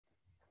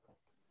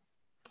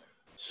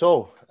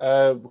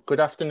Good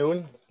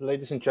afternoon,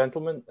 ladies and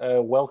gentlemen.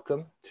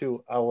 Welcome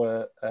to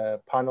our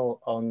panel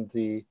on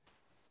the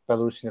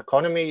Belarusian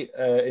economy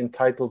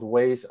entitled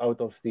Ways Out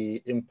of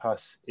the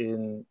Impasse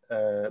in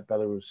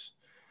Belarus.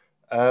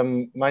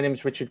 My name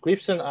is Richard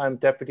Griefson. I'm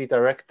Deputy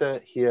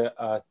Director here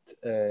at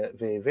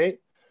wiiw,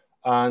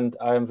 and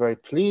I am very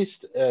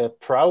pleased,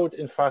 proud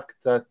in fact,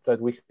 that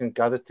we can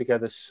gather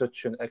together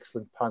such an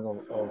excellent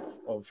panel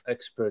of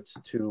experts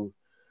to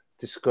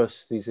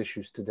discuss these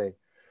issues today.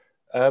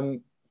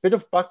 Bit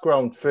of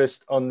background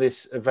first on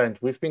this event.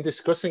 We've been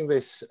discussing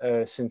this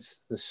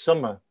since the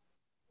summer,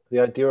 the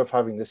idea of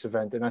having this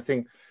event. And I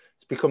think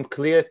it's become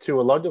clear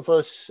to a lot of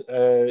us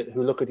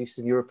who look at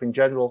Eastern Europe in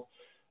general,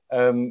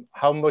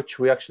 how much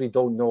we actually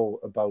don't know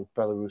about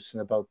Belarus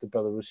and about the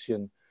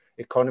Belarusian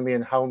economy,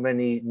 and how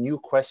many new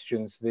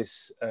questions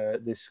this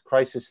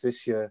crisis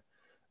this year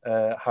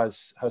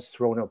has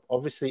thrown up.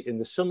 Obviously, in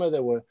the summer,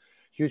 there were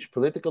huge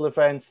political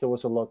events. There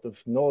was a lot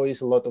of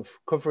noise, a lot of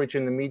coverage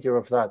in the media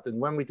of that. And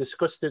when we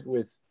discussed it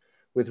with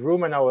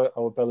Rumen,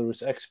 our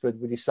Belarus expert,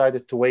 we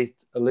decided to wait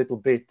a little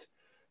bit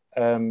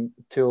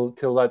till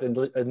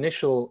that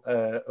initial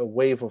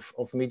wave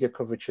of media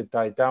coverage had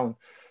died down,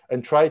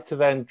 and tried to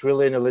then drill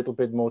in a little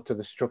bit more to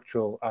the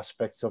structural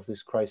aspects of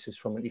this crisis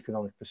from an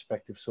economic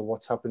perspective. So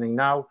what's happening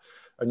now,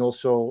 and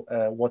also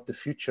what the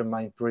future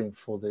might bring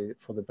for the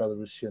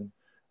Belarusian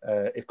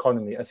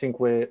economy. I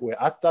think we're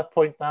at that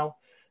point now.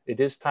 It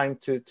is time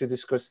to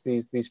discuss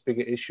these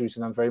bigger issues,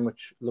 and I'm very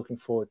much looking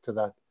forward to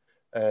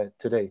that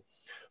today.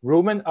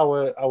 Rumen,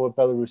 our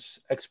Belarus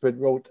expert,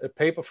 wrote a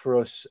paper for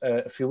us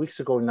a few weeks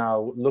ago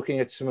now, looking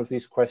at some of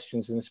these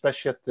questions, and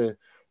especially at the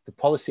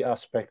policy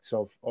aspects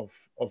of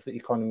the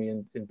economy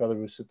in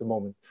Belarus at the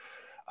moment.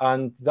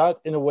 And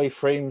that, in a way,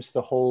 frames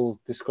the whole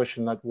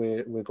discussion that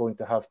we're going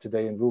to have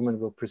today. And Rumen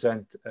will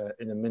present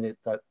in a minute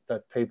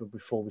that paper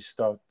before we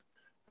start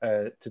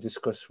to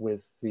discuss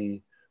with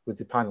the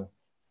panel.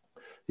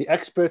 The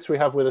experts we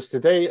have with us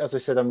today, as I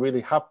said, I'm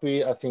really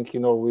happy. I think,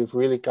 we've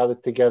really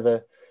gathered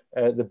together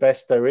the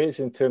best there is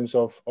in terms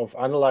of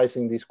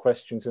analyzing these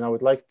questions. And I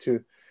would like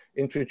to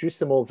introduce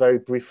them all very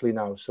briefly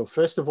now. So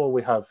first of all,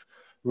 we have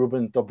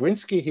Rumen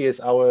Dobrinsky. He is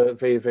our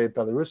wiiw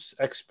Belarus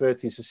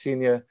expert. He's a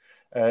senior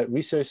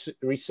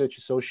research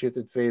associate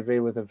at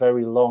wiiw with a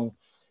very long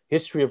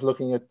history of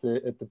looking at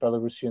the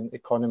Belarusian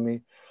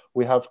economy.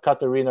 We have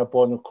Katarina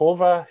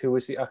Bornukova, who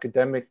is the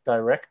academic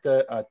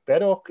director at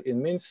Berok in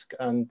Minsk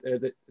and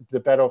the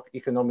Berok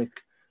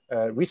Economic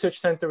Research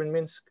Center in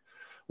Minsk.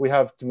 We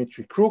have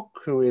Dmitry Kruk,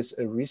 who is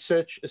a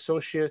research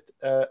associate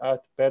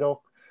at Berok.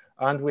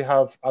 And we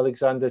have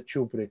Alexander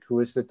Chubrik, who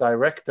is the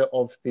director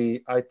of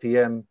the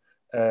IPM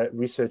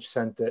Research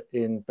Center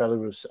in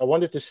Belarus. I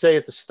wanted to say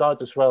at the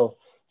start as well,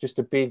 just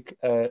a big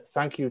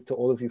thank you to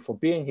all of you for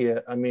being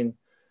here. I mean,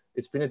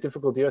 it's been a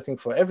difficult year, I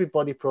think, for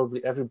everybody.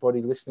 Probably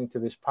everybody listening to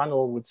this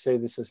panel would say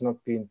this has not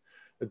been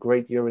a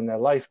great year in their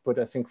life. But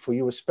I think for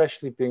you,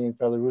 especially being in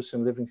Belarus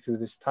and living through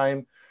this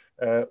time,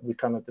 we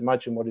cannot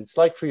imagine what it's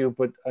like for you,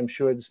 but I'm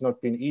sure it's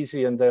not been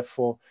easy. And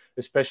therefore,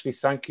 especially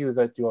thank you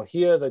that you're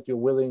here, that you're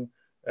willing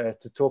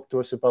to talk to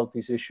us about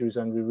these issues.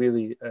 And we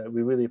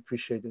really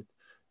appreciate it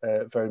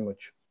very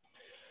much.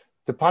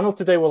 The panel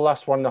today will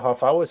last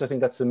 1.5 hours. I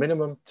think that's the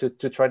minimum to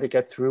try to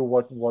get through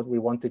what we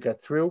want to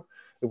get through.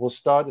 It will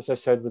start, as I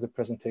said, with a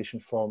presentation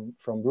from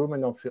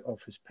Rumen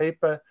of his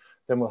paper.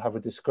 Then we'll have a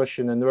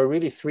discussion. And there are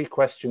really 3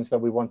 questions that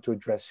we want to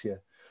address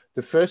here.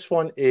 The first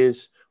one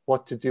is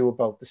what to do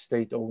about the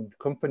state-owned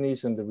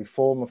companies and the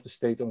reform of the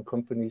state-owned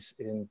companies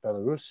in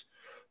Belarus.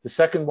 The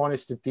second one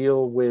is to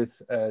deal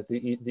with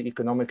the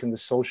economic and the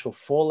social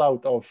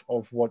fallout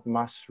of what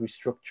mass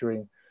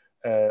restructuring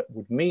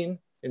would mean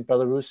in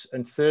Belarus.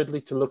 And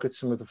thirdly, to look at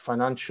some of the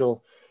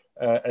financial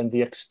and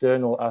the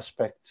external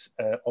aspects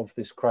of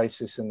this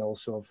crisis, and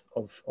also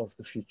of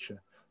the future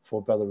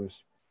for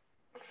Belarus.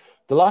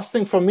 The last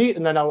thing from me,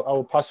 and then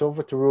I'll pass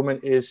over to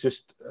Rumen, is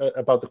just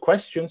about the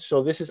questions.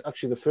 So this is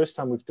actually the first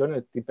time we've done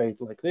a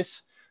debate like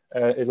this.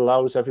 It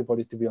allows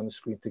everybody to be on the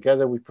screen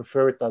together. We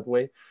prefer it that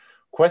way.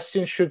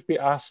 Questions should be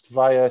asked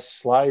via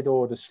Slido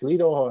or the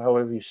Slido, or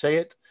however you say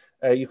it.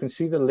 You can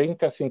see the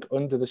link, I think,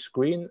 under the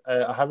screen.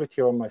 I have it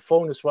here on my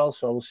phone as well,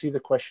 so I will see the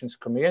questions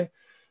coming in.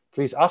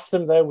 Please ask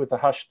them there with the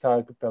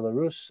hashtag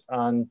Belarus,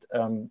 and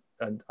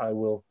I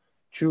will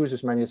choose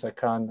as many as I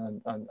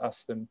can and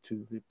ask them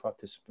to the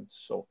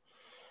participants. So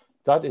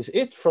that is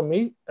it from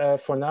me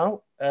for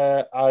now.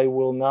 I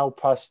will now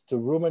pass to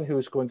Rumen, who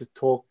is going to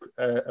talk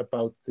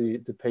about the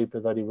paper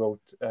that he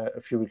wrote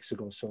a few weeks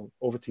ago. So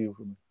over to you,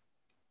 Rumen.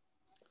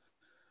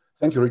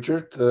 Thank you,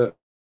 Richard.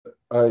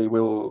 I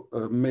will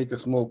make a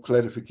small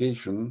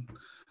clarification.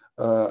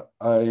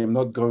 I am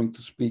not going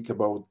to speak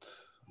about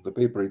the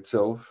paper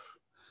itself.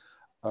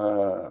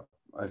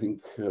 I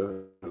think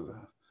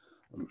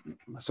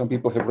some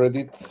people have read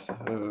it,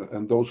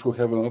 and those who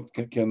have not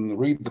can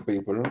read the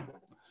paper.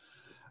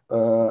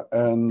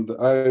 And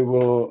I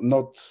will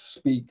not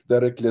speak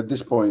directly at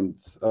this point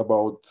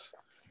about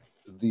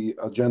the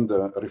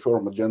agenda,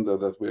 reform agenda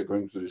that we are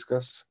going to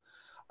discuss.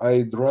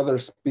 I'd rather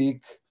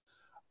speak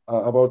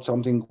about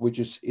something which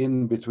is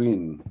in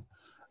between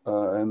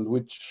and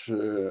which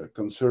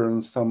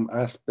concerns some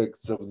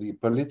aspects of the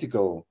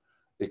political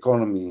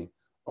economy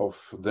of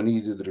the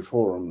needed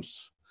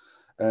reforms,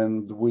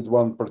 and with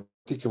one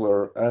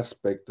particular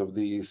aspect of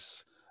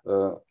these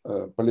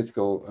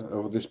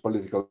this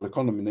political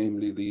economy,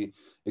 namely the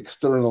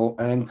external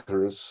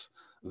anchors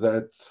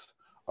that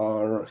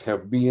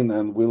have been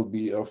and will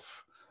be of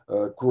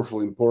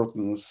crucial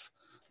importance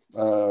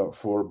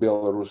for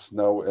Belarus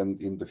now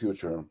and in the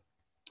future.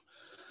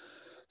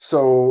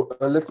 So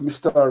let me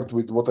start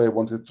with what I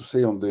wanted to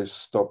say on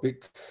this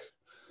topic.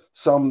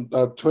 Some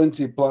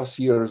 20 plus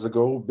years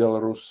ago,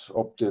 Belarus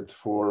opted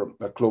for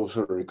a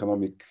closer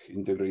economic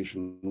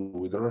integration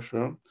with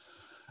Russia.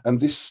 And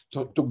this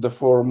took the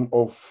form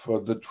of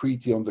the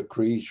Treaty on the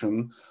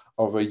Creation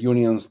of a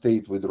Union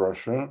State with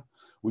Russia,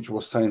 which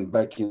was signed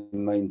back in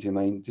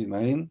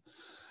 1999.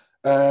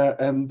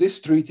 And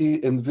this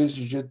treaty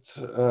envisaged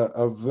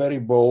a very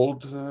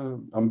bold,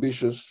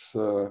 ambitious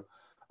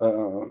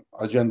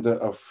agenda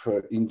of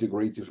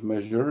integrative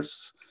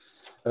measures,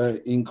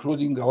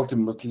 including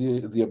ultimately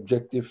the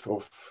objective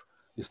of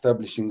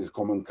establishing a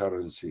common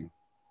currency.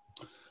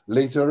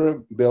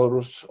 Later,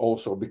 Belarus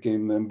also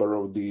became a member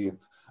of the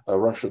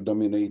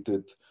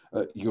Russia-dominated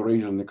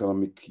Eurasian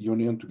Economic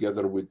Union,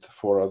 together with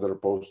 4 other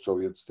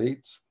post-Soviet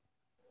states.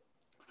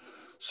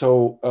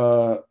 So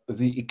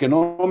the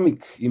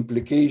economic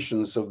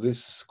implications of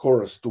this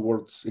course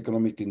towards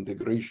economic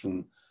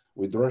integration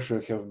with Russia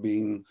have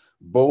been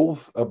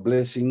both a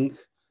blessing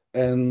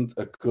and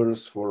a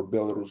curse for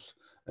Belarus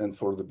and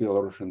for the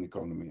Belarusian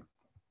economy.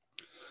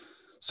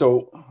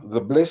 So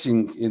the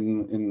blessing,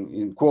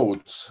 in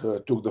quotes,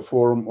 took the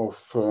form of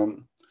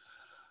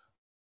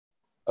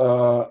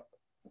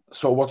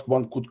so what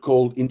one could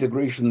call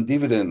integration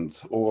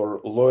dividend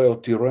or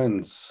loyalty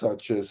rents,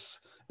 such as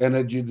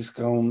energy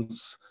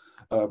discounts,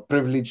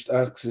 privileged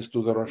access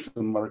to the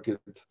Russian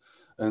market,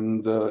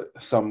 and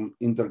some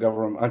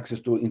access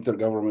to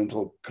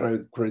intergovernmental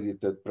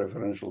credit at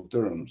preferential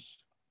terms.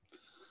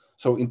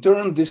 So in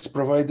turn, this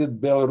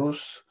provided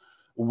Belarus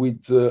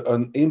with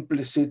an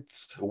implicit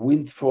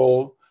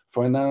windfall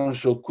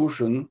financial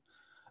cushion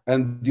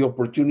and the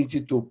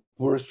opportunity to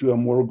pursue a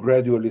more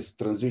gradualist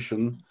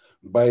transition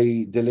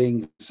by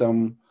delaying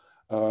some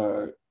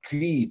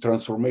key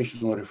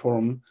transformational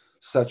reform,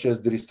 such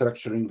as the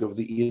restructuring of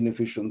the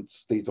inefficient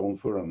state-owned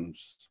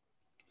firms.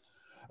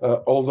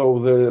 Although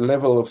the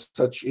level of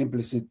such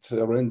implicit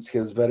rents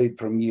has varied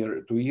from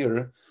year to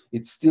year,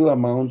 it still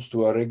amounts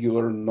to a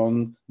regular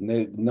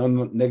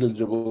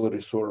non-negligible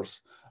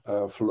resource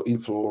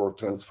inflow or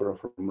transfer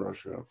from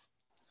Russia.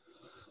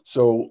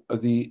 So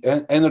the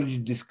energy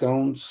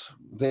discounts,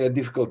 they are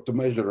difficult to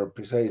measure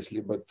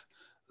precisely, but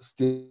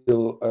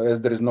still,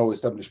 as there is no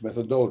established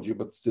methodology,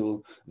 but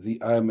still the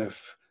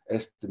IMF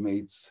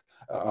estimates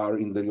are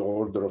in the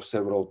order of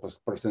several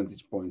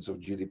percentage points of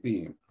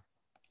GDP.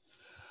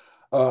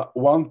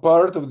 One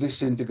part of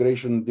this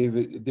integration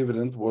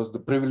dividend was the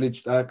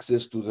privileged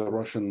access to the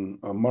Russian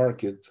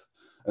market,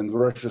 and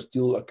Russia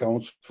still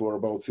accounts for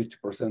about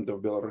 50%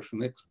 of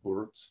Belarusian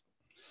exports.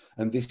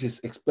 And this is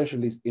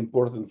especially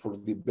important for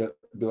the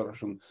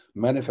Belarusian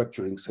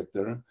manufacturing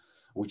sector,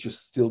 which is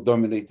still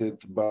dominated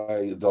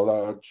by the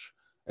large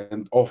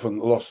and often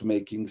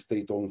loss-making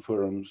state-owned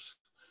firms,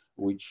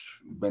 which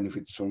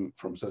benefit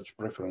from such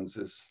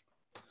preferences.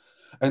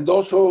 And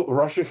also,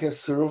 Russia has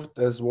served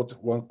as what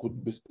one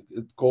could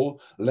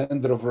call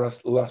lender of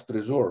last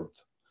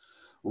resort.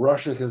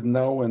 Russia has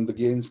now and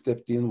again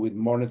stepped in with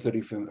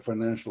monetary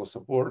financial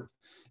support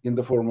in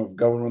the form of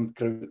government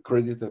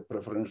credit at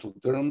preferential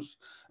terms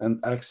and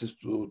access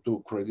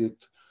to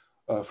credit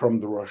from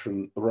the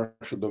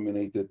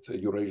Russia-dominated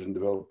Eurasian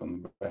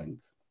Development Bank.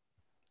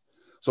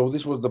 So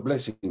this was the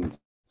blessing,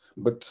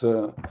 but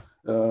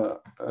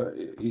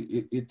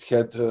it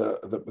had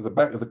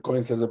the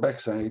coin has a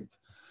backside,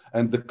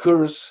 and the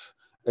curse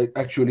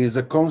actually is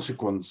a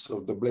consequence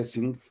of the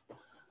blessing.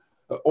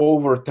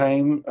 Over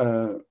time,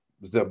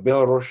 the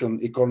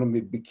Belarusian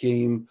economy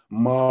became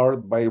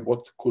marred by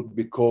what could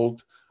be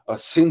called a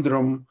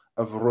syndrome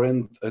of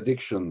rent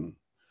addiction.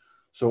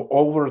 So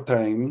over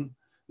time,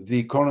 the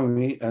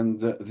economy and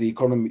the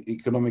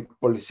economic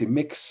policy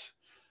mix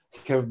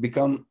have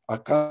become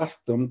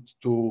accustomed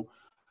to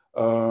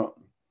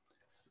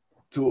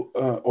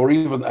or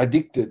even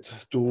addicted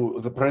to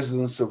the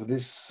presence of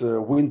this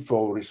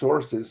windfall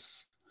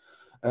resources.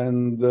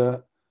 And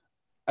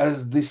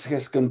as this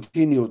has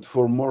continued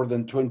for more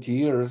than 20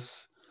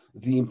 years,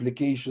 the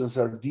implications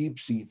are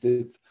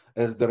deep-seated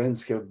as the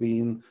rents have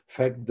been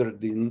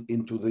factored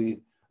into the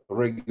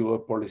regular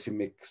policy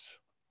mix.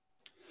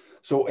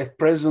 So at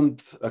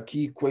present, a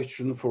key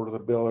question for the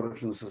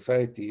Belarusian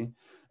society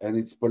and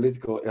its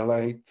political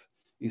elite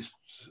is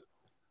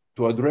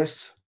to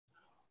address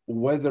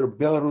whether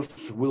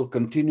Belarus will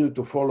continue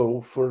to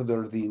follow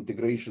further the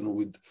integration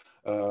with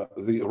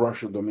the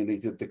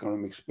Russia-dominated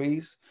economic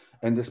space,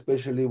 and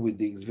especially with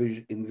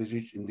the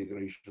envisaged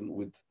integration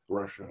with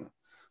Russia.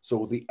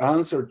 So the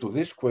answer to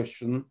this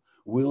question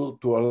will,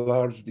 to a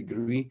large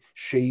degree,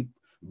 shape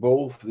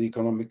both the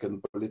economic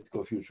and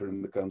political future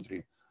in the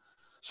country.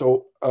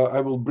 So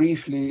I will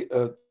briefly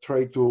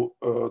try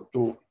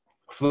to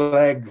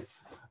flag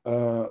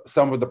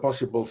some of the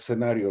possible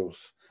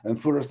scenarios. And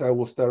first, I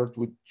will start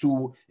with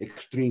two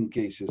extreme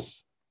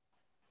cases.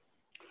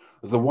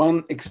 The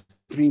one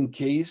extreme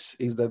case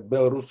is that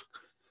Belarus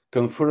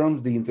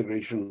confirms the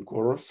integration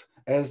course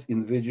as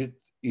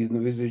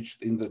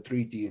envisaged in the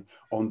Treaty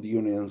on the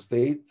Union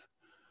State,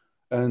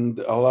 and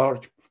a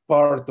large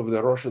part of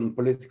the Russian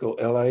political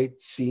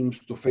elite seems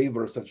to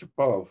favor such a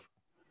path.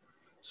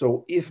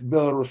 So if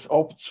Belarus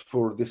opts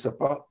for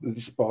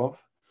this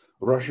path,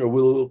 Russia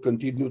will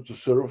continue to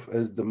serve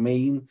as the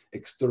main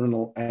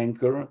external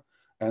anchor,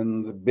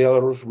 and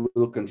Belarus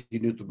will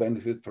continue to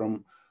benefit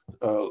from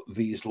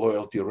these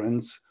loyalty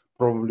rents,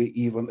 probably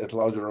even at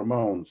larger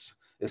amounts,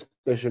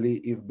 especially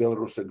if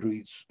Belarus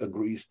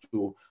agrees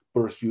to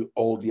pursue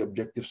all the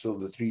objectives of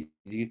the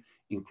treaty,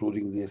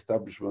 including the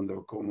establishment of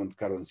a common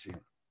currency.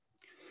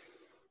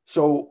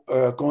 So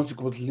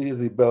consequently,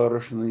 the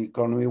Belarusian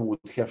economy would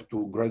have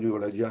to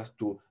gradually adjust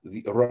to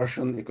the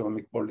Russian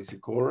economic policy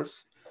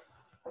course.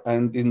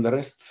 And in the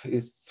rest,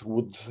 it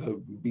would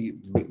be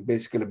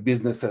basically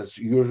business as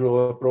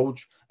usual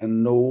approach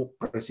and no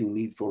pressing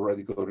need for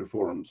radical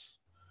reforms.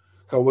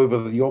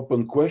 However, the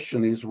open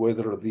question is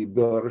whether the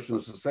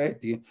Belarusian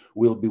society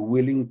will be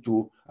willing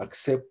to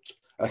accept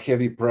a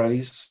heavy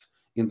price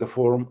in the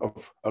form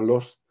of a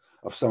loss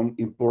of some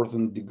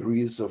important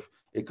degrees of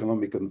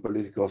economic and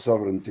political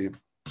sovereignty.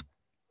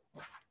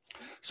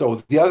 So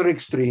the other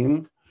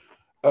extreme,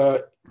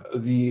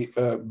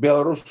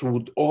 Belarus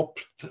would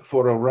opt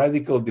for a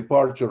radical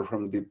departure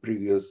from the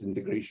previous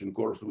integration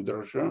course with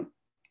Russia.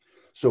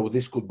 So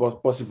this could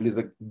possibly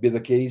be the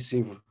case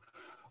if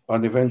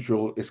an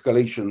eventual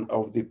escalation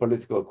of the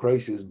political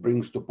crisis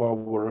brings to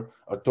power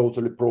a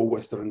totally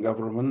pro-Western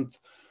government,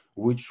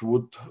 which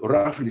would,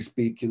 roughly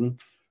speaking,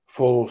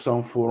 follow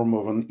some form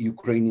of an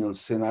Ukrainian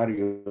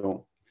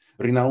scenario,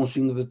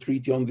 renouncing the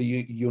Treaty on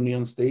the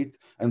Union State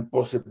and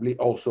possibly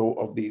also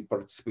of the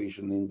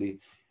participation in the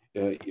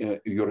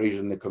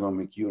Eurasian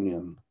Economic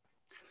Union.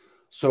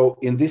 So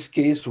in this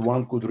case,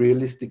 one could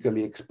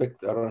realistically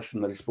expect a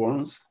Russian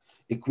response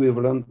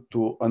equivalent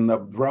to an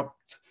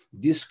abrupt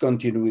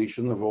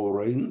discontinuation of all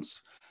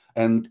rents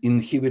and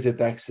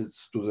inhibited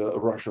access to the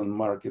Russian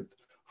market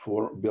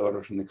for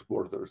Belarusian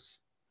exporters.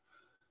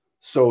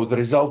 So the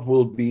result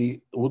would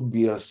be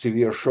a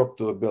severe shock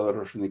to the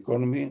Belarusian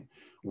economy,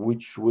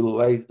 which will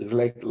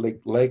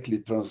likely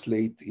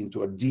translate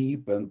into a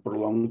deep and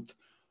prolonged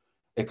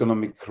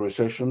economic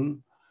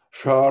recession,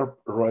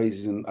 sharp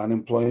rise in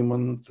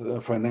unemployment,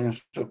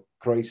 financial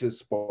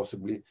crisis,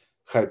 possibly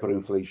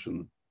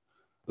hyperinflation.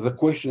 The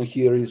question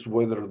here is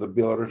whether the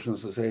Belarusian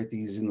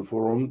society is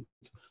informed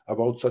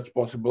about such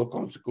possible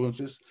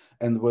consequences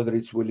and whether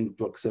it's willing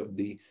to accept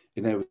the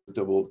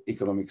inevitable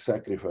economic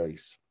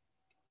sacrifice.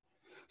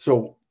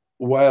 So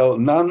while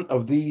none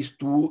of these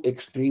two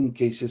extreme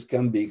cases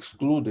can be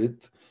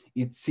excluded,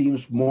 it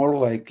seems more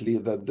likely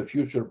that the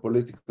future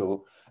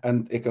political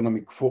and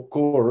economic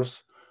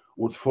course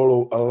would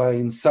follow a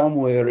line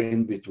somewhere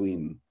in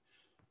between.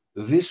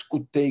 This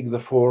could take the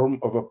form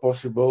of a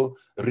possible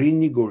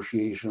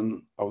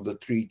renegotiation of the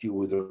treaty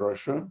with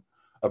Russia,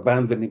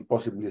 abandoning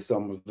possibly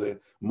some of the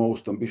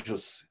most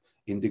ambitious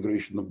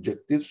integration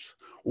objectives,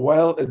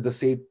 while at the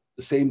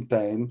same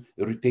time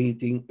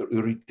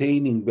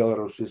retaining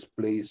Belarus's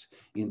place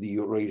in the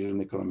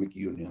Eurasian Economic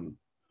Union.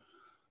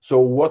 So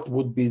what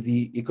would be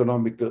the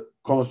economic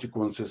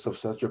consequences of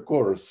such a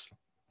course?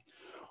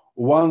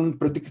 One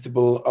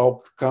predictable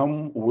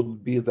outcome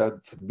would be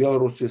that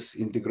Belarus's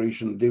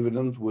integration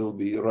dividend will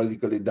be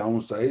radically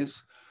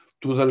downsized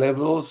to the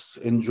levels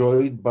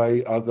enjoyed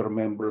by other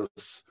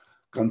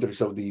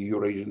countries of the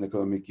Eurasian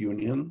Economic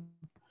Union.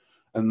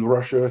 And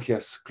Russia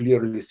has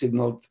clearly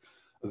signaled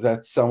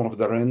that some of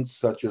the rents,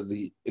 such as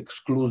the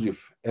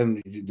exclusive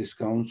energy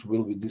discounts,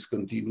 will be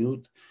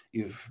discontinued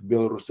if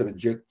Belarus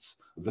rejects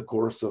the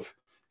course of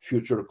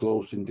future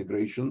close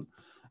integration.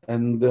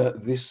 And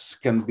this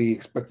can be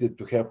expected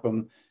to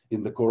happen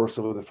in the course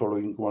of the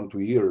following 1 to 2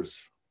 years.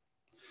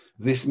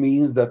 This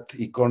means that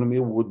the economy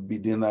would be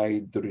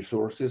denied the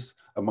resources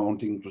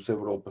amounting to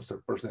several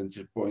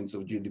percentage points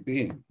of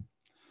GDP.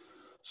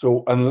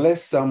 So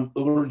unless some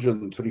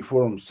urgent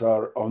reforms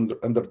are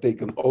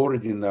undertaken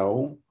already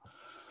now,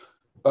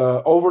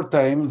 over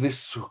time,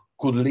 this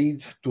could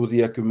lead to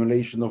the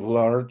accumulation of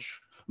large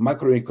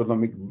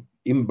macroeconomic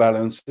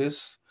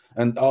imbalances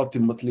and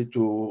ultimately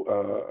to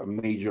a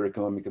major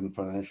economic and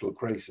financial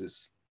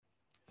crisis.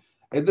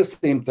 At the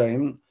same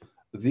time,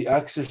 the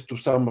access to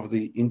some of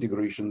the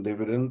integration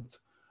dividend,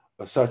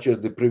 such as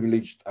the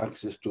privileged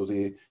access to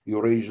the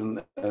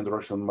Eurasian and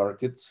Russian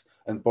markets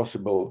and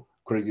possible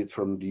credit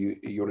from the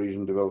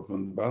Eurasian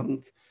Development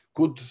Bank,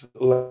 could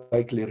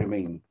likely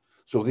remain.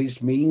 So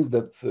this means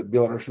that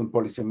Belarusian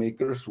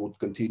policymakers would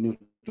continue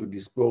to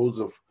dispose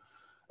of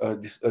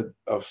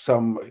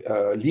some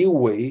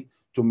leeway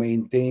to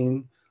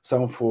maintain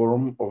some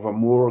form of a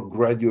more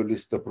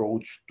gradualist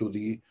approach to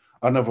the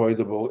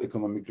unavoidable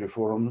economic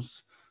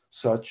reforms,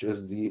 such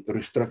as the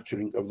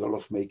restructuring of the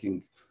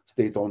loss-making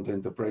state-owned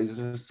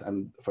enterprises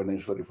and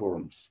financial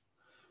reforms.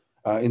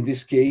 In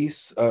this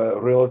case, a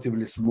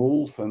relatively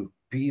smooth and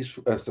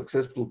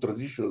successful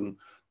transition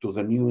to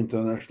the new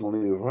international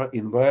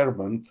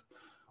environment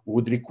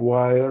would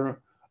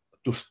require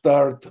to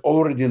start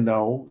already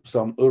now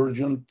some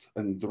urgent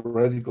and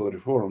radical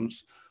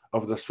reforms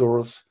of the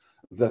sorts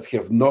that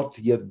have not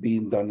yet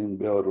been done in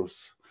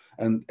Belarus.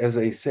 And as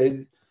I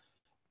said,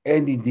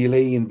 any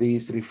delay in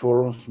these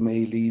reforms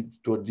may lead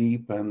to a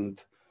deep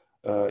and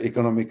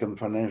economic and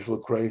financial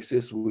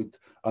crisis with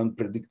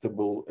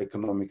unpredictable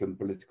economic and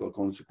political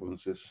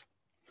consequences.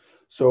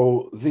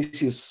 So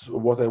this is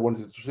what I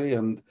wanted to say,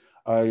 and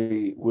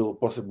I will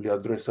possibly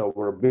address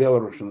our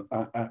Belarusian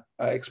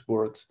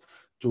experts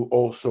to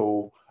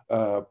also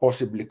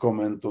possibly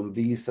comment on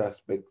these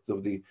aspects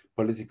of the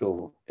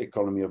political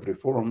economy of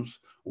reforms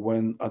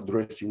when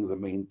addressing the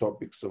main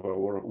topics of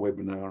our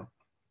webinar.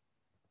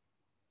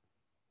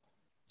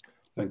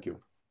 Thank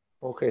you.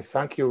 Okay,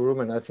 thank you,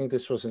 Rumen. I think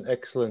this was an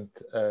excellent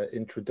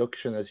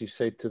introduction, as you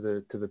say, to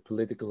the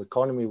political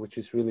economy, which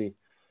is really,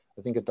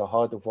 I think, at the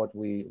heart of what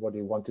we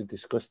want to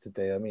discuss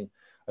today. I mean,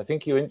 I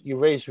think you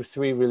raised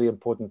three really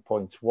important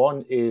points.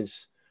 One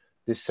is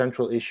this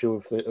central issue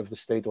of the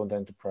state-owned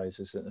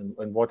enterprises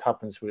and what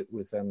happens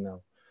with them now.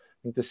 I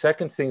think the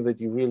second thing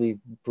that you really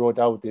brought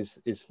out is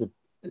the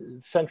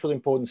central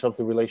importance of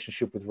the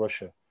relationship with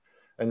Russia,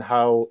 and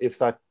how, if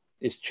that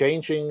is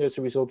changing as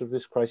a result of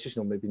this crisis,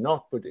 maybe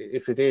not, but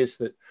if it is,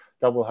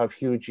 that will have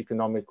huge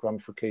economic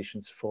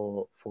ramifications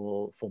for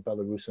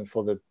Belarus and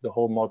for the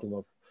whole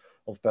model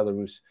of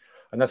Belarus.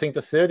 And I think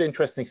the third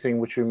interesting thing,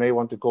 which we may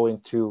want to go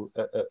into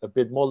a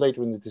bit more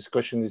later in the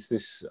discussion, is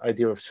this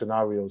idea of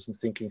scenarios and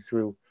thinking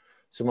through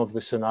some of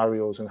the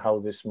scenarios and how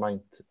this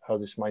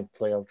might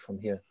play out from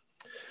here.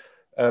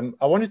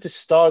 I wanted to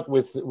start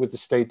with the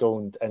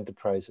state-owned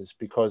enterprises,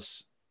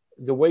 because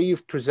the way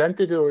you've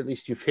presented it, or at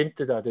least you've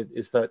hinted at it,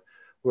 is that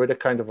we're at a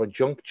kind of a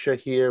juncture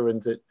here,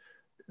 and that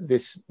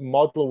this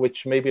model,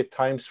 which maybe at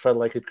times felt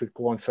like it could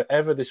go on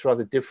forever, this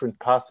rather different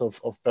path of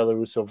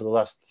Belarus over the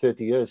last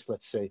 30 years,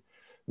 let's say,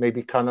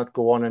 maybe cannot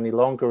go on any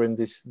longer in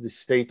this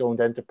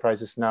state-owned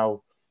enterprises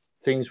now.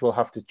 Things will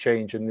have to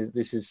change, and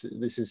this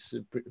is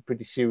a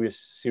pretty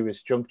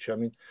serious juncture. I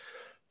mean,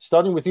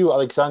 starting with you,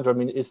 Alexandra, I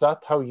mean, is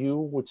that how you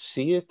would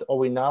see it? Are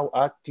we now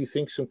at, do you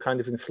think, some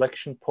kind of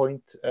inflection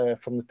point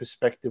from the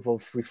perspective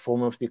of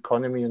reform of the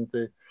economy and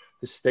the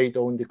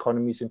state-owned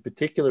economies in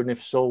particular? And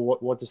if so,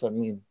 what does that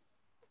mean?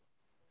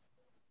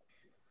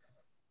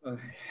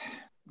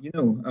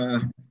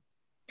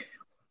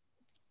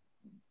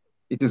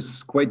 It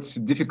is quite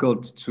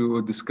difficult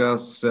to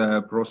discuss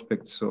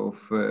prospects of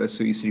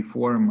SOE's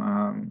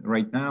reform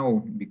right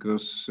now,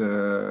 because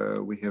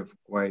we have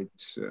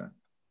quite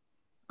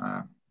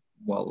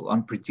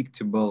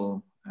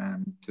unpredictable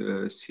and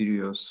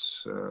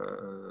serious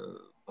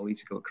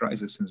political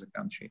crisis in the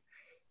country.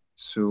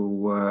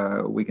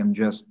 So we can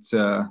just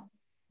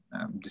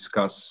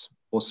discuss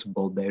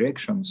possible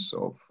directions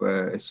of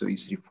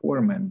SOE's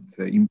reform and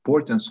the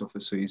importance of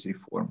SOE's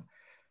reform.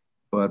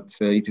 But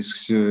it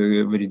is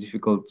very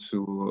difficult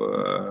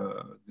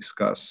to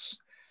discuss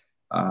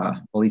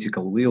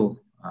political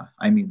will.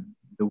 I mean,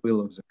 the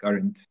will of the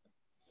current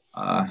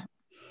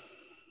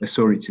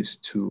authorities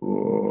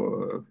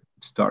to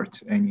start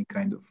any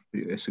kind of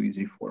SOE's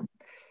reform.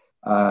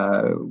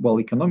 Well,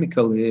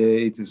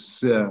 economically, it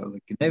is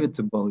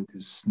inevitable, it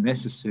is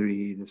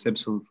necessary, it is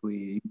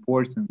absolutely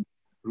important,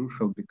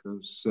 crucial,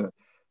 because,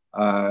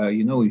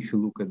 if you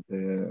look at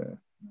the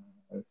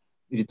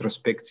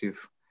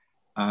retrospective,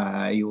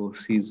 you will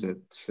see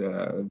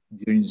that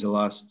during the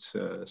last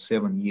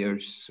 7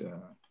 years,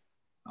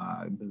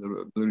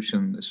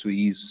 Belarusian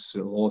SOEs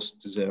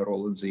lost their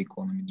role in the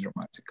economy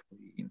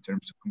dramatically in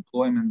terms of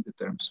employment, in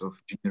terms of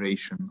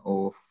generation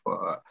of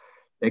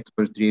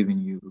export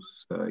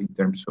revenues, in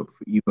terms of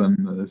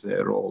even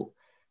their role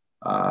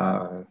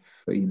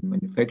in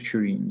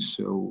manufacturing.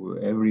 So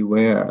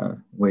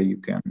everywhere where you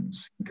can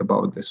think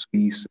about the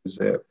SOEs as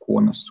a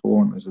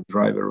cornerstone, as a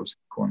driver of the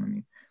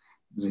economy,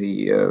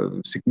 they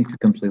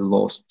significantly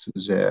lost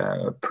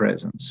their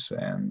presence.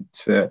 And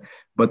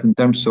but in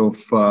terms of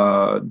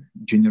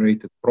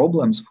generated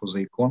problems for the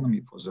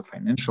economy, for the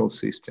financial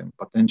system,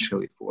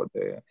 potentially for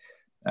the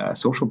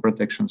social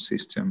protection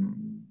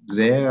system,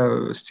 they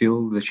are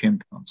still the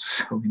champions.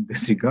 So in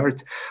this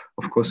regard,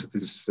 of course, it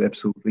is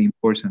absolutely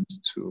important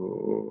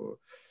to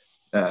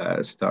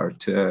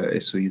start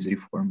SOE's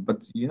reform.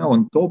 But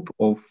on top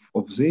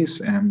of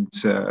this, and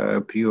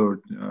prior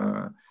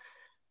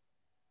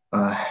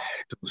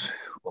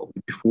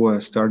before I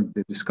start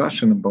the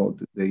discussion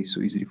about the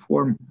SOE's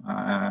reform,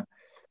 I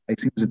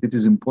think that it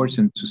is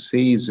important to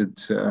say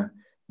that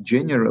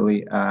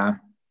generally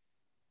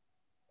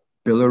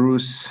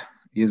Belarus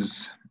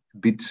is a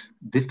bit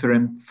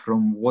different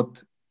from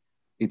what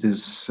it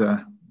is,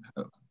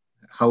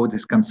 how it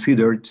is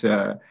considered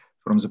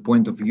from the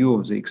point of view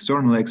of the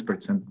external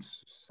experts and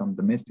some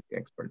domestic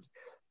experts.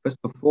 First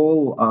of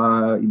all,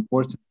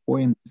 important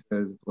point,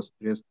 as was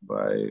stressed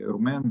by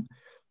Rumen,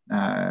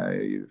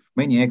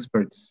 Many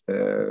experts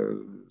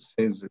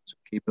say that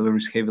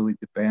Belarus heavily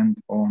depend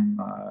on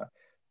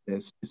the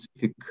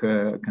specific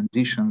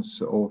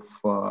conditions of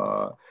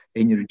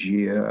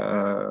energy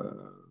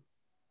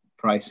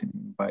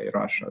pricing by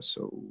Russia.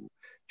 So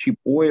cheap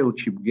oil,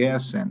 cheap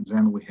gas, and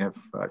then we have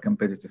a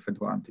competitive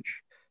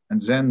advantage.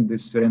 And then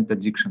this rent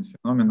addiction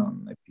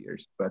phenomenon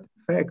appears. But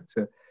in fact,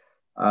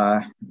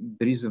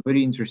 there is a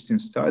very interesting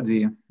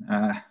study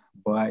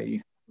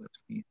by, let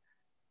me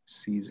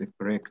see the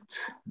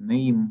correct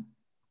name,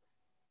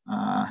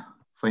 Global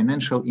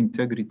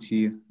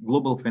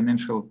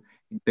Financial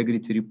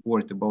Integrity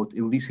Report about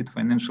illicit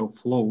financial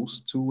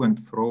flows to and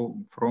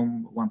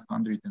from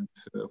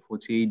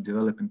 148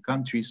 developing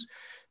countries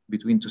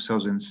between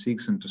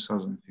 2006 and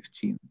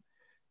 2015.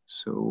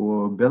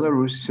 So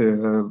Belarus,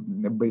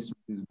 based on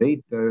this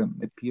data,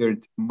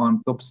 appeared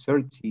among top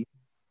 30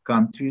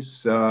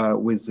 countries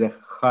with the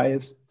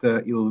highest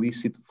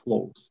illicit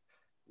flows,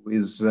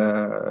 with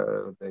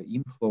the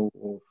inflow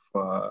of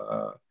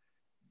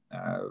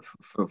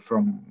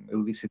from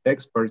illicit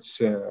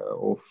exports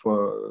of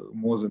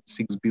more than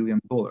 $6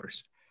 billion.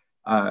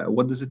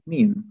 What does it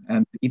mean?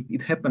 And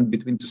it happened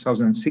between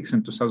 2006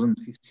 and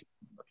 2015.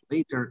 But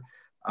later,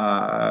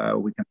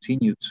 we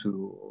continue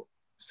to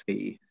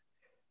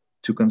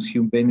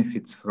consume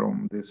benefits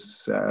from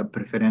this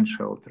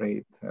preferential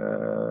trade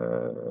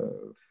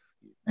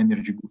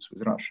energy goods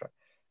with Russia.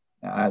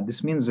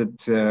 This means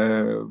that,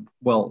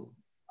 well,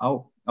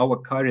 our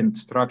current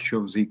structure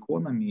of the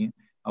economy,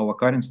 our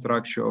current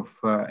structure of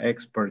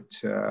export,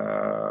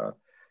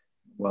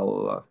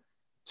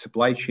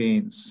 supply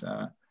chains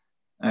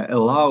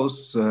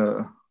allows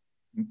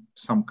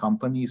some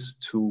companies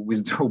to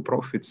withdraw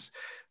profits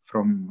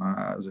from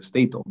the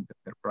state-owned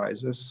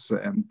enterprises.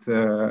 And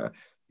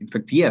in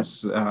fact,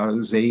 yes,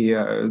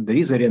 there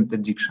is a rent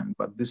addiction,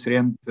 but this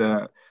rent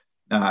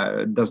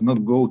does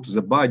not go to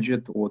the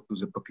budget or to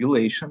the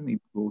population.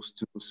 It goes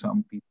to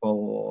some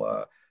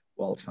people,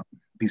 some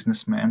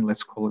businessmen,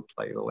 let's call it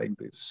like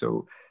this.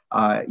 So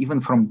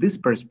even from this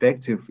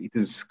perspective, it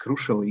is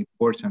crucially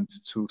important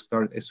to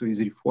start SOE's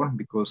reform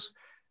because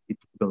it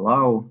would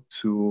allow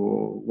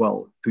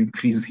to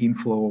increase the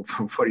inflow of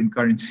foreign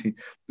currency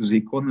to the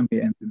economy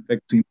and in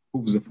fact to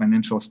improve the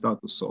financial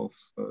status of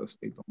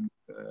state-owned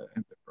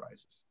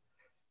enterprises.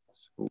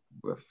 So,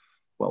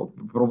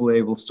 probably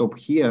I will stop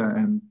here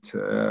and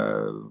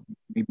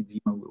maybe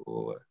Dima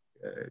will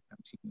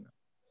continue.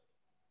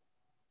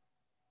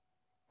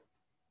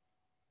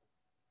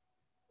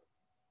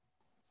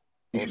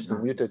 Still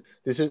muted.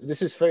 This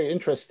is very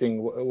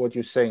interesting what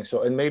you're saying.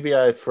 So, and maybe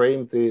I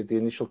framed the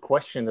initial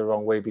question the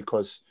wrong way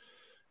because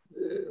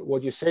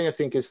what you're saying, I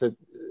think, is that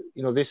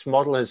this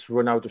model has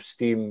run out of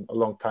steam a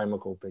long time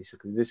ago.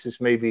 Basically, this has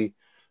maybe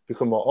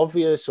become more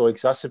obvious or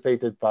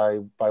exacerbated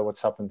by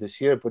what's happened this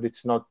year, but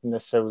it's not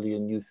necessarily a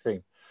new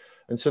thing.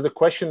 And so the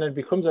question then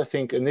becomes, I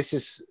think, and this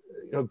is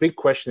a big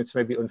question. It's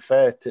maybe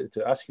unfair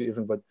to ask you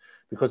even, but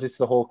because it's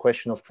the whole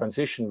question of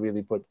transition,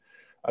 really. But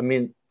I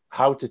mean,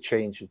 how to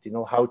change it,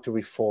 how to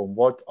reform,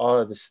 what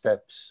are the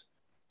steps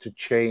to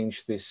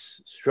change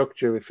this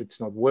structure if it's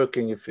not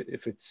working, if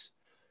it's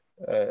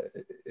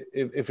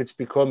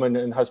become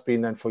and has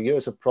been then for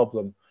years a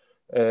problem.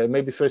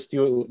 Maybe first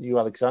you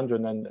Alexander,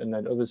 and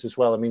then others as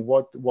well. I mean,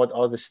 what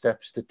are the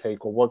steps to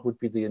take, or what would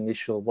be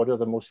what are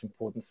the most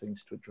important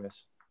things to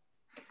address?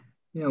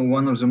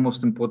 One of the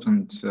most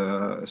important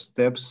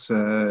steps,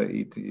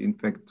 it in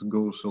fact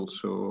goes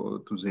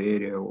also to the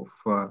area of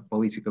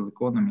political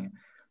economy,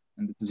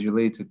 and it is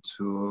related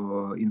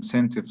to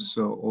incentives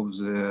of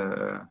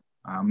the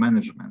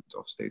management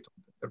of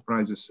state-owned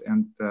enterprises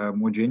and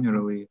more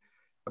generally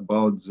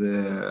about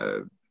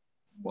the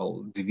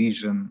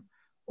division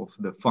of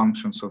the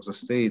functions of the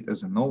state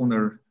as an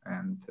owner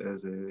and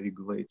as a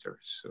regulator.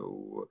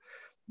 So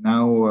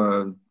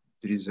now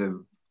there is a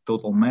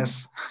total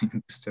mess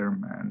in this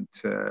term, and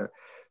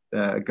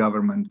the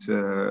government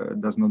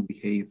does not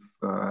behave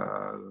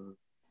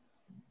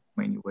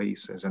many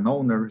ways as an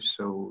owner.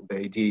 So the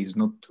idea is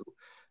not to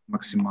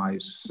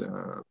maximize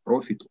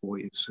profit or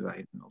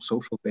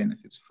social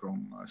benefits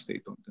from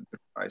state-owned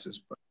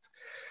enterprises, but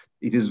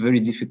it is very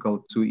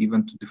difficult to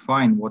even to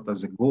define what are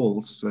the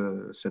goals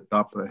set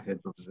up ahead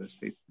of the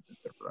state-owned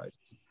enterprises.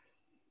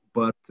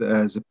 But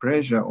the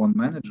pressure on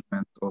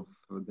management of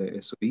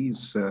the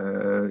SOEs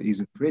is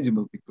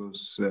incredible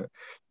because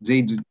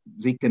they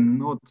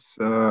cannot.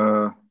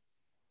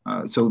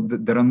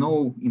 There are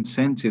no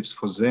incentives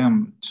for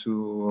them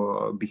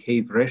to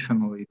behave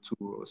rationally,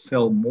 to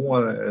sell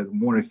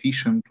more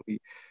efficiently,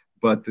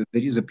 but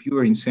there is a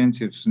pure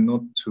incentives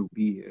not to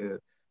be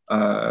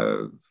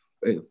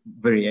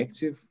very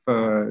active,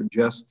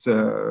 just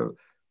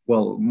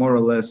more or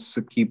less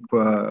keep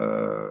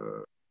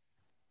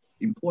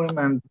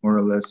employment, more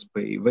or less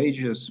pay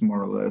wages,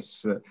 more or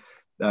less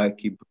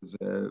keep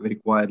the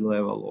required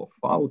level of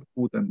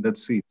output, and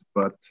that's it.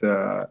 But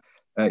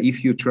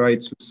if you try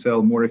to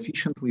sell more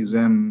efficiently,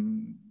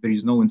 then there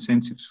is no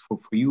incentives for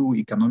you,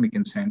 economic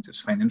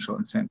incentives, financial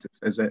incentives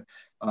as a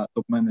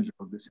top manager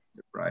of this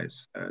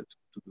enterprise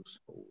to to do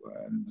so.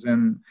 And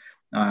then,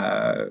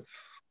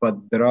 but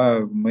there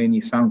are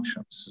many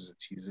sanctions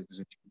that you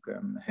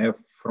can have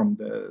from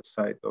the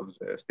side of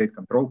the State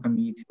Control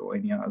Committee or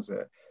any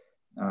other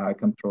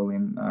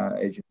controlling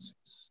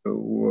agencies.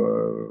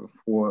 So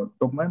for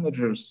top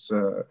managers,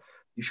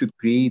 you should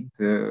create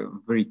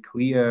very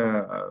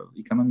clear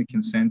economic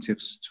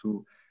incentives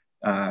to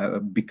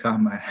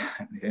become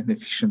an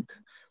efficient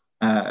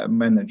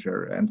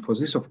manager. And for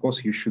this, of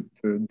course, you should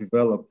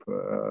develop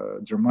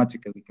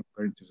dramatically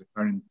compared to the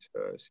current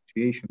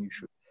situation. You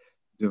should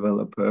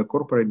develop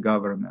corporate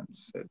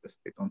governance at the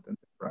state-owned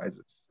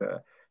enterprises.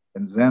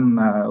 And then,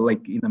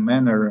 like in a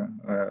manner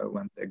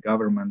when the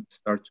government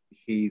starts to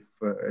behave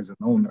as an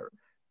owner,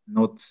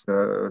 not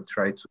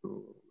try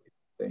to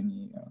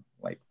any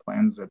like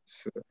plans that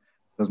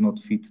does not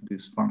fit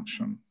this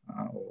function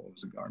of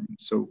the government.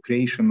 So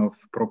creation of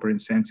proper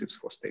incentives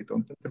for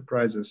state-owned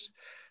enterprises,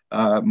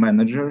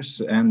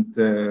 managers, and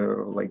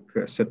like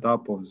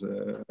setup of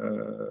the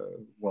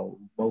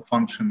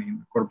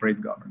well-functioning corporate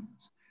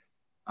governance.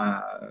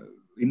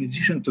 In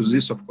addition to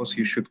this, of course,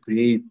 you should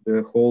create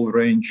the whole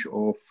range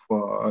of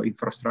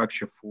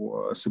infrastructure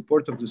for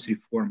support of this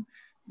reform,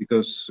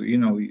 because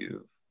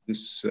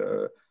this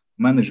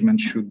management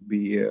should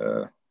be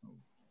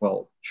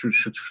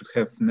should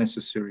have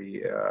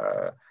necessary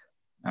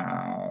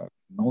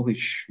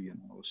knowledge.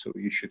 So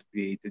you should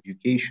create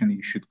education.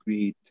 You should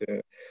create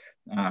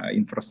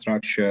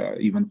infrastructure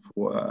even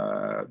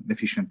for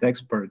efficient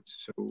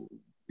experts. So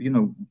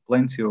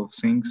plenty of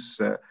things.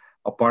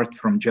 Apart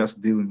from just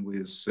dealing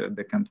with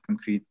the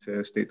concrete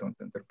state-owned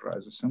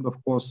enterprises. And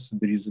of course,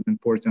 there is an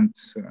important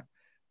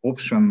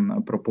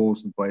option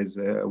proposed by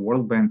the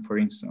World Bank, for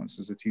instance,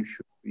 is that you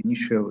should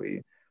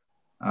initially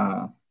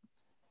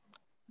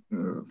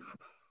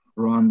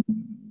run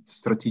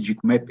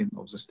strategic mapping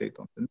of the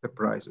state-owned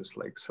enterprises,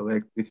 like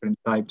select different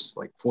types,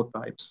 like 4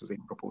 types. They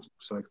propose to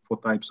select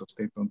 4 types of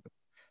state-owned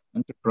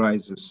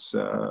enterprises.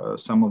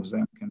 Some of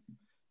them can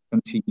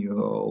continue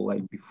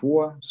like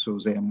before, so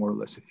they are more or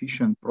less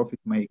efficient,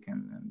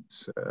 profit-making, and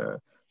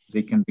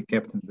they can be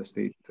kept in the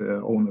state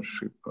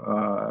ownership.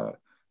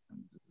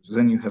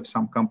 Then you have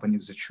some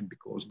companies that should be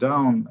closed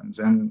down, and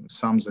then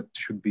some that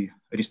should be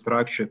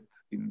restructured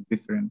in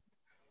different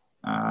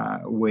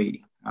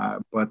way.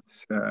 But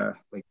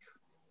like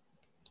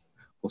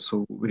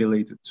also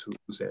related to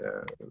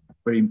the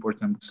very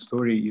important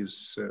story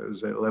is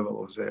the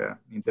level of their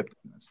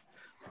indebtedness.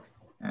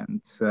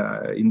 And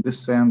in this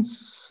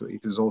sense,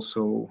 it is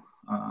also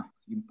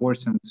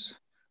important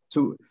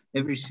to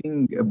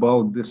everything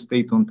about the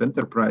state-owned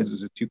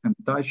enterprises that you can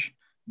touch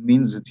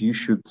means that you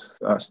should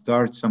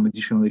start some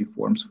additional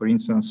reforms. For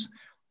instance,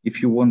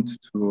 if you want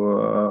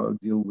to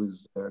deal with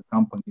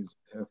companies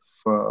that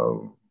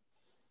have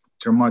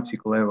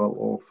dramatic level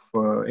of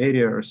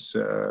arrears,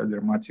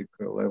 dramatic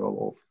level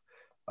of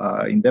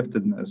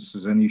indebtedness,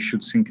 then you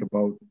should think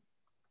about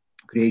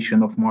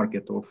creation of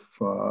market of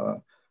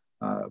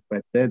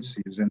bad debts,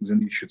 and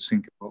then you should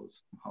think about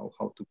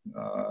how to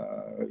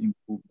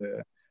improve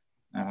the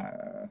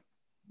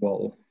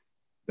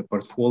the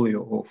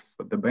portfolio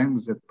of the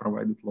banks that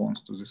provided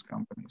loans to these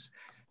companies.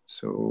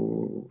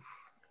 So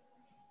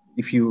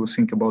if you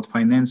think about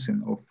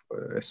financing of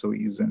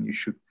SOEs, then you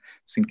should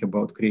think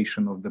about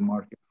creation of the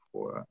market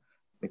for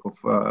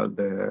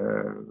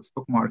the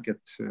stock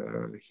market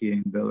here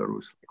in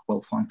Belarus, like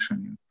well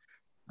functioning,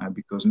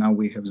 because now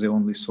we have the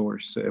only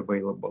source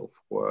available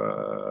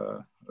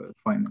for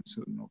finance,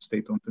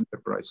 state-owned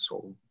enterprises.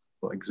 So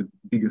like the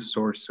biggest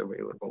source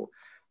available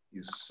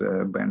is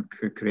bank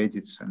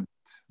credits, and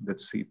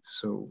that's it.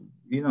 So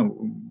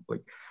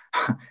like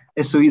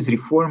SOE's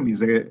reform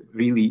is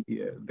really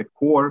the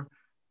core,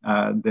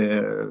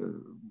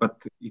 but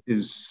it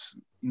is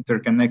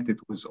interconnected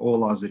with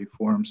all other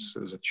reforms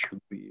that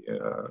should be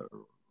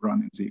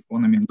run in the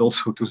economy, and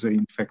also to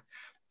in fact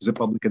the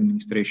public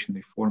administration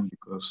reform,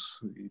 because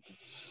it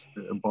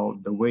is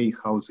about the way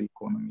how the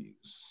economy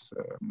is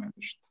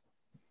managed.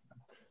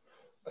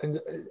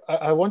 And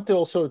I want to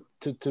also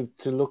to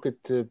look at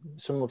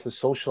some of the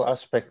social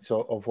aspects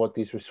of what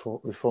these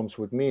reforms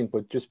would mean.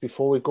 But just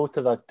before we go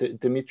to that,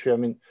 Dimitri, I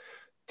mean,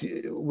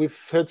 we've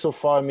heard so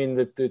far, I mean,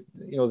 that the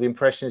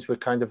impression is we're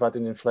kind of at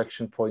an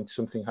inflection point.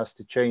 Something has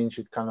to change.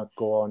 It cannot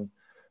go on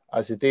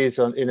as it is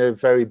in a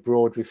very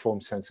broad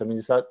reform sense. I mean,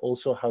 is that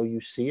also how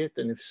you see it?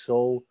 And if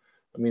so,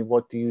 I mean,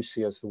 what do you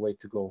see as the way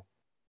to go?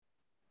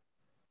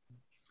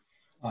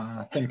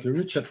 Thank you,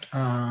 Richard.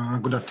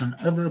 Good afternoon,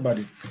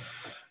 everybody.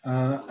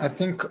 I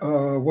think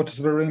what is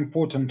very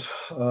important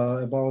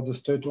about the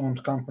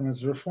state-owned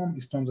companies reform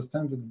is to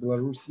understand that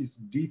Belarus is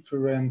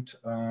different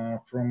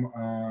from,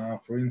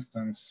 for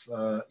instance,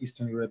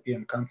 Eastern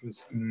European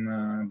countries in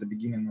the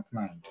beginning of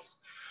 90s.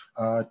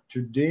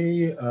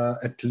 Today,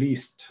 at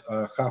least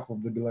half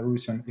of the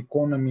Belarusian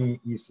economy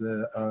is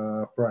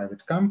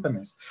private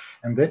companies.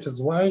 And that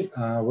is why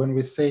when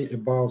we say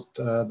about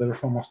the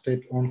reform of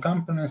state-owned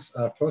companies,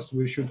 first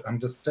we should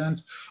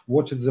understand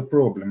what is the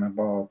problem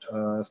about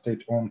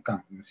state-owned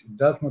companies. It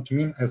does not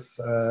mean, as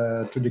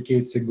 2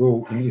 decades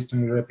ago in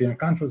Eastern European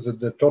countries, that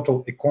the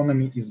total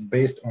economy is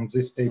based on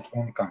these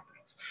state-owned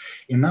companies.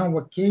 In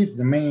our case,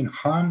 the main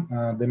harm,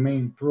 the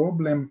main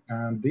problem,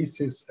 this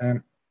is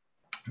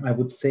I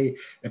would say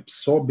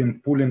absorbing,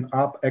 pulling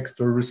up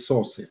extra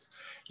resources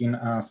in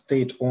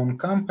state-owned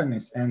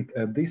companies, and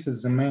this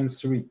is the main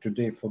threat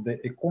today for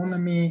the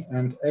economy,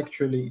 and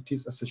actually it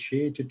is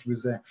associated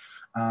with a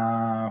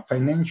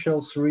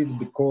financial threat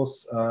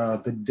because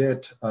the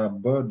debt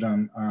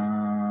burden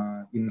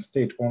in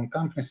state-owned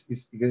companies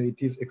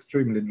is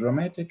extremely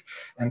dramatic,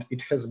 and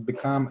it has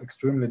become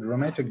extremely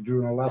dramatic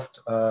during the last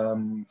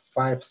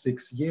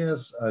 5-6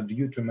 years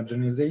due to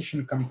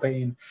modernization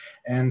campaign,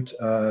 and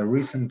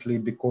recently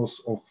because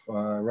of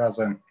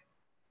rather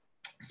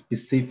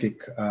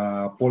specific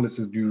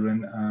policies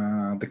during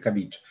the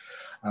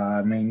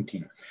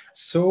COVID-19.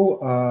 So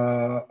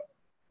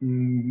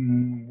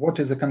what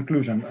is the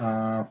conclusion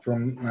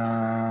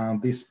from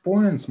these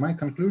points? My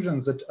conclusion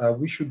is that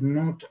we should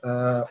not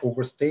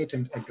overstate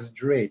and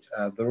exaggerate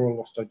the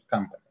role of state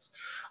companies.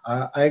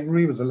 I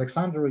agree with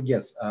Alexander.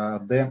 Yes,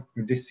 the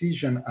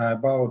decision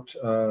about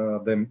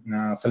the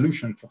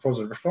solution for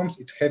further reforms,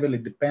 it heavily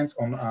depends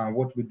on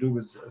what we do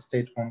with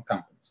state-owned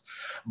companies.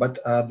 But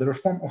the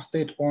reform of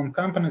state-owned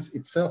companies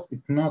itself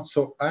is not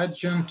so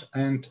urgent,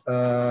 and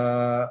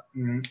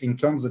in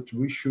terms that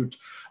we should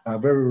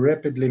very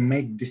rapidly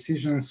make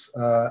decisions,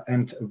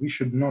 and we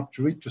should not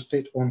treat to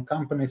state-owned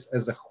companies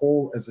as a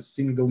whole, as a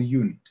single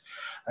unit.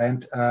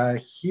 And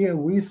here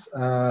with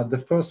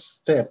the first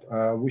step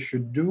we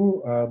should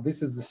do,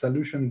 this is the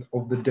solution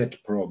of the debt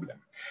problem.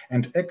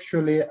 And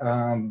actually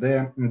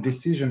the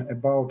decision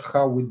about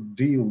how we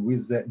deal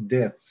with the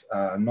debts,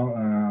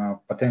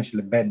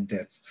 potentially bad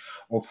debts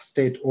of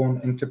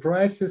state-owned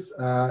enterprises,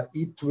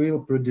 it will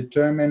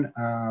predetermine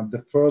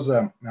the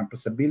further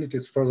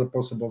possibilities, further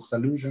possible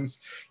solutions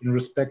in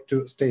respect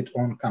to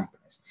state-owned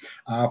companies.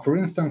 For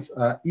instance,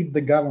 if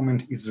the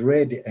government is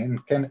ready and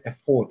can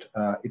afford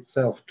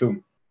itself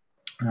to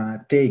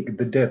take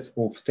the debts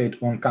of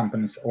state-owned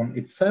companies on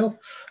itself,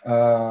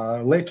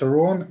 later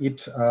on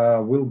it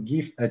will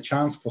give a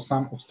chance for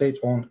some of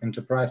state-owned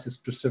enterprises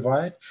to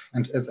survive.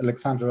 And as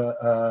Alexander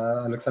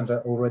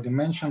already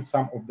mentioned,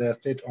 some of the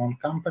state-owned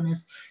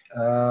companies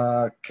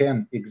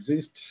can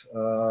exist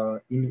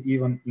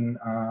even in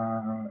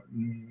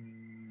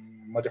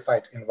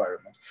modified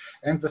environment.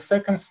 And the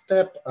second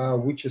step,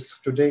 which is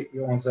today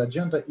on the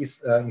agenda, is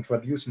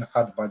introducing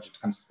hard budget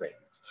constraints.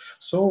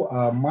 So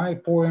my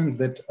point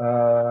that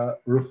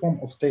reform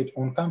of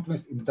state-owned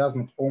companies, it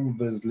doesn't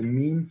obviously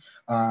mean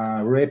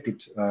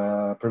rapid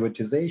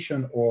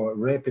privatization or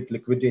rapid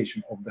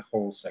liquidation of the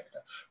whole sector.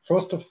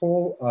 First of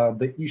all,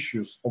 the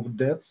issues of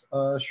debts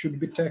should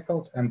be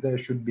tackled, and there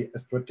should be a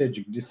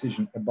strategic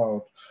decision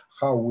about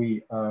how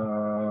we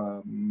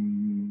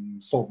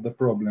solve the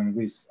problem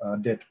with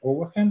debt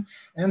overhang.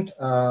 And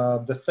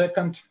the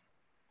second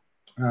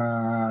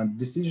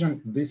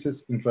decision, this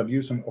is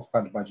introduction of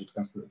hard budget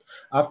constraint.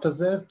 After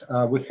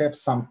that, we have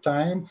some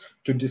time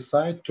to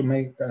decide to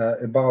make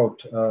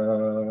about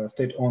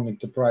state-owned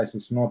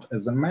enterprises not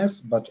as a mess,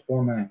 but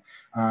on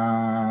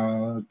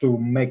to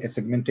make a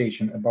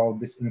segmentation about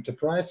these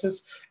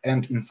enterprises.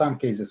 And in some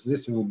cases,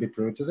 this will be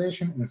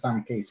privatization. In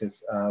some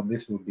cases,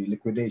 this will be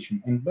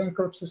liquidation and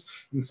bankruptcies.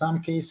 In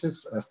some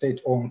cases,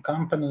 state-owned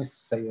companies,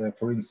 say,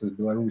 for instance,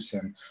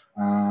 Belarusian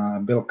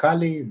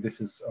Belkali,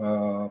 this is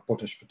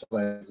potash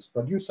fertilizer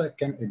producer,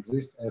 can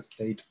exist as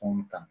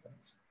state-owned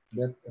companies.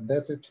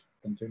 That's it.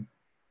 Thank you.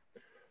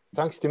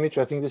 Thanks,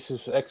 Dimitri. I think this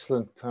is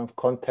excellent kind of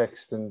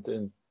context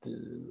and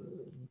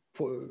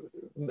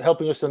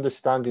helping us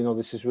understand, you know,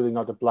 this is really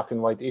not a black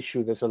and white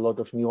issue. There's a lot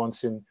of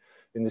nuance in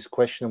this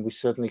question, and we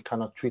certainly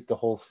cannot treat the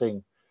whole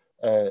thing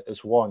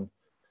as one.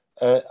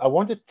 I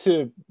wanted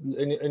to,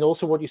 and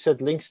also what you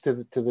said links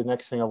to the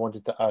next thing I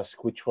wanted to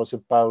ask, which was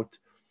about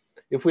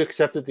if we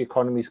accept that the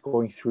economy is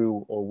going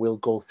through or will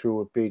go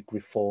through a big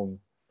reform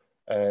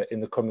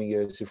in the coming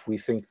years, if we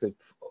think that,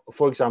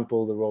 for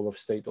example, the role of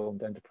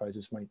state-owned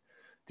enterprises might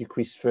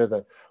decrease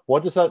further,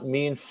 what does that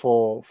mean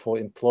for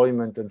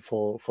employment and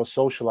for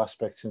social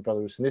aspects in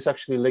Belarus? And this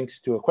actually links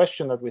to a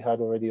question that we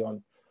had already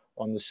on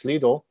the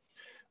Slido,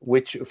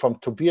 which from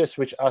Tobias,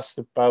 which asked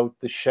about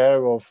the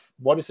share of,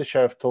 what is the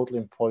share of total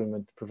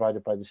employment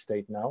provided by the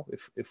state now,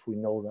 if we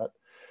know that,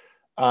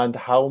 and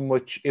how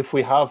much, if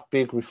we have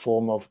big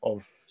reform of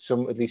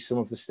some, at least some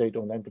of the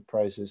state-owned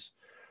enterprises,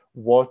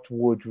 what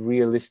would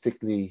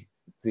realistically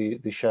the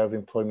share of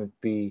employment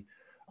be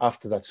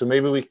after that? So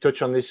maybe we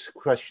touch on this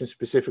question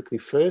specifically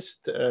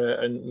first,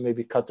 and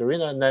maybe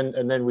Katerina,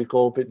 and then we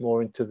go a bit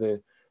more into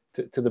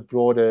the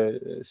broader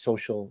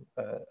social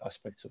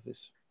aspects of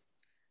this.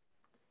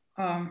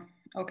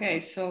 Okay,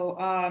 so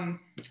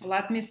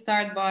let me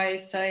start by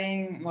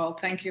saying, well,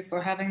 thank you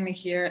for having me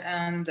here.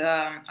 And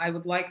I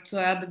would like to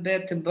add a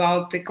bit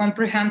about the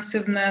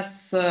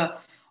comprehensiveness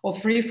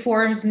of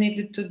reforms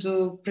needed to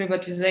do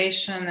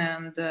privatization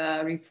and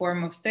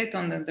reform of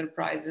state-owned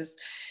enterprises.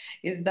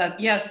 Is that,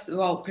 yes,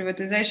 well,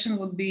 privatization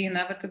would be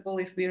inevitable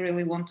if we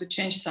really want to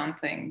change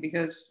something,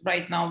 because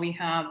right now we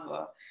have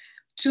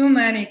too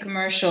many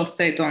commercial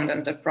state-owned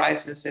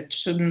enterprises. It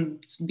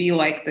shouldn't be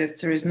like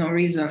this. There is no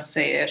reason,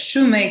 say, a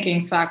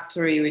shoemaking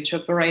factory which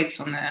operates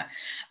on a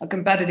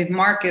competitive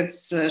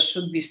markets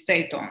should be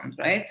state-owned,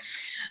 right?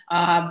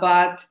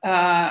 But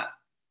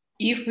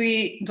if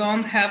we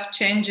don't have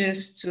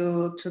changes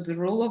to the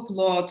rule of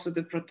law, to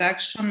the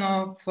protection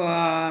of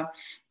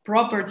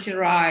property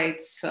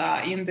rights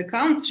in the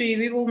country,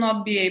 we will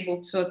not be able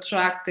to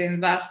attract the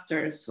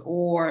investors,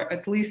 or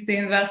at least the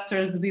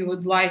investors we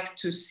would like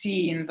to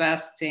see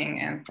investing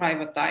and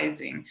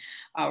privatizing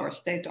our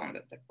state-owned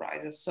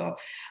enterprises. So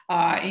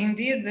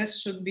indeed,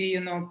 this should be,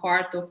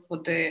 part of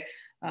the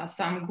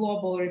some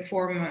global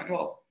reform,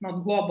 well,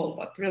 not global,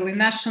 but really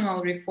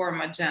national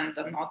reform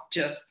agenda, not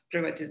just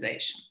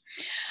privatization.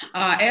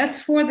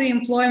 As for the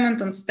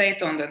employment on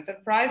state-owned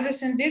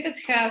enterprises, indeed it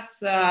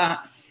has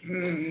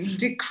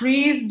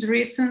decreased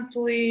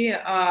recently,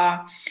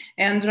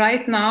 and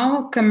right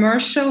now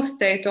commercial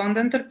state-owned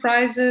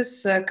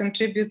enterprises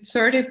contribute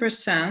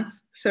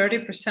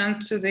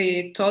 30% to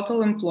the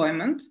total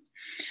employment.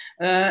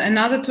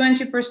 Another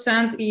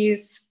 20%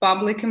 is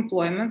public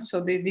employment,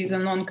 so these are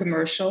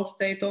non-commercial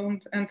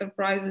state-owned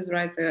enterprises,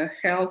 right?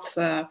 Health,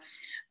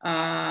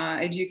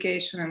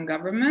 education, and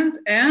government,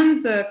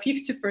 and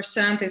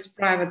 50% is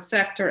private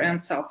sector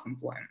and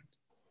self-employment.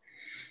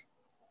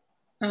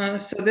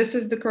 So this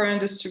is the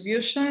current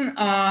distribution,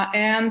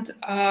 and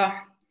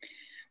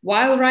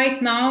while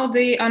right now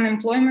the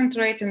unemployment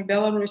rate in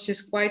Belarus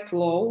is quite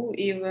low,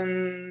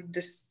 even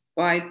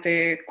despite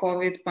the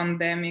COVID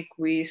pandemic,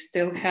 we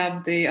still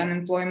have the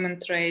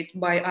unemployment rate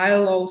by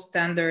ILO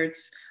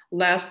standards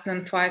less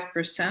than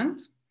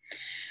 5%.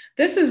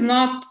 This is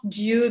not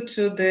due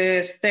to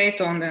the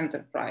state-owned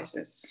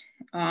enterprises.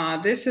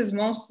 This is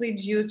mostly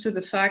due to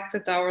the fact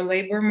that our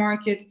labor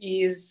market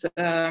is,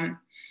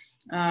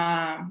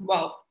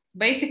 well,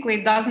 basically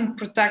it doesn't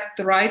protect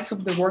the rights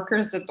of the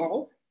workers at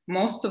all.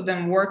 Most of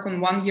them work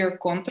on one-year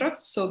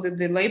contracts, so that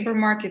the labor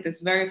market is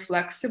very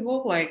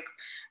flexible, like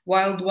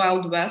wild,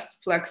 wild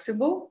west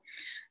flexible.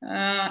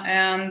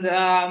 That's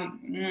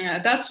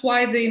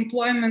why the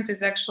employment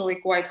is actually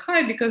quite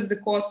high, because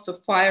the cost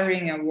of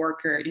firing a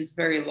worker is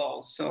very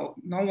low. So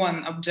no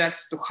one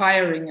objects to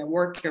hiring a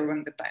worker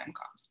when the time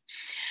comes.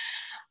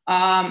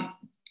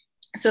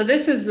 So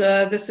this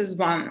is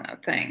one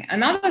thing.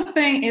 Another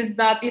thing is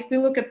that if we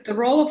look at the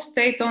role of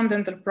state-owned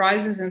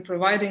enterprises in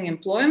providing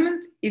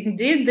employment,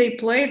 indeed they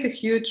played a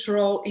huge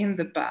role in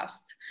the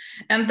past.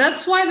 And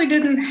that's why we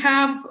didn't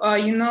have,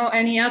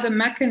 any other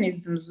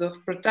mechanisms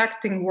of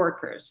protecting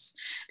workers,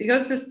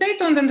 because the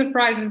state-owned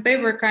enterprises, they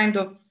were kind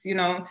of,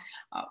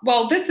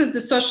 well, this is the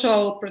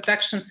social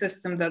protection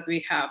system that we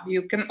have.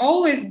 You can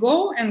always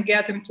go and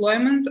get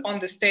employment on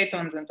the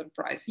state-owned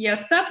enterprise.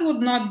 Yes, that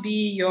would not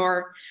be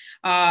your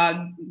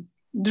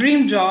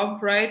dream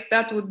job, right?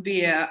 That would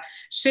be a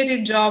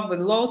shitty job with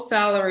low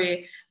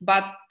salary,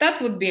 but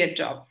that would be a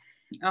job.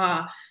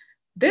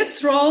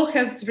 This role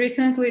has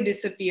recently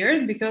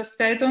disappeared because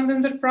state-owned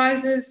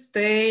enterprises,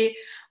 they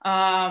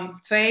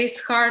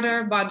face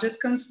harder budget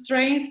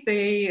constraints.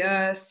 They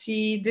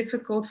see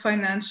difficult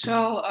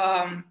financial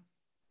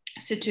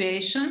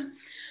situation.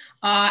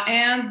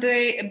 And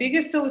the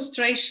biggest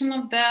illustration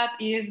of that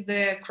is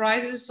the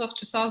crisis of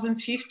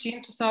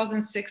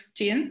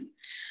 2015-2016.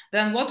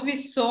 Then what we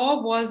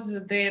saw was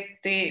that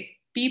the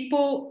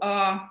people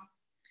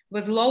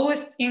with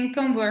lowest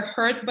income were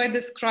hurt by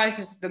this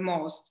crisis the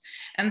most.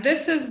 And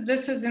this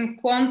is in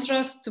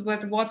contrast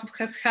with what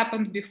has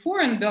happened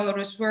before in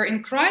Belarus, where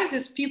in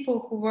crisis,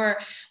 people who were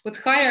with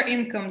higher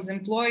incomes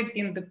employed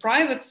in the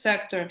private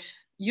sector,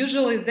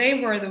 usually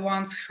they were the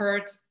ones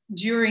hurt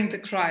during the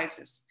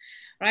crisis,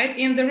 right?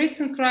 In the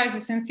recent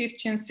crisis in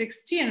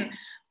 15-16,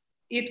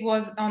 it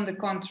was on the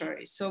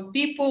contrary. So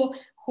people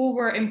who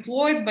were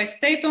employed by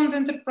state-owned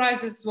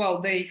enterprises,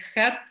 well,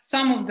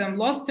 some of them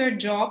lost their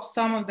jobs,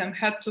 some of them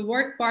had to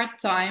work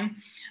part-time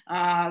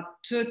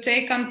to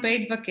take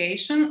unpaid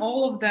vacation,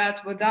 all of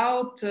that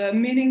without a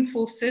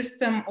meaningful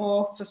system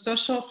of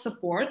social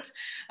support,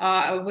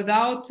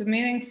 without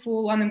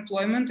meaningful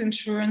unemployment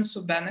insurance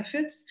or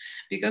benefits,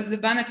 because the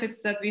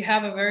benefits that we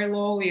have are very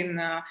low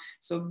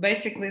so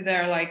basically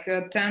they're like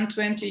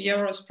 10-20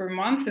 euros per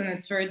month, and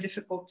it's very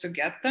difficult to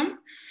get them.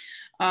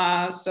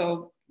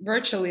 So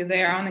virtually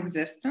they are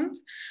non-existent.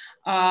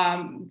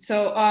 And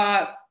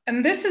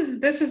this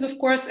is of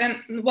course, and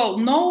well,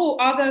 no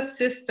other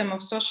system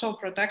of social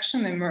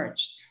protection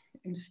emerged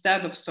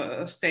instead of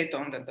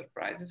state-owned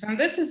enterprises. And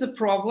this is a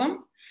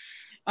problem.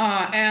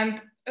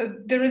 And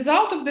the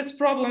result of this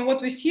problem,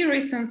 what we see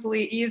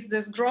recently, is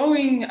this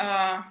growing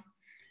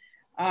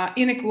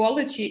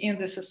inequality in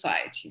the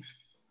society.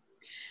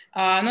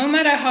 No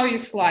matter how you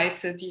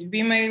slice it,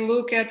 we may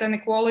look at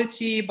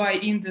inequality by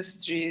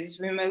industries.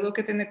 We may look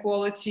at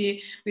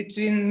inequality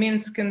between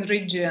Minsk and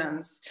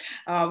regions.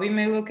 We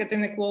may look at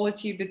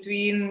inequality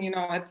between,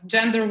 at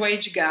gender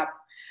wage gap.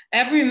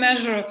 Every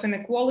measure of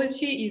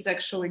inequality is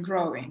actually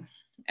growing.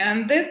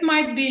 And that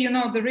might be,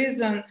 the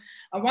reason,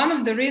 one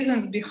of the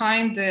reasons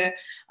behind the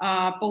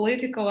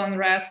political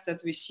unrest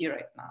that we see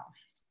right now.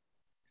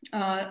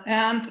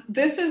 And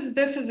this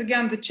is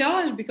again the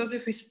challenge, because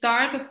if we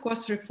start, of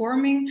course,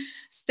 reforming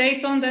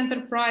state-owned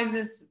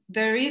enterprises,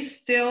 there is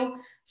still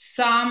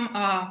some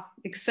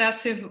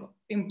excessive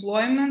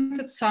employment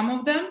at some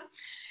of them.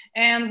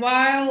 And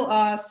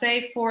while,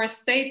 say, for a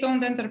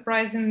state-owned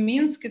enterprise in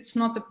Minsk, it's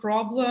not a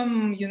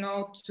problem,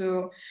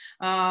 to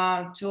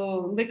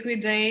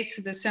liquidate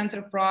this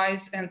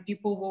enterprise, and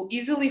people will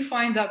easily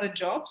find other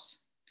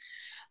jobs.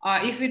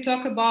 If we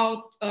talk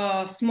about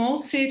small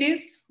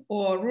cities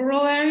or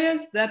rural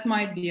areas, that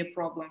might be a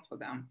problem for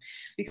them,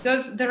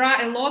 because there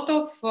are a lot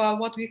of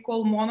what we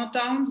call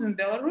monotowns in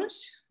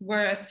Belarus,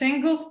 where a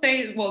single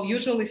state, well,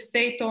 usually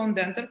state-owned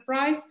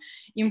enterprise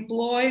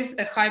employs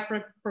a high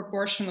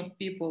proportion of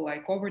people,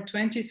 like over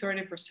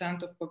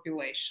 20–30% of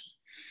population.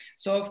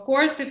 So of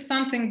course, if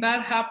something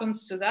bad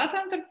happens to that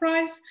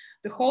enterprise,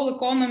 the whole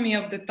economy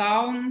of the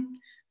town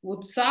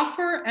would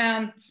suffer,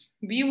 and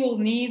we will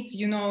need,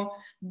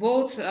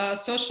 both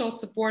social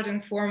support in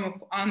form of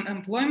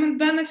unemployment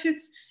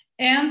benefits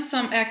and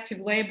some active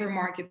labor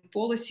market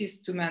policies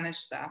to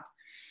manage that.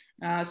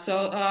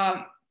 So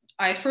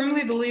I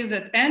firmly believe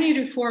that any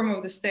reform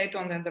of the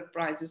state-owned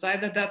enterprises,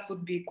 either that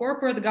would be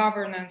corporate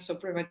governance or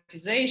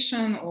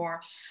privatization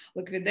or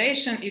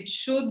liquidation, it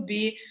should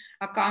be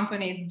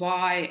accompanied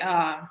by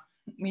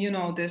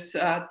this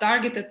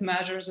targeted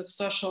measures of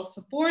social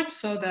support,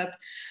 so that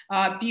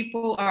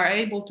people are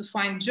able to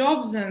find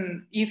jobs.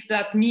 And if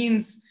that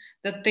means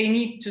that they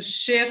need to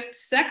shift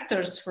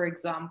sectors, for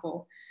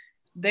example,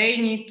 they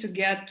need to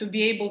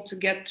be able to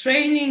get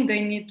training, they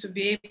need to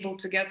be able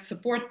to get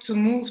support to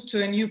move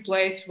to a new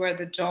place where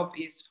the job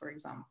is, for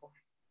example.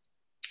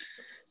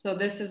 So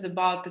this is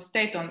about the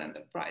state-owned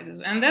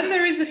enterprises. And then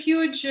there is a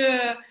huge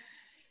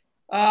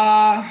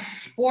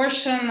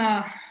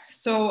portion.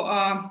 So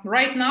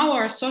right now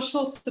our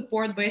social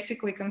support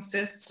basically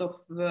consists of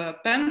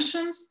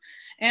pensions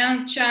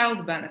and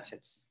child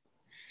benefits.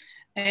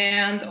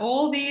 And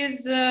all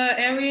these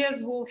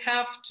areas will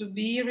have to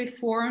be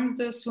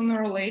reformed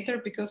sooner or later,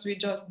 because we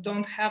just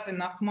don't have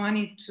enough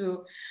money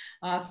to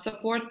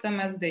support them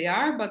as they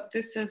are. But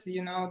this is,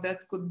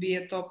 that could be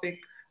a topic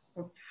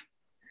of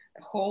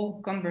a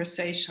whole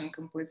conversation,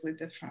 completely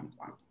different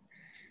one.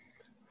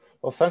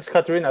 Well, thanks,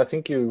 Katerina. I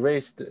think you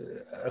raised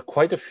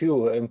quite a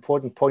few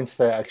important points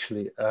there,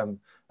 actually. And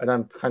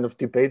I'm kind of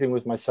debating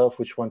with myself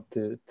which one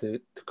to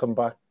come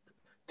back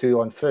to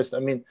on first. I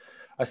mean,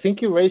 I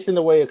think you raised in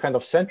a way a kind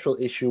of central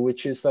issue,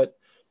 which is that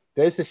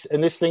there's this,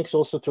 and this links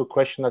also to a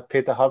question that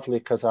Peter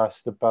Havlik has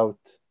asked about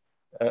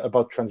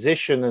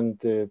transition and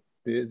the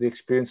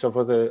experience of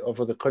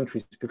other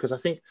countries, because I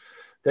think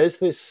there's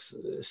this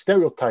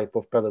stereotype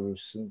of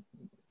Belarus, and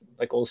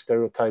like all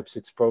stereotypes,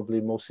 it's probably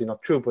mostly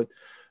not true, but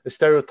a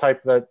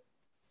stereotype that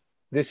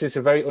this is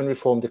a very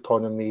unreformed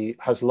economy,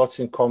 has lots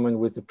in common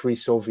with the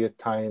pre-Soviet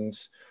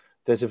times.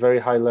 There's a very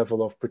high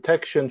level of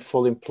protection,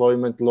 full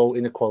employment, low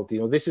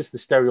inequality. This is the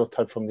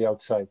stereotype from the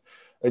outside.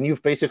 And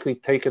you've basically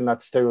taken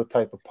that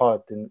stereotype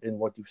apart in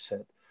what you've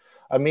said.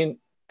 I mean,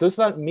 does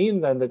that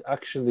mean then that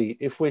actually,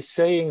 if we're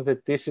saying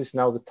that this is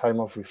now the time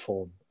of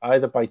reform,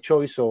 either by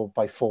choice or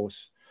by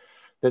force,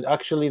 that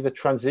actually the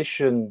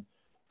transition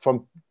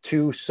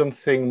to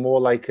something more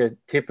like a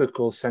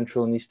typical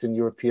Central and Eastern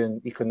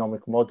European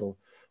economic model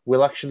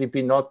will actually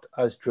be not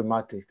as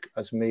dramatic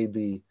as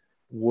maybe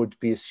would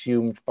be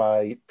assumed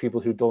by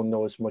people who don't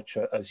know as much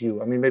as you?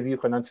 I mean, maybe you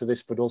can answer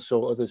this, but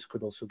also others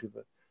could also give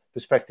a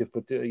perspective.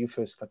 But you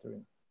first,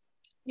 Katerina.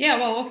 Yeah,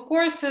 well, of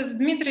course, as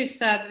Dmitry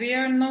said, we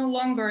are no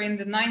longer in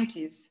the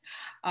 90s.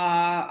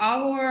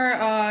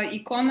 Our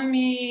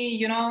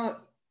economy,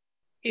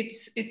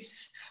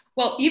 it's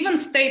well, even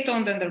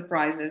state-owned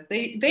enterprises,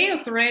 they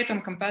operate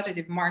on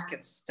competitive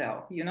markets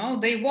still.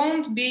 They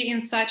won't be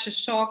in such a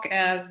shock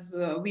as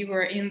we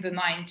were in the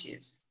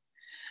 90s.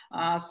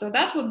 So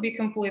that would be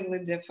completely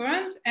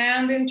different.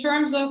 And in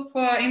terms of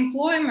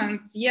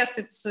employment, yes,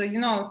 it's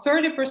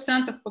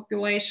 30% of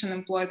population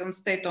employed on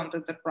state-owned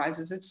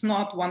enterprises. It's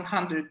not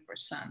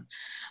 100%.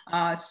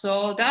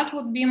 So that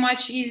would be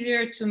much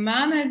easier to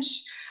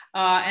manage.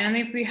 And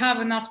if we have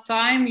enough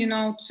time,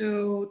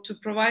 to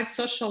provide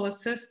social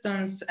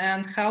assistance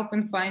and help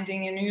in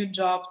finding a new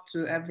job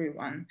to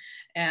everyone,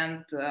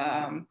 and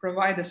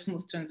provide a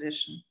smooth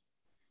transition.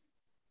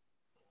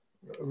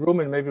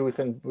 Rumen, maybe we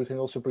can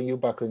also bring you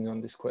back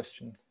on this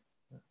question.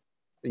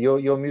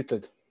 You're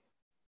muted.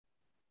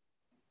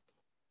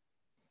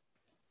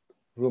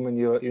 Rumen,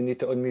 you need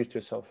to unmute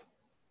yourself.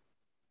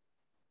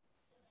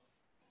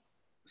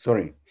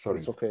 Sorry.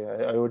 It's okay.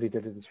 I already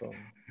did it as well.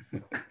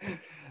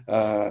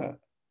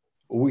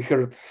 We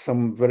heard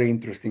some very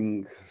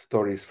interesting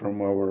stories from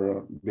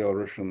our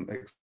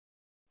Belarusian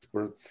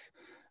experts,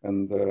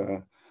 and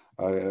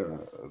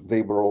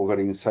they were all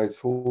very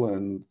insightful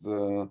and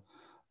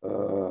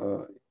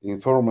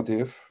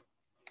informative.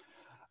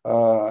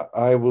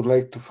 I would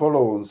like to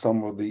follow on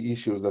some of the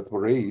issues that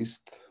were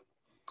raised.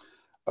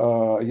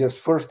 Yes,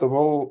 first of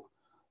all,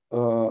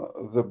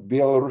 the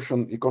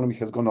Belarusian economy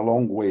has gone a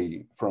long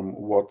way from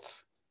what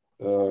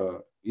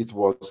it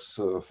was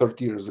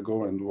 30 years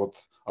ago and what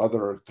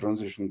other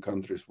transition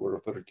countries were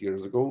 30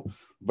 years ago,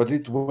 but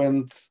it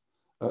went,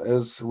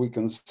 as we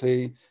can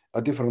say,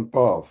 a different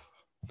path.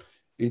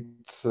 It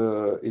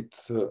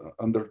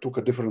undertook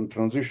a different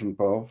transition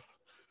path,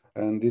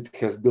 and it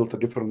has built a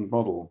different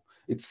model.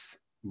 It's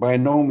by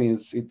no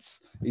means,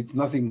 it's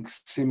nothing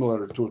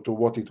similar to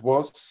what it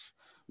was,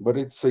 but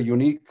it's a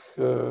unique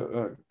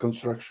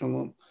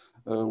construction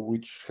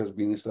which has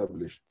been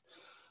established.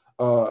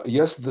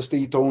 Yes, the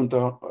state-owned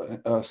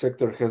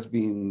sector has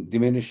been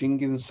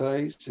diminishing in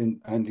size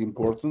and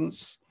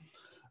importance,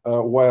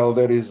 while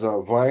there is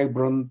a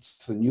vibrant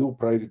new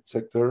private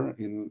sector,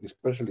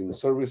 especially in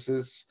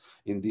services,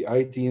 in the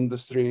IT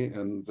industry,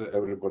 and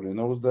everybody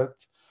knows that.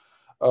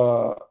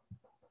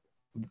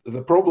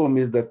 The problem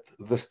is that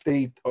the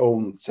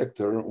state-owned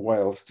sector,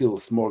 while still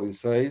small in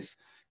size,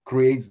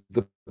 creates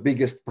the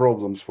biggest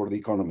problems for the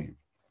economy.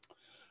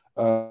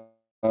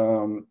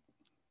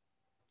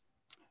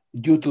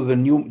 Due to the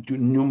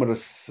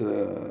numerous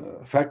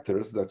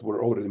factors that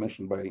were already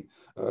mentioned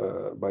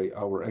by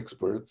our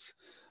experts,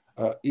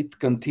 it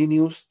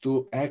continues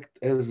to act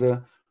as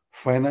a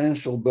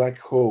financial black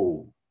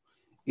hole.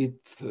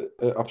 It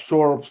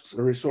absorbs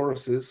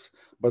resources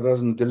but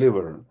doesn't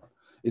deliver.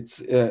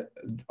 Its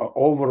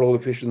overall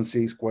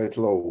efficiency is quite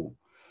low.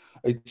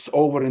 It's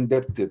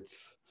over-indebted.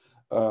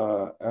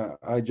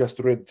 I just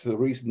read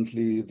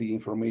recently the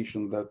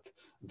information that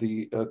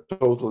the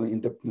total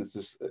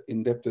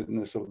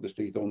indebtedness of the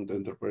state-owned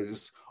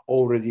enterprises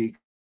already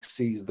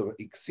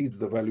exceeds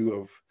the value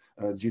of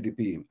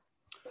GDP.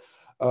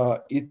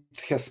 It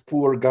has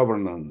poor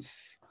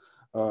governance.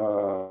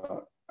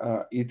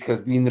 It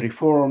has been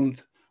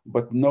reformed,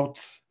 but not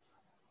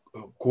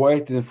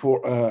quite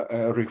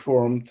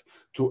reformed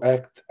to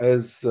act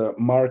as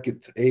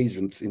market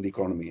agents in the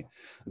economy.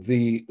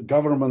 The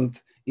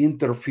government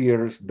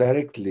interferes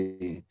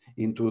directly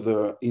into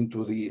the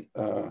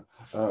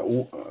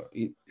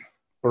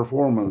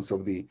performance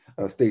of the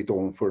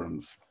state-owned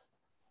firms.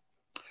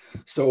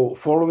 So,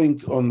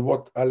 following on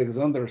what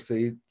Alexander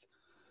said,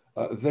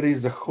 there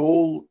is a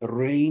whole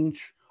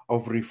range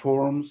of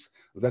reforms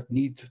that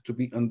need to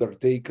be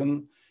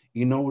undertaken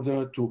in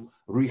order to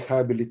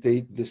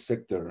rehabilitate this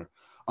sector.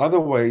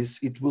 Otherwise,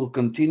 it will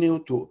continue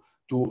to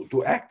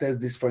act as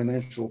this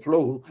financial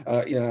flow,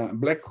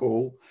 black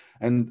hole,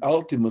 and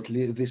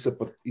ultimately this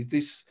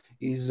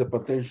is a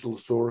potential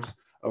source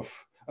of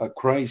a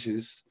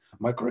crisis,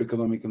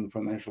 macroeconomic and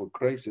financial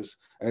crisis,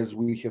 as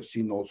we have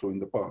seen also in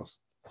the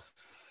past.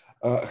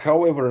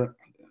 However,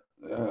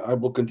 I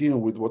will continue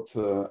with what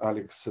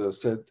Alex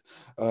said.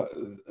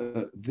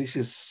 This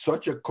is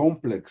such a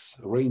complex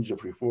range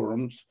of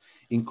reforms,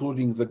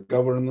 including the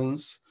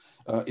governance,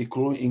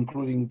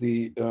 including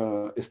the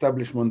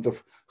establishment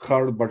of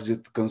hard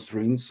budget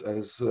constraints,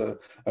 as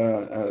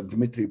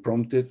Dmitry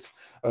prompted,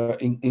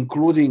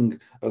 including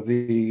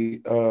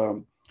the,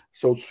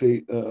 so to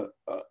say,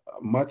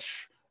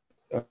 much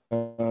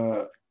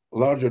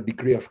larger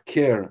degree of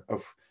care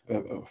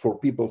for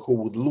people who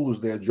would lose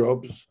their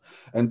jobs,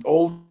 and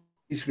all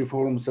these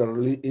reforms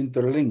are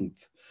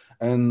interlinked,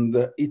 and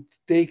it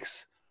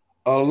takes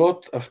a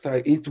lot of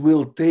time. It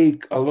will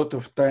take a lot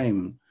of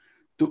time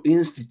to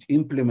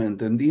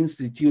implement and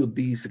institute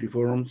these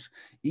reforms,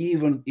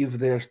 even if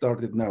they are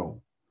started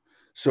now.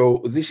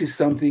 So this is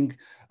something,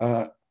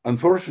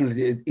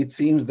 unfortunately, it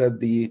seems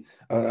that the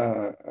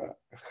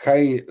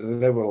high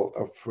level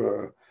of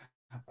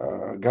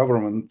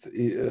government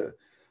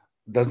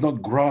does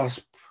not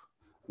grasp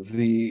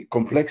the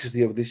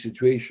complexity of this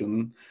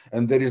situation,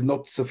 and there is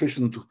not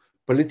sufficient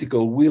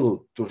political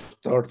will to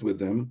start with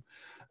them.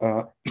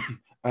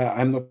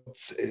 I'm not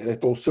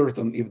at all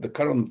certain if the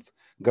current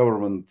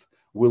government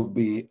will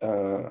be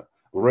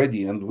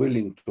ready and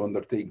willing to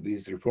undertake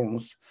these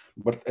reforms.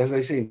 But as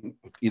I say,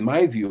 in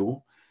my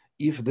view,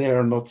 if they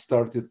are not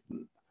started,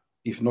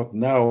 if not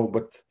now,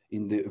 but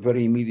in the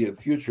very immediate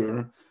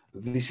future,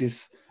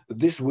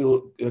 this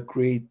will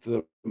create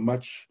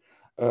much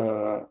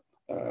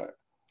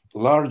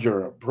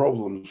larger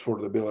problems for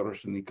the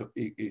Belarusian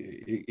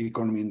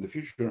economy in the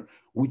future,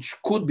 which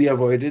could be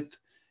avoided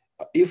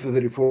if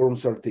the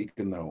reforms are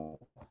taken now.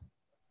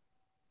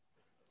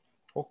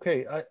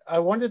 Okay, I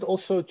wanted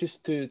also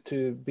just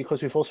to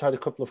because we've also had a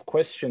couple of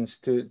questions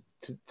to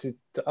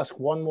ask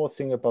one more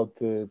thing about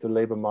the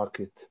labor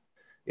market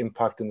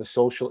impact and the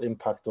social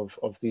impact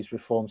of these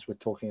reforms we're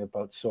talking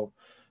about. So,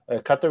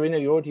 Katarina,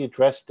 you already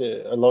addressed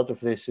a lot of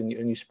this, and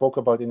you spoke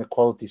about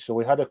inequality. So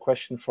we had a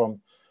question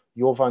from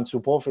Jovan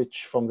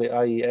Zubovic from the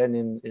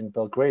IEN in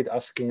Belgrade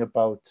asking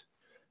about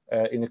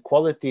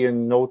inequality,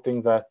 and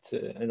noting that,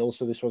 and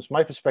also this was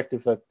my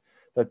perspective, that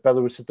that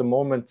Belarus at the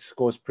moment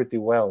scores pretty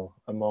well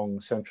among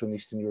Central and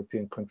Eastern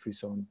European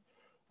countries on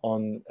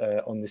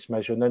this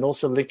measure. And then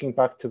also linking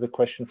back to the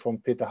question from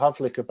Peter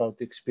Havlik about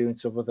the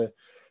experience of other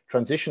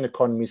transition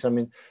economies. I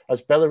mean,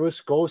 as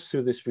Belarus goes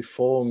through these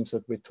reforms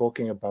that we're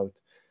talking about,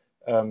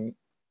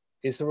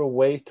 is there a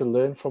way to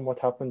learn from what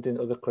happened in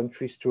other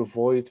countries to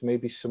avoid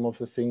maybe some of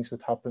the things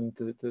that happened,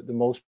 the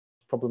most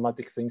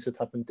problematic things that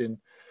happened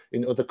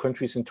in other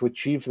countries, and to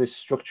achieve this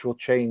structural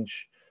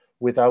change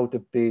without a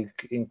big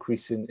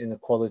increase in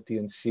inequality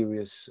and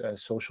serious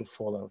social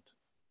fallout?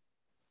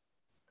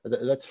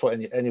 That's for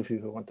any of you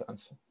who want to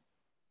answer.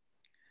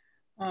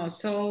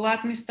 So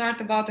let me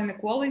start about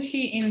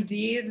inequality.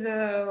 Indeed,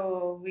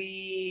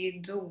 we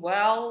do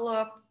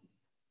well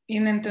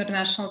in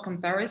international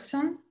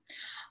comparison.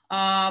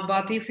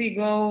 But if we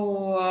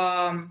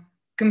go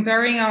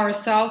comparing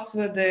ourselves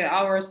with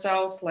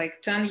ourselves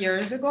like 10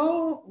 years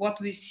ago,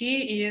 what we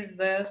see is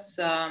this,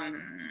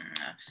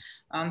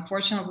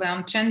 unfortunately,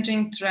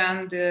 unchanging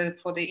trend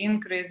for the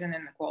increase in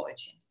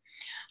inequality.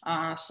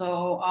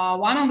 So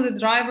one of the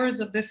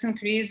drivers of this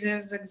increase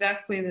is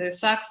exactly the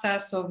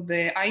success of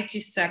the IT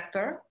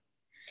sector,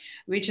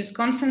 which is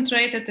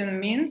concentrated in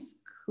Minsk,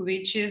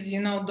 which is,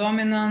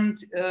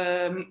 dominant,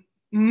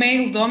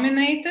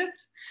 male-dominated.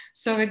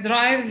 So it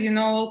drives,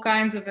 all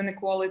kinds of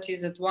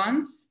inequalities at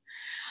once.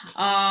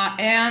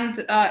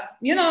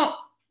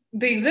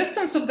 The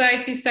existence of the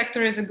IT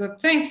sector is a good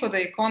thing for the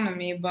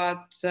economy,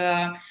 but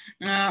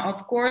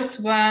of course,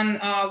 when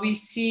we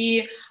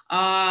see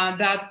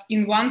that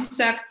in one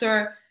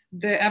sector,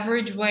 the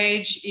average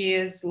wage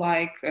is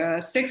like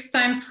 6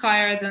 times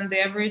higher than the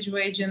average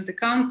wage in the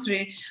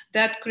country,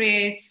 that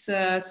creates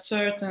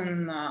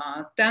certain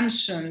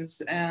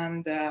tensions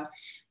and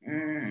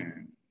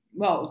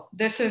well,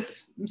 this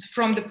is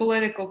from the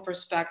political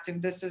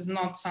perspective, this is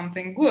not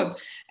something good.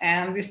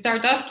 And we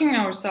start asking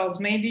ourselves,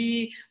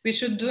 maybe we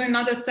should do in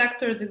other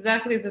sectors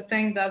exactly the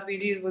thing that we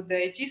did with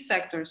the IT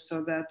sector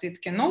so that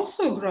it can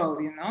also grow,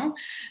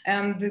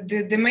 And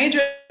the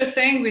major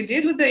thing we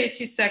did with the IT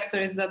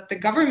sector is that the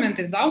government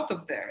is out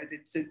of there.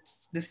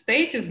 It's the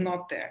state is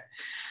not there.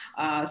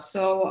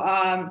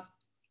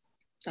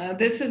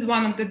 This is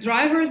one of the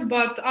drivers,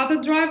 but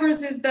other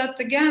drivers is that,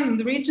 again,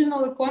 the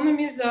regional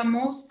economies are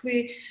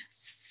mostly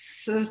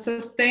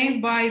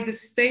sustained by the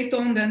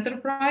state-owned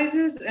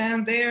enterprises,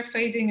 and they are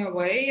fading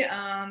away,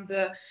 and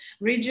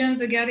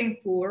regions are getting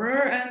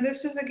poorer. And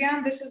this is a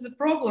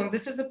problem.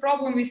 This is a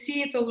problem. We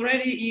see it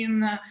already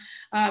in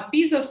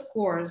PISA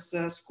scores.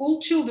 School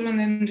children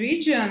in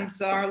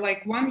regions are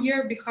like 1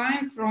 year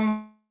behind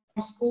from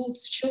school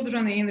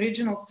children in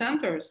regional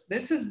centers.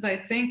 This is, I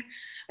think,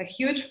 a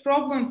huge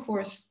problem for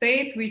a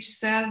state which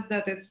says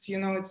that it's,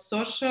 it's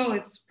social,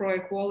 it's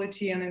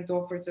pro-equality, and it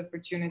offers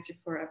opportunity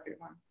for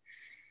everyone.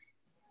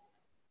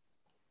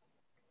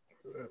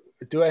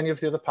 Do any of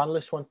the other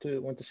panelists want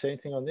to say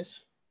anything on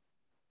this?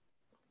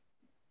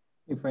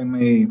 If I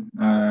may,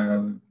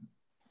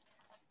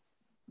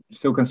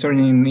 so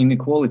concerning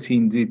inequality,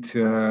 indeed,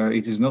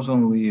 it is not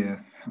only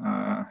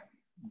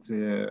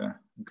the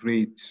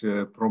great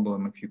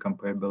problem if you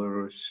compare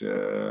Belarus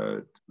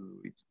to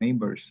its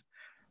neighbors,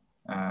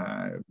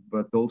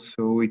 but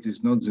also it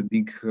is not the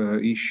big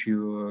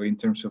issue in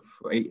terms of,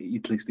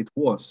 at least it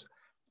was,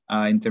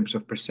 in terms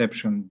of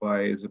perception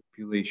by the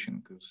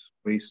population, because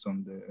based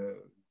on the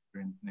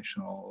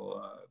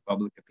national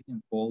public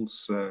opinion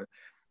polls,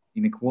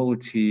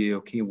 inequality,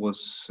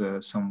 was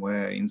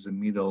somewhere in the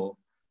middle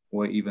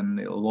or even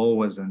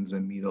lower than the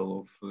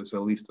middle of the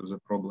list of the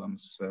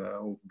problems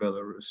of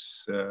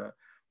Belarus,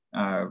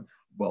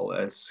 well,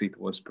 as it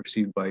was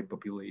perceived by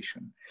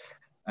population.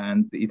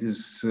 And it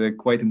is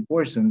quite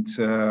important,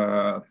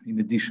 in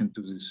addition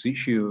to this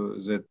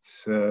issue, that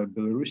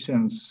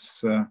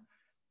Belarusians,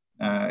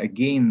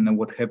 again,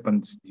 what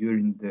happened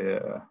during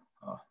the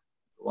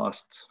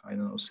last,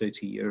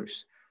 30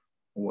 years,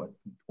 or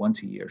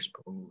 20 years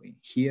probably,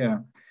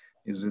 here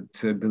is that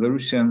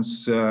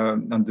Belarusians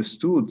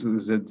understood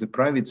that the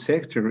private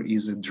sector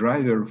is a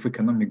driver of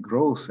economic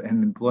growth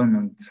and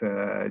employment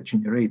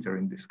generator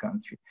in this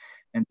country.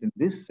 And in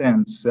this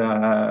sense,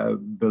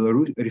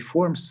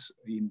 reforms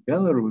in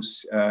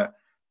Belarus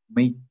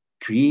may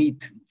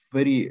create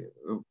very,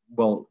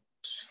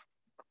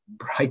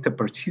 bright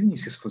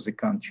opportunities for the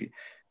country.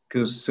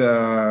 Because,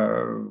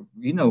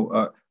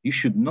 you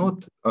should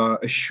not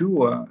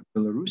assure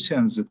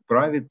Belarusians that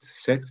private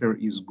sector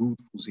is good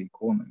for the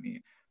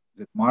economy,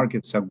 that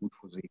markets are good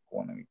for the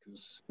economy.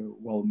 Because,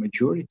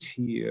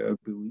 majority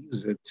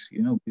believes that,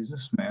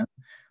 businessmen,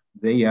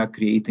 they are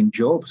creating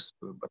jobs,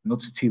 but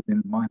not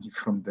stealing money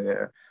from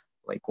the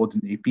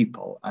ordinary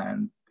people.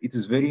 And it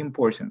is very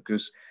important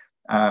because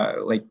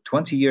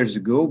 20 years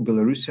ago,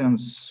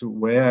 Belarusians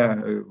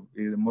were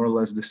more or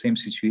less the same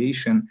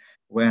situation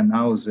where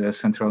now the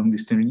Central and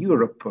Eastern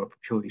Europe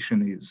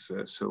population is.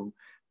 So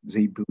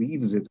they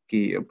believe that,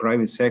 a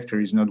private sector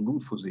is not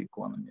good for the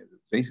economy.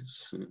 They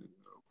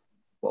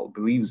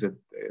believe that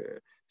the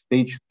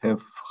state should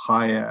have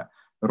higher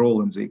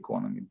role in the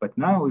economy. But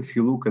now, if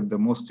you look at the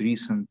most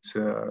recent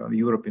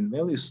European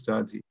value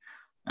study,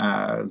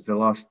 The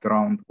last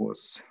round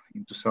was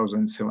in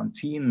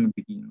 2017,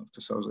 beginning of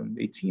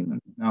 2018,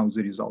 and now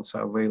the results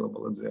are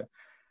available at the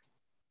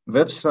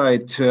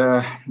website.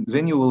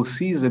 Then you will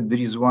see that there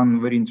is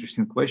one very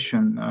interesting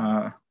question.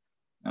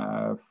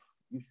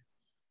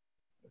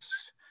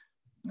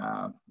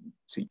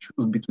 Say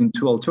choose between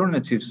two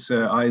alternatives,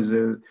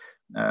 either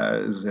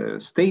the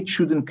state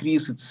should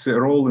increase its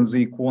role in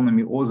the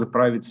economy or the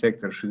private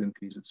sector should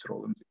increase its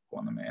role in the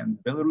economy. And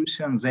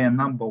Belarusians, they are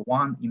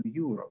 #1 in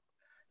Europe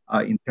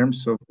in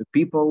terms of the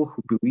people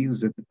who believe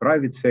that the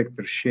private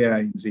sector share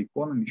in the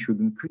economy should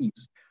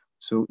increase.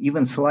 So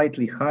even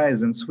slightly higher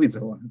than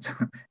Switzerland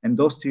and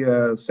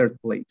Austria, third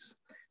place.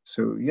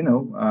 So, you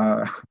know,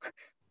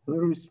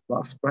 Belarus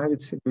loves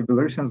private sector,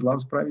 Belarusians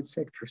loves private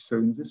sector. So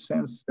in this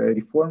sense,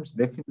 reforms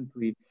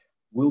definitely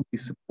will be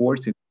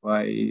supported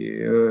by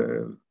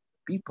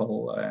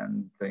people.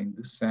 And in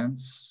this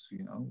sense,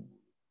 you know,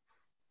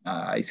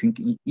 I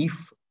think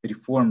if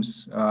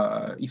reforms,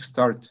 if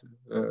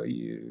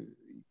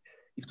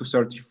to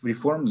start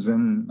reforms,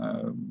 then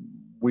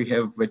we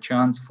have a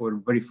chance for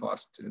very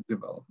fast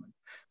development.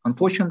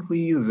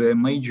 Unfortunately, the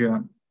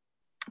major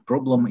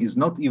problem is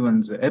not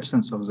even the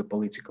absence of the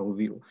political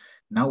will.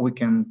 Now we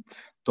can't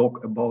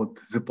talk about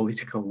the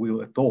political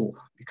will at all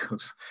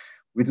because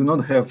we do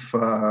not have,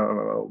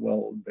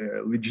 well,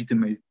 the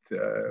legitimate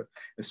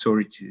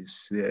authorities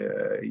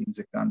in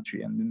the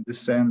country. And in this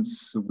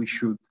sense, we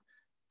should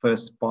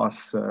first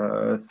pass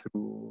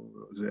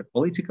through the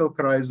political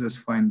crisis,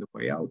 find a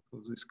way out of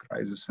this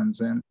crisis, and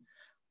then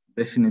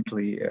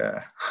definitely,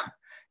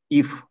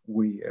 if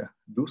we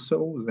do so,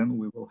 then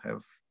we will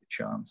have a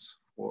chance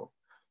for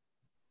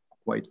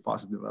quite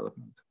fast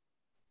development.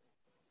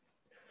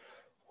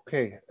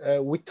 Okay,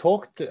 we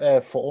talked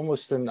for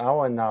almost an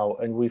hour now,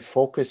 and we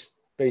focused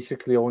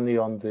basically only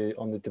on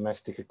the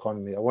domestic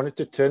economy. I wanted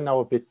to turn now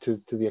a bit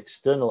to the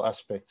external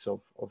aspects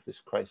of this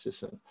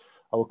crisis, and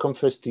I will come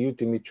first to you,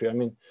 Dimitri. I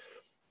mean,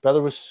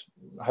 Belarus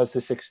has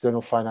this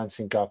external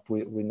financing gap.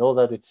 We know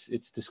that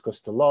it's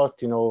discussed a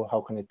lot. You know,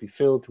 how can it be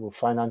filled? Who will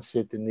finance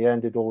it? In the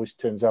end, it always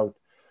turns out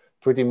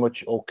pretty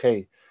much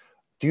okay.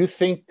 Do you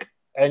think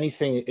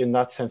anything in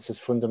that sense has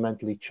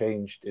fundamentally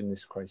changed in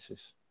this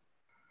crisis?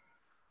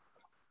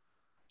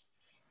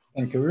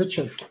 Thank you,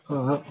 Richard.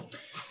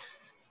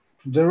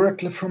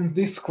 Directly from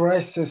this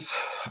crisis,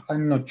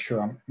 I'm not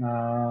sure.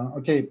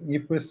 Okay,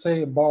 if we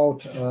say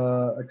about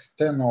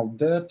external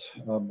debt,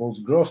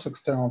 both gross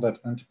external debt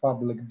and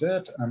public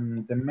debt,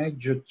 and the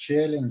major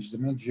challenge, the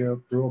major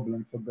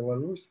problem for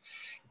Belarus,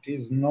 it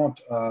is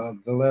not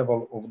the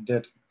level of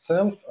debt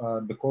itself,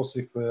 because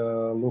if we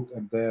look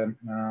at the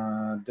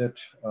debt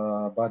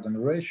burden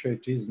ratio,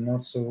 it is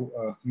not so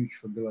huge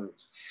for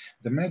Belarus.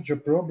 The major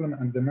problem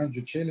and the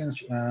major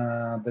challenge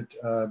that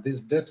this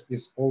debt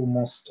is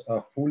almost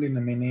fully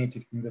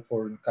nominated in the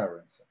foreign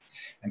currency.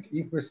 And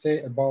if we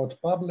say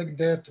about public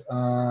debt,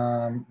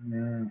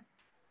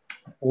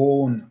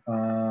 own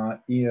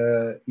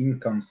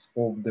incomes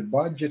of the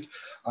budget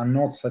are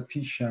not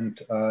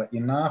sufficient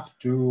enough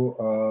to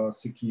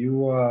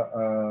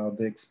secure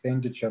the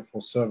expenditure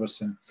for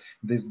servicing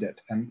this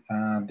debt. And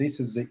this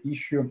is the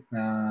issue,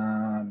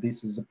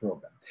 this is the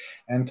problem.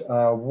 And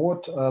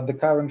what the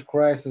current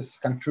crisis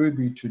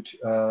contributed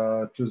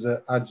to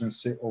the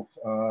urgency of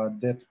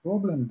debt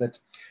problem, that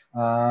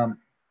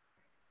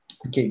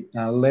okay,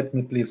 let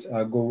me please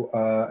go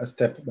a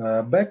step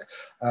back.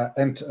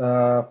 And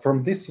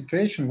from this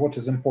situation, what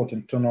is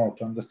important to know,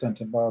 to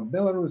understand about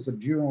Belarus, that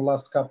during the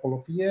last couple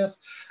of years,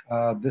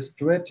 the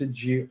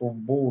strategy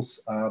of both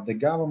the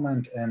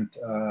government and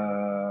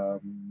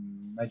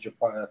major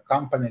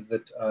companies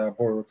that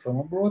borrow from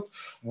abroad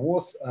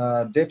was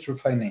debt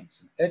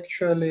refinancing.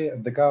 Actually,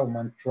 the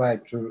government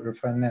tried to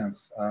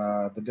refinance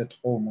the debt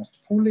almost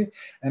fully.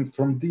 And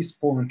from this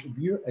point of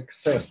view,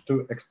 access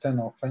to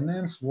external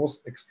finance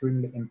was extremely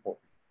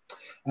important.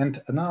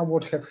 And now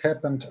what have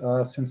happened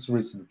since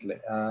recently?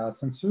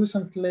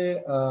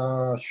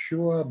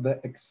 Sure, the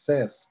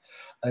excess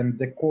and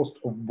the cost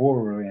of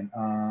borrowing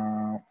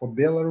for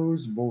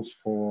Belarus, both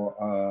for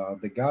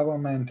the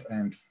government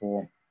and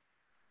for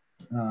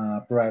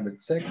private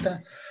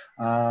sector,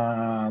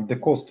 the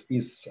cost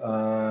is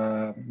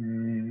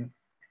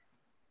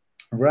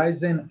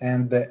rising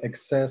and the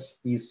excess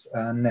is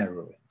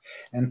narrowing.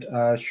 And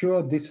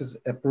sure, this is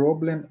a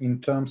problem in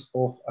terms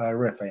of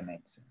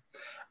refinancing.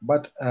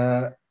 But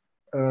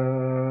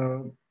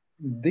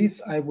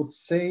this, I would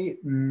say,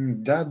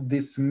 does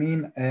this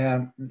mean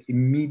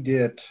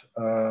immediate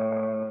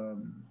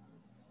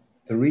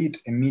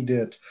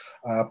immediate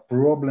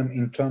problem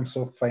in terms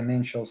of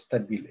financial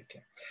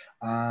stability?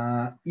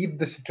 If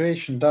the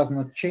situation does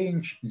not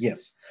change,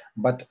 yes.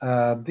 But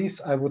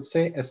this, I would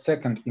say, a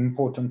second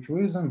important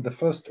reason. The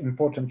first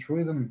important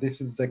reason,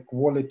 this is the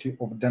quality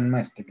of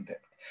domestic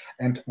debt.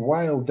 And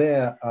while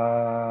they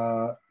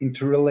are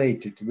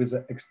interrelated with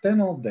the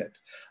external debt,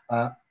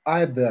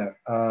 either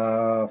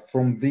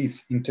from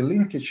this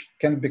interlinkage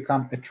can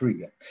become a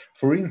trigger.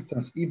 For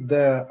instance, if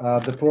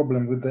the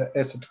problem with the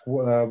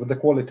with the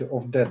quality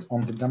of debts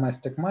on the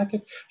domestic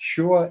market,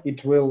 sure,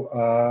 it will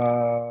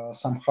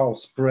somehow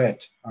spread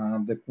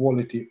the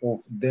quality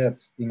of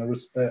debts in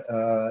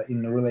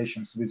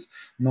relations with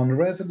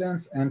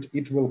non-residents, and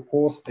it will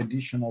cause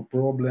additional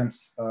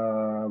problems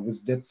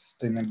with debt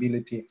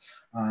sustainability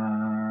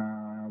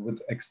with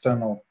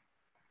external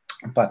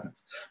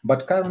partners.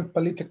 But current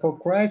political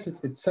crisis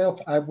itself,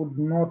 I would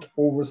not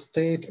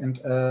overstate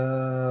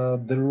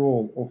the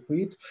role of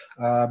it,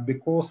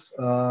 because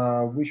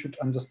we should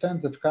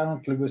understand that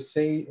currently we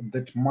say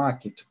that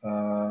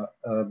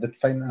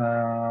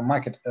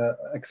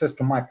access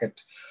to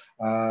market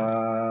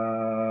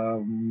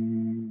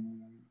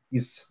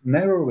is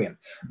narrowing,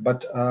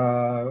 but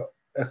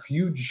a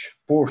huge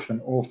portion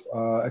of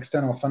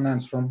external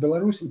finance from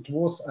Belarus, it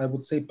was, I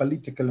would say,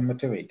 politically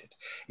motivated.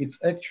 It's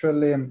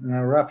actually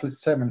roughly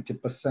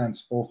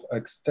 70% of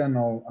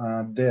external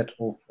debt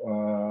of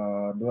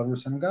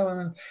Belarusian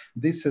government.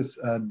 This is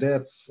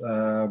debts,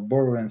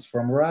 borrowings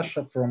from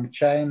Russia, from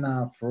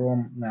China,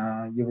 from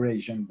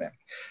Eurasian Bank.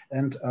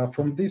 And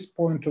from this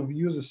point of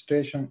view, the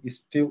situation is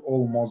still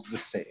almost the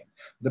same.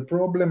 The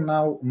problem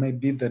now may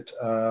be that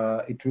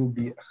it will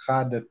be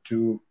harder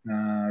to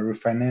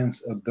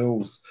refinance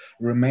those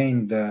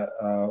remainder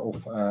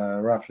of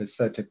roughly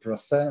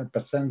 30%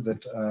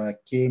 that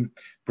came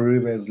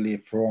previously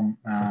from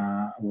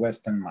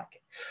Western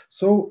market.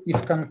 So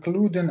if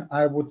concluding,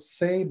 I would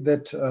say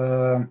that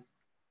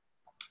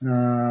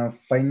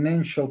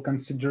financial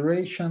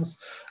considerations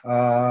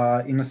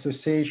in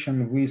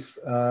association with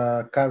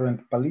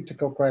current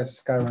political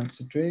crisis, current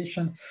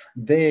situation,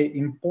 they're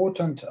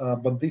important,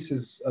 but this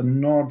is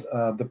not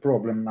the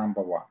problem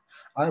number one.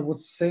 I would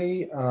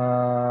say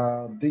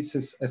this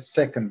is a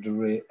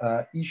secondary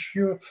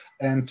issue,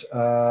 and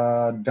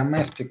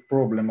domestic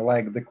problem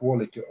like the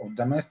quality of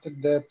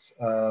domestic debts,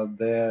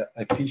 the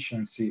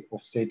efficiency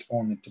of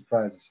state-owned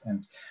enterprises,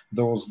 and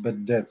those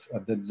bad debts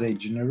that they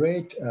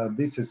generate.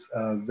 This is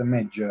the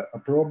major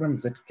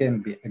problems that can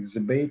be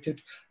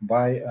exacerbated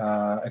by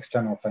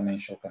external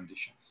financial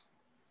conditions.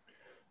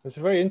 That's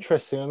very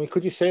interesting. I mean,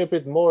 could you say a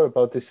bit more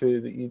about this?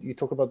 You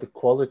talk about the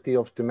quality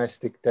of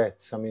domestic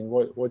debts. I mean,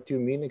 what do you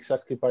mean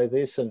exactly by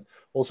this? And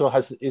also,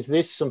 is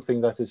this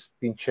something that has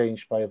been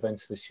changed by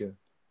events this year?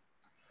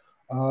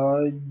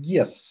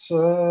 Yes,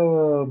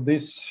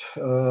 this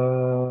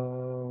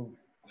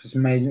has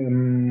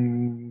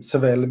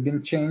severely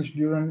been changed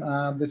during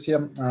this year,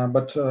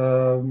 but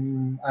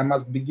I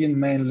must begin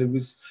mainly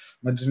with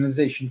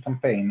modernization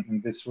campaign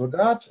in this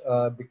regard,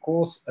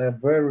 because a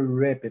very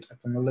rapid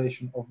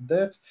accumulation of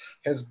debts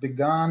has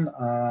begun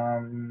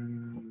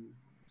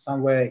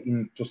somewhere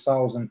in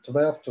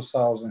 2012,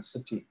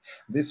 2013.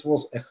 This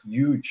was a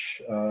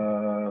huge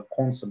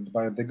concept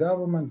by the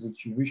government that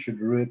we should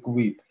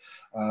re-equip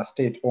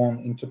state-owned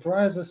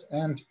enterprises,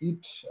 and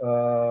it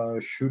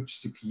should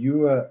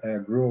secure a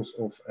growth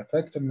of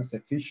effectiveness,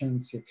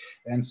 efficiency,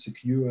 and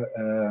secure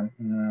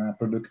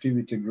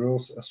productivity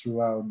growth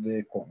throughout the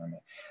economy.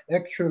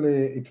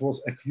 Actually, it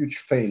was a huge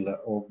failure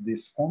of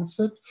this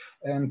concept.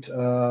 And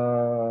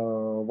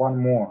one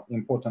more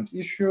important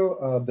issue,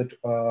 that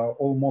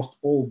almost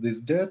all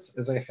these debts,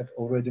 as I have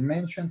already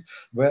mentioned,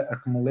 were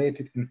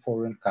accumulated in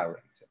foreign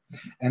currency.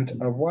 And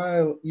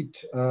while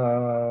it,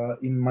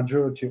 in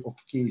majority of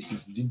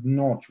cases, did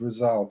not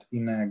result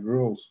in a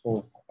growth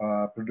of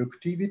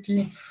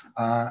productivity,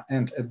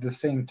 and at the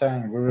same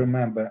time, we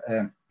remember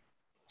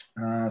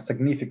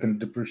significant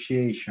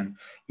depreciation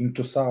in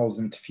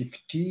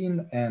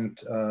 2015 and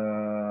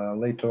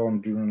later on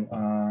during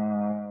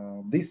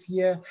this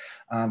year,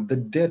 the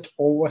debt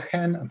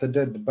overhang, the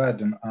debt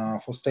burden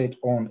for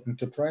state-owned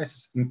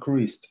enterprises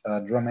increased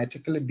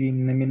dramatically,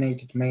 being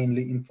nominated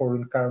mainly in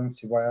foreign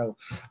currency, while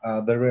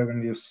the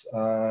revenues,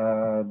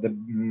 the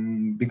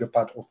bigger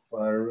part of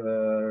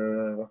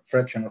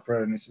fraction of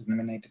revenues is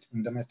nominated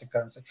in domestic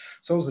currency.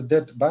 So the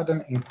debt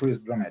burden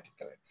increased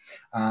dramatically.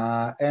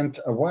 And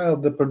while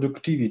the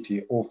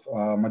productivity of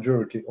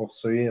majority of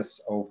SOEs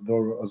of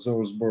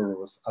those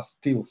borrowers are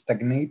still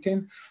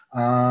stagnating,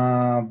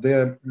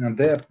 their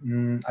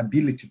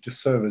ability to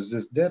service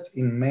these debts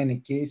in many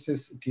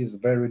cases it is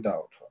very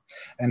doubtful.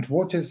 And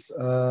what is,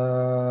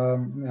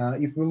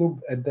 if we look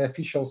at the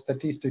official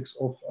statistics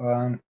of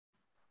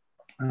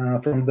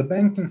from the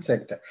banking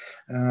sector,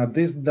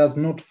 this does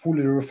not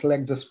fully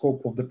reflect the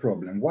scope of the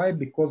problem. Why?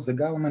 Because the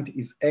government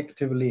is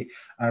actively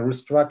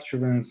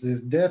restructuring this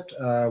debt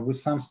with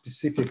some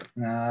specific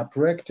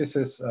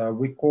practices.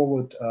 We call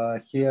it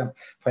here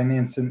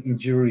financing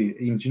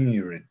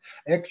engineering.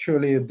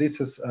 Actually, this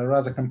is a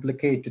rather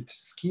complicated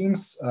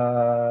schemes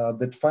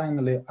that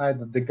finally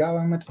either the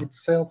government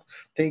itself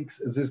takes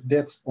these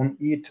debts on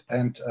it,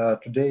 and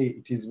today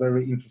it is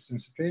very interesting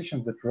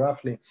situation that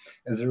roughly,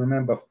 as I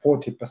remember,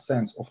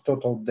 40% of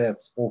total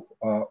debts of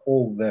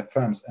all the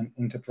firms and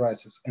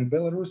enterprises in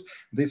Belarus.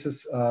 This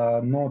is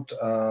not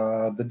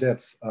the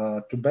debts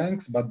to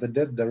banks, but the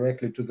debt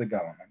directly to the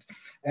government.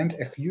 and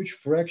a huge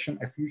fraction,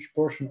 a huge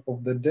portion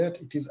of the debt,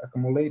 it is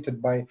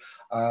accumulated by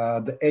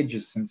the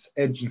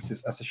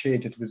agencies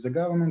associated with the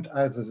government,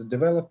 either the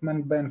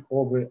development bank,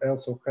 or we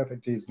also have,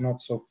 it is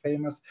not so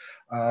famous,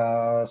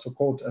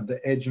 so-called the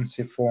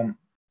agency for,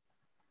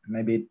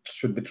 maybe it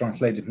should be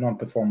translated,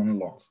 non-performing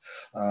loans.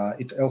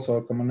 It also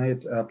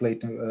accumulates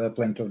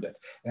plenty of debt.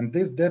 And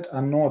these debt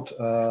are not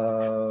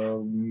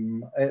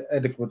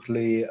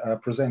adequately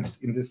presented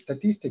in the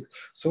statistics.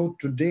 So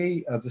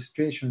today, the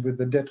situation with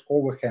the debt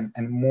overhang,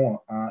 and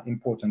more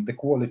important, the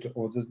quality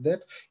of this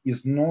debt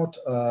is not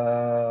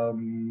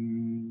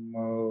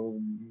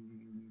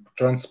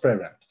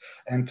transparent.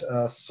 And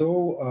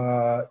so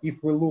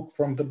if we look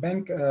from the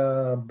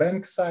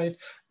bank side,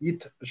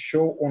 it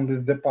shows only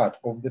the part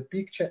of the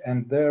picture,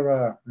 and there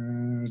are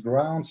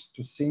grounds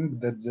to think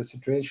that the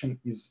situation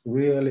is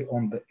really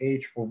on the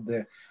edge of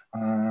the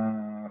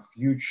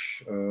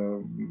huge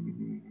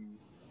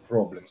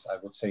problems, I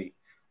would say.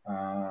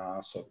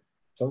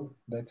 So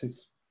that's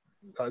it.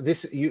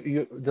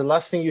 The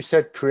last thing you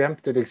said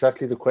preempted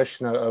exactly the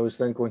question I was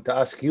then going to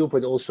ask you,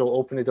 but also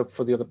open it up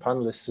for the other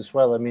panelists as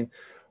well. I mean,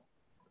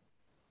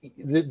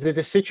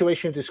 the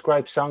situation you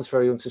described sounds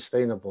very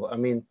unsustainable. I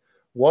mean,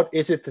 what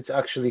is it that's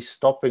actually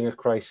stopping a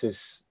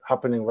crisis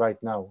happening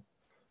right now?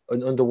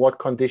 And under what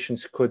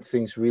conditions could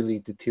things really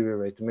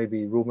deteriorate?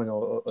 Maybe Rumen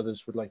or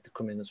others would like to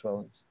come in as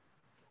well.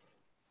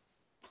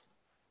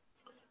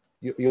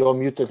 You're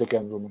muted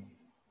again, Rumen.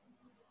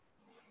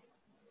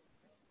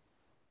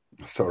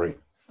 Sorry.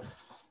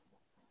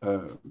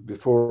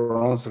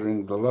 Before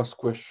answering the last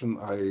question,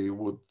 I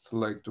would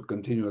like to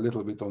continue a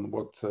little bit on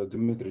what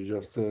Dmitry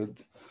just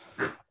said.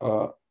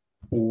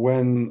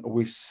 When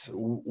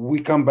we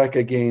come back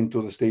again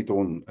to the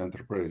state-owned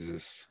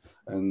enterprises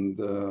and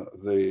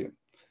the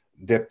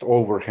debt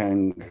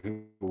overhang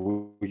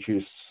which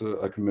is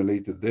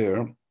accumulated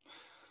there.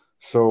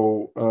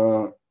 So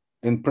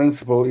in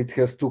principle, it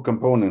has two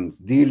components.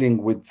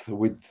 Dealing with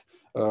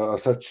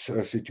such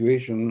a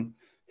situation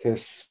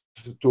has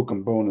two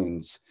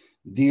components: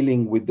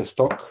 dealing with the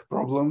stock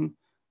problem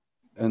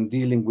and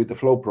dealing with the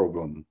flow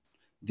problem.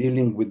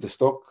 Dealing with the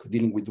stock,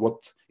 dealing with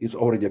what is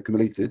already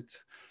accumulated,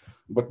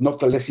 but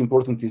not less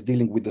important is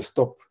dealing with the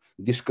stop,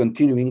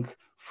 discontinuing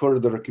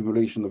further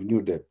accumulation of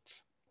new debt.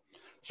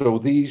 So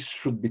these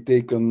should be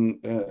taken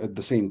at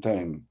the same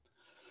time.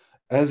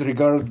 As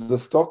regards the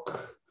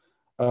stock,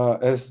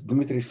 as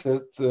Dmitry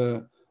said,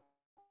 the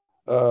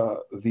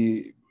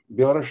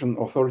Belarusian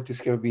authorities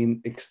have been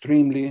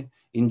extremely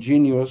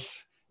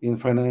ingenious in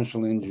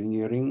financial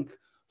engineering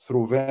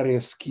through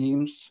various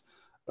schemes,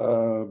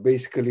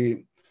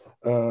 basically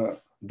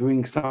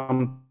doing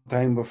some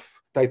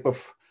type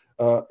of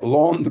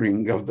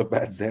laundering of the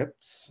bad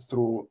debts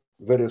through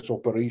various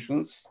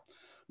operations.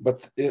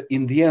 But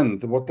in the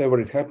end, whatever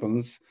it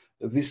happens,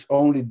 this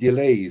only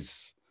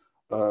delays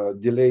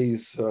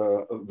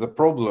the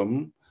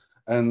problem,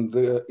 and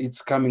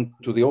it's coming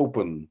to the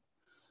open.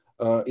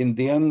 In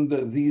the end,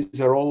 these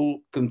are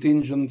all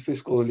contingent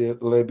fiscal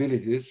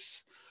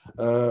liabilities,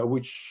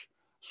 which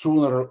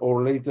sooner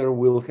or later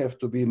will have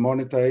to be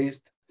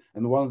monetized.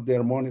 And once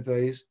they're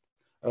monetized,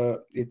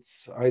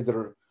 it's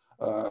either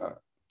a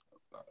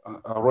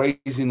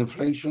rise in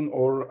inflation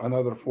or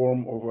another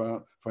form of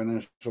a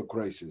financial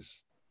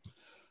crisis.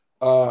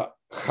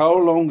 How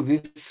long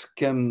this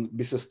can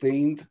be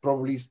sustained?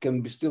 Probably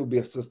can still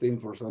be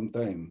sustained for some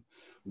time.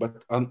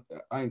 But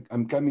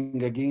I'm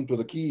coming again to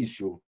the key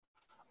issue.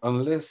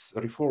 Unless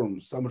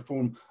reforms, some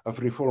form of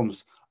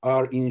reforms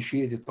are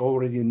initiated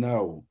already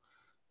now,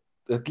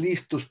 at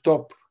least to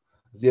stop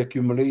the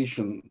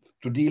accumulation,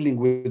 to dealing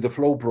with the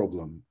flow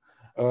problem,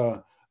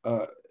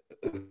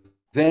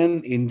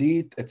 then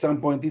indeed, at some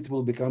point, it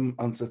will become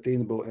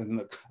unsustainable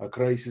and a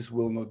crisis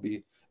will not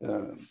be,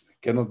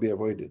 cannot be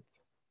avoided.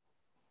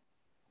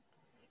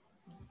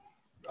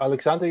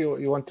 Alexander,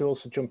 you want to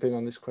also jump in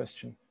on this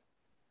question?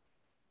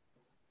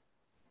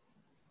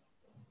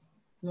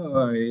 No,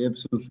 I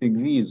absolutely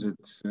agree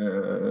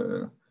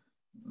that,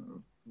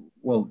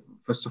 well,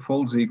 first of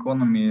all, the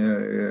economy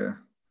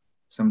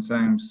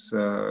sometimes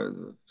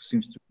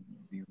seems to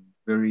be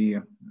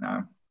very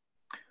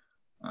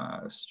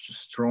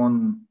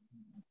strong,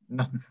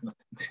 not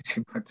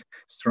but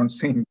strong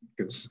thing,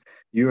 because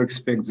you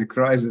expect the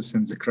crisis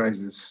and the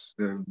crisis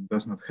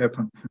does not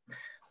happen.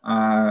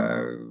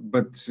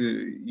 But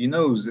you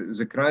know,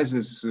 the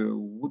crisis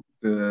would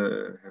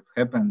have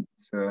happened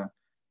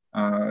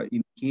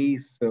in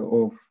case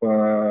of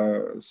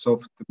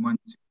soft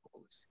monetary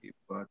policy,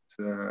 but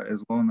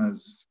as long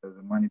as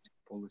the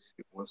monetary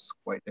policy was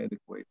quite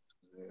adequate to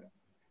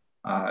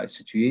the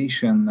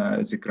situation,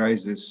 the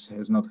crisis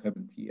has not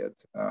happened yet.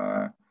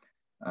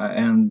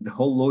 And the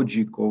whole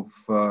logic of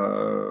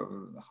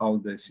how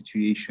the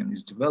situation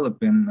is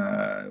developing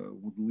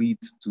would lead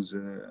to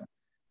the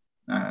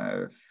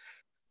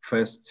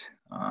first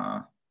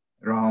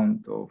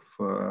round of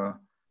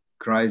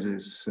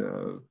crisis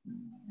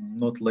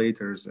not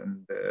later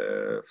than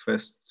the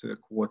first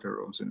quarter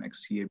of the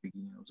next year,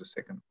 beginning of the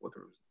second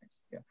quarter of the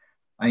next year.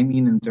 I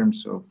mean, in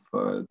terms of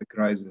the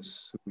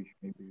crisis which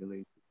may be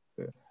related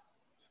to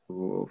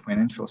to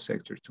financial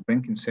sector, to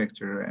banking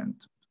sector, and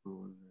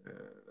to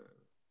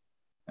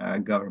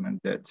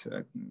government debt.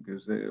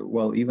 Because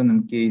well, even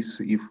in case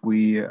if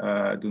we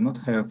do not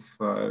have,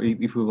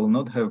 if we will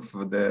not have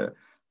the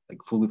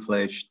like fully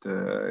fledged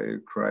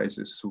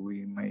crisis,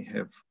 we may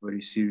have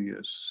very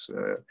serious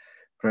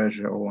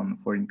pressure on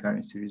foreign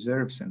currency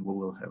reserves, and we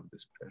will have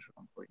this pressure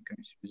on foreign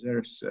currency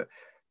reserves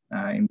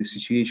in the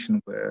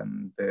situation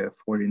when the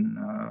foreign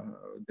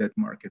debt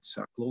markets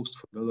are closed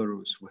for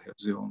Belarus. We have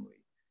the only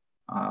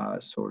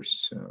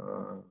source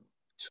to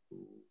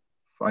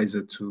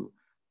either to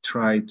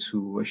try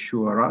to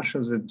assure Russia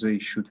that they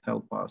should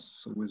help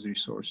us with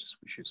resources,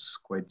 which is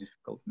quite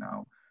difficult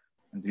now.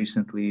 And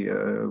recently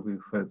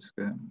we've heard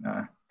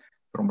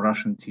from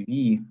Russian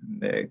TV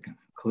the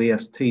clear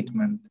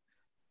statement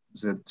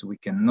that we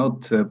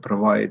cannot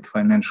provide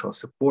financial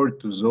support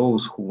to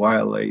those who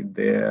violate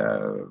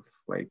their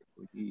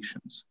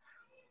obligations.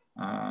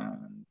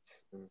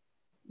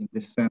 In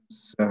this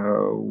sense,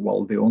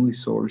 well, the only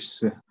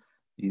source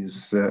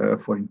is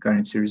foreign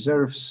currency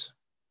reserves.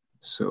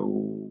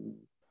 So,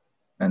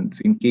 and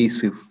in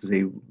case if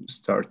they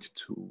start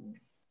to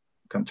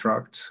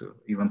contract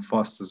even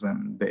faster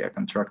than they are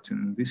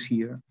contracting this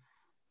year,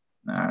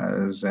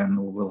 then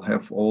we will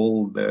have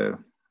all the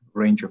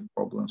range of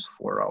problems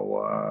for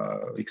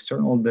our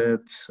external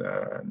debt.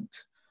 And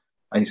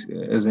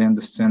as I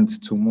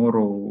understand,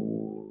 tomorrow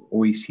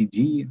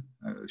OECD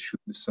should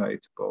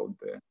decide about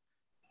the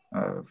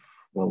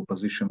well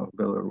position of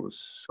Belarus.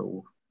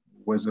 So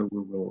whether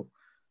we will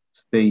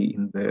stay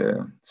in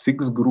the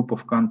sixth group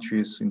of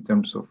countries in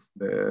terms of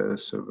the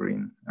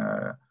sovereign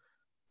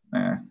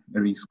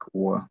risk,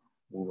 or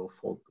we will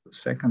fall to the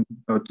second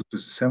to the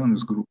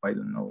seventh group. I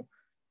don't know.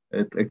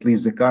 At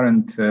least the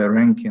current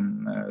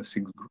ranking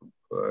sixth group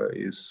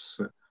is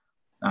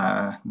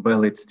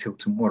valid till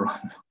tomorrow.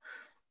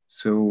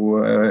 So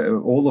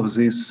all of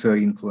this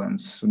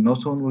influence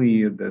not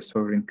only the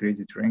sovereign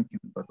credit ranking,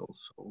 but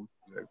also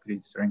the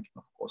credit ranking,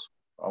 of course,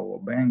 of our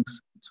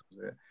banks, to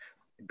the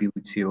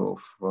ability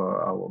of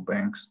our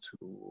banks to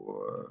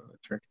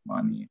attract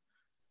money,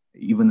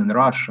 even in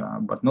Russia.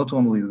 But not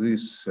only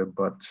this,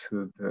 but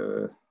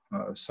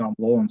some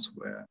loans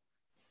where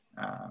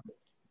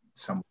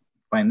some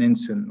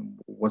financing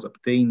was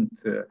obtained,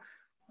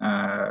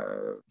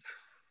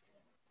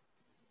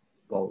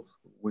 well,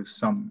 with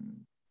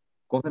some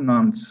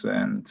covenants,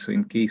 and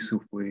in case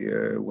if we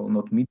will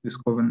not meet these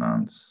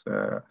covenants,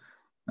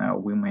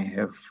 we may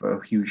have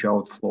a huge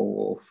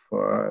outflow of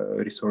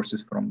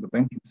resources from the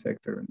banking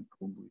sector and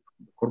probably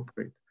from the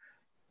corporate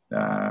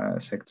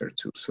sector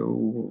too.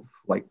 So,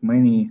 like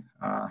many,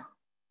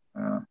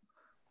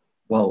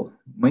 well,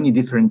 many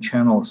different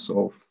channels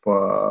of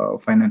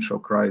financial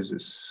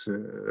crisis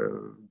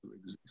do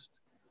exist.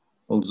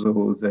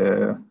 Although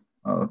the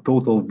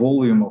total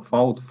volume of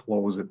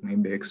outflows that may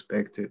be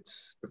expected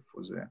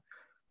for the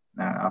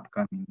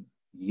upcoming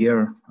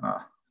year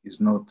is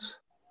not,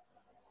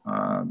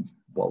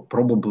 well,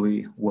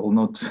 probably will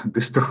not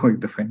destroy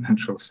the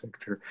financial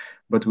sector,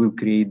 but will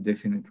create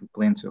definitely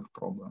plenty of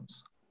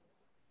problems.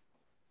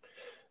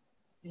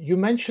 You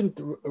mentioned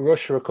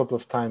Russia a couple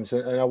of times,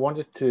 and I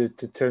wanted to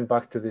turn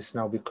back to this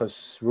now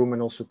because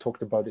Rumen also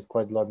talked about it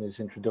quite a lot in his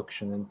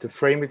introduction, and to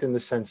frame it in the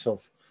sense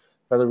of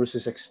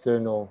Belarus's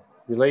external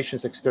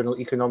relations, external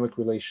economic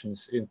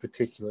relations in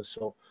particular.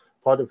 So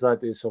part of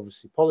that is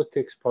obviously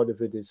politics, part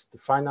of it is the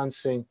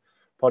financing,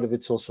 part of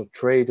it's also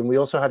trade. And we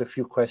also had a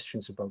few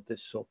questions about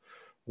this. So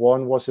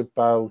one was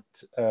about,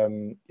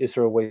 is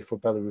there a way for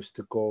Belarus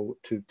to go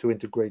to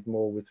integrate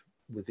more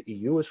with the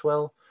EU as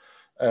well?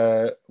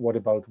 What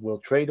about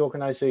World Trade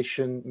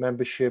Organization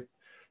membership?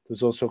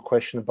 There's also a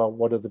question about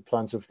what are the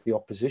plans of the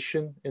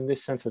opposition in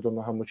this sense. I don't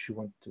know how much you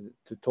want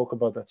to talk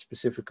about that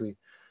specifically,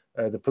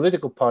 the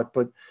political part,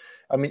 but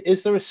I mean,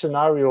 is there a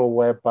scenario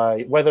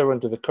whereby, whether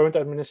under the current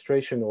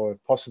administration or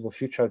possible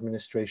future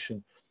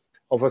administration,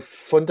 of a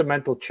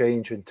fundamental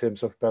change in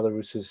terms of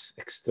Belarus's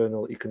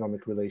external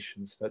economic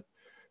relations, that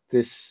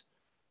this,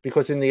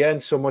 because in the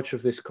end, so much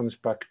of this comes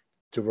back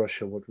to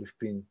Russia, what we've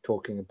been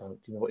talking about,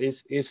 you know,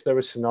 is there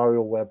a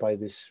scenario whereby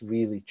this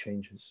really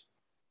changes?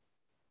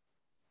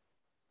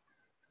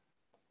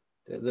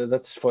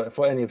 That's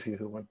for any of you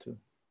who want to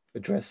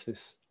address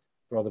this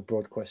rather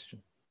broad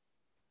question.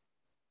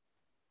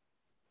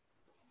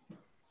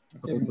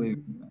 Probably,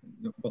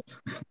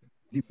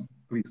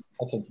 please.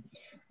 Okay.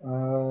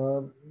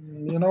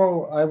 You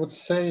know, I would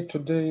say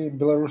today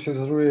Belarus is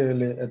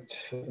really at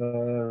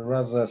a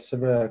rather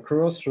severe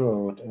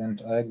crossroad,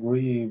 and I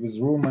agree with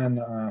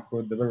Rumen, who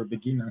at the very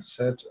beginning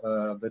said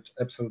that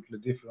absolutely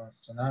different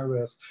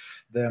scenarios,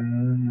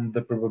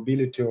 the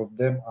probability of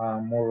them are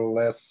more or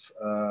less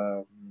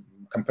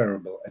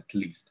comparable, at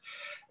least.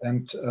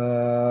 And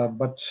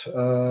but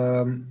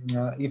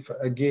if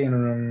again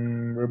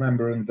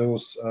remembering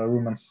those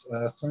Rumen's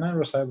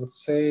scenarios, I would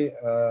say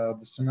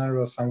the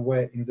scenario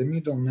somewhere in the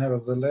middle.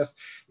 Nevertheless,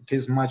 it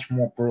is much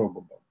more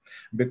probable.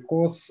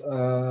 because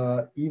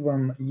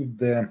even if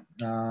the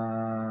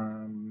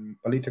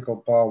political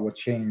power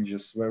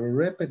changes very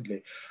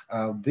rapidly,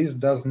 this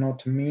does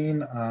not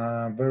mean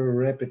very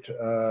rapid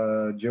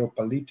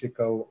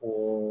geopolitical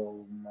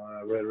or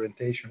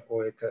reorientation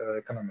or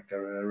economic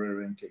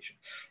reorientation.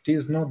 It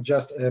is not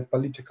just a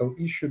political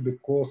issue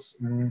because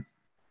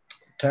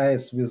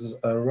ties with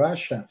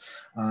Russia,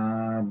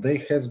 they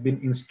has been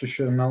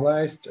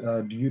institutionalized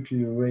due to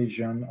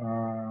Eurasian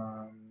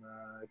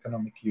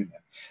Economic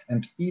Union.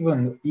 And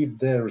even if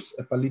there's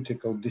a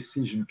political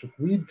decision to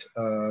quit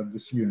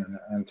this union,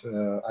 and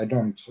I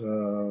don't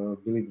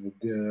believe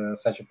that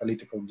such a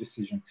political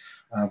decision,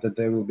 that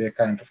there will be a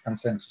kind of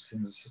consensus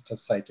in the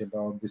society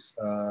about this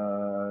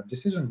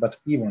decision, but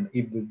even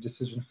if this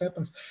decision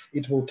happens,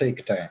 it will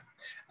take time.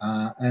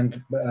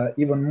 And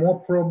even more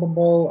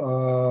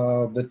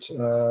probable that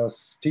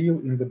still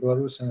in the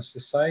Belarusian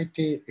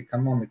society,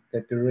 economic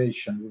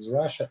cooperation with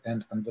Russia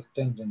and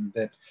understanding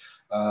that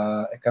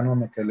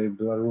economically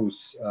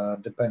Belarus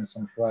depends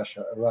on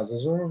Russia rather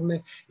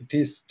thoroughly, it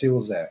is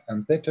still there.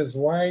 And that is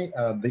why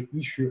the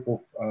issue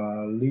of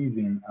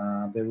leaving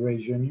the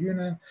Eurasian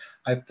Union,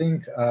 I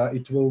think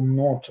it will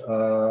not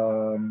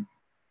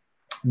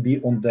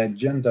be on the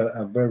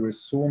agenda very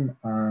soon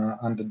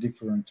under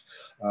different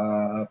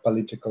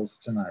political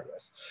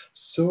scenarios.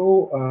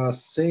 So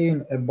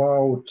saying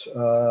about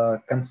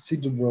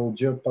considerable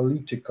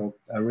geopolitical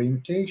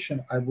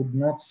orientation, I would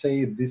not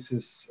say this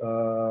is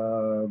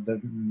the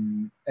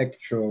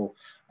actual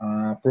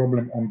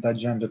problem on the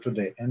agenda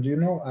today. And you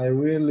know, I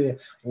really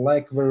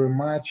like very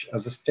much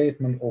as a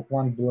statement of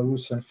one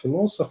Belarusian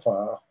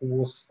philosopher who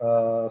was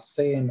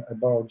saying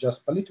about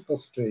just political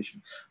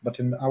situation, but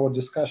in our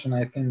discussion,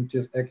 I think it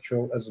is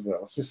actual as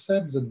well. He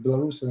said that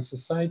Belarusian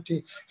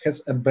society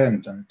has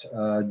abandoned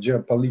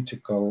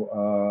geopolitical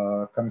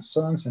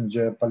concerns and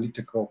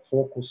geopolitical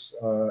focus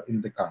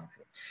in the country.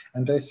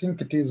 And I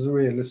think it is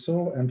really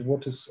so. And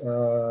what is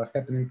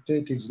happening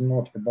today is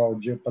not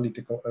about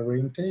geopolitical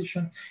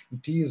orientation.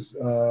 It is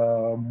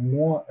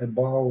more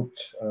about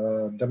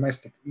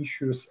domestic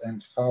issues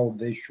and how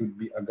they should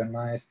be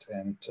organized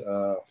and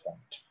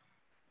formed.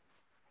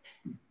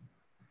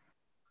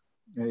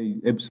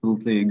 I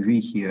absolutely agree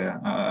here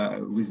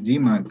with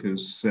Dima,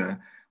 because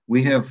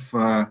we have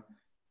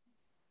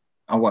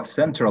our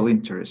central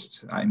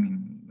interest. I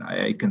mean,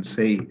 I can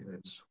say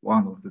as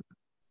one of the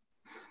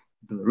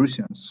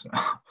Belarusians,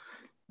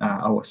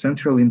 our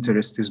central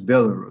interest is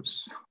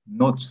Belarus,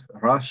 not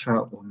Russia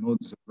or not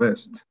the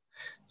West.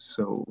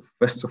 So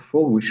first of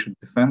all, we should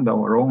defend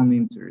our own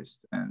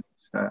interest, and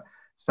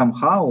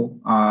somehow,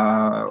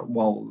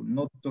 well,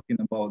 not talking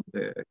about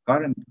the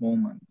current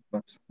moment,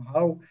 but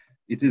somehow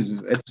it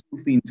is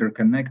absolutely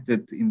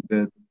interconnected in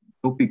the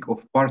topic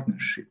of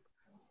partnership.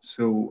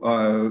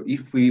 So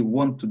if we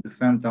want to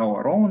defend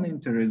our own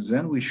interests,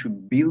 then we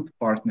should build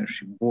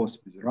partnership both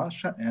with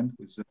Russia and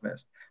with the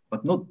West,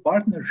 but not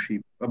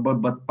partnership,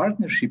 but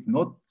partnership,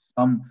 not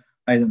some,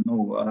 I don't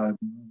know,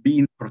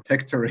 being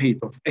protectorate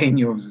of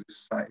any of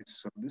these sides.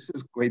 So this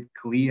is quite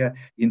clear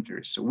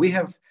interest. So we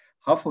have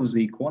half of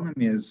the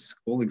economy, as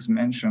colleagues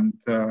mentioned,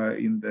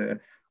 in the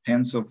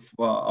hands of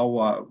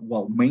our,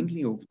 well,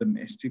 mainly of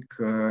domestic,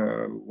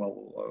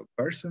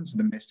 persons,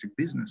 domestic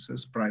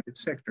businesses, private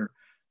sector.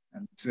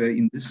 And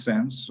in this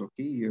sense,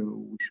 okay,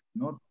 we should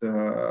not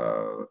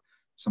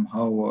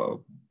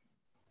somehow,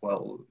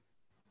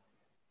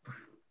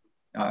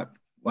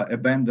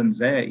 abandon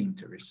their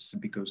interests,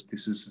 because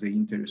this is the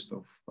interest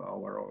of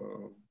our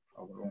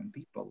own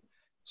people.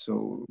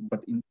 So,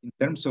 but in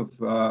terms of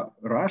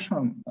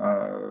Russian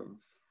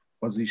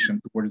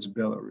position towards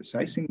Belarus,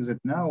 I think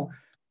that now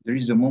there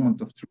is a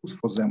moment of truth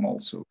for them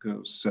also,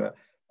 because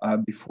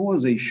before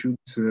they should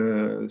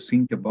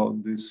think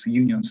about this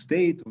union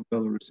state of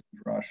Belarus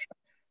and Russia.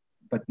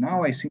 But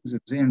now I think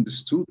that they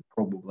understood,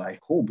 probably, I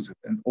hope that,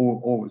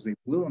 or they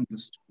will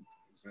understand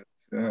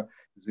that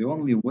the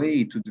only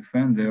way to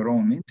defend their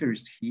own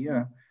interest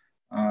here,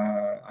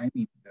 I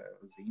mean,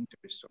 the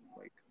interest of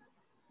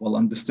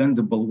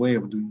understandable way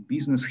of doing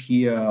business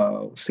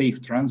here,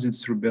 safe transit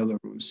through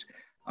Belarus,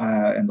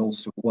 and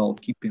also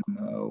keeping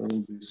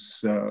all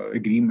these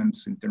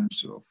agreements in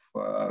terms of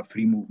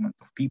free movement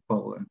of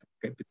people and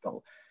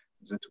capital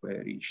that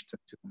were reached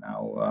until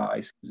now.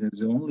 I think that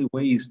the only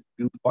way is to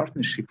build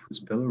partnership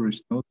with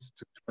Belarus, not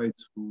to try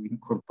to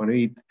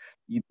incorporate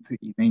it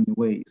in any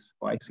ways.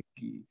 So I think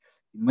in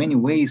many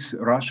ways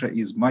Russia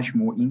is much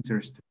more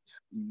interested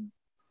in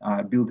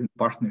building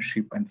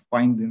partnership and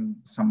finding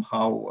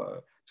somehow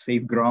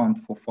safe ground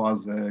for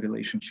further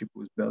relationship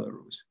with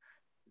Belarus.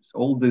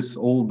 All these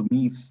old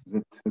myths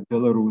that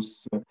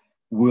Belarus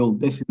will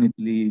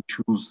definitely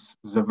choose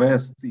the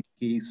West in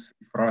case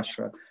if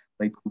Russia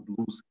could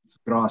lose its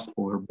grasp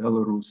over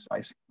Belarus,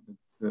 I think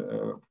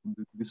that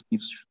this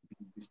myth should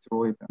be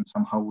destroyed, and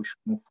somehow we should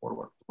move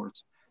forward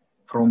towards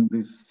from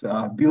this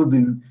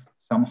building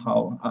somehow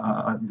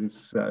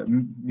this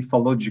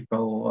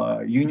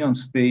mythological union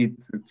state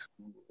to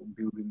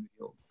building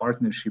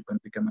partnership and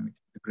economic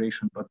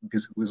integration, but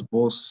with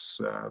both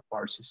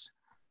parties.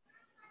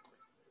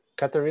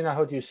 Katerina,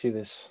 how do you see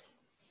this?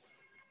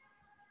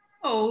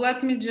 Oh,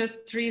 let me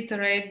just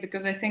reiterate,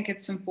 because I think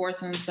it's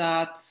important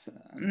that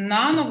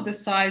none of the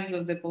sides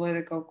of the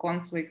political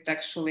conflict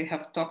actually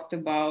have talked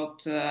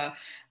about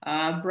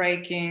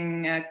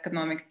breaking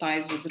economic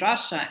ties with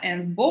Russia.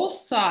 And both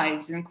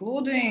sides,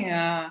 including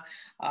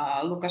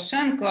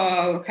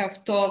Lukashenko,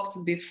 have talked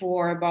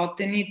before about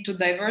the need to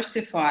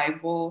diversify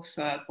both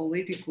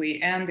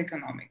politically and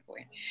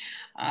economically.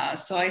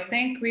 So I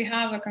think we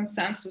have a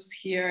consensus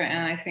here,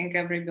 and I think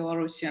every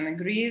Belarusian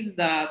agrees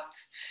that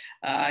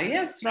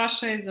yes,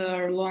 Russia is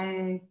a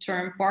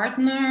long-term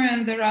partner,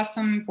 and there are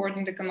some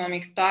important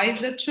economic ties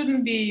that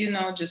shouldn't be,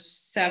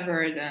 just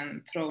severed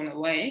and thrown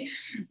away.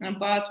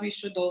 But we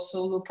should also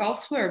look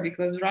elsewhere,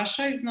 because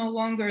Russia is no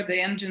longer the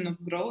engine of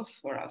growth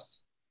for us.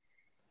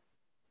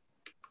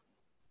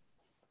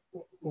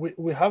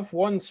 We have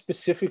one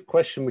specific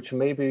question, which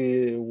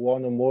maybe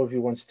one or more of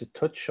you wants to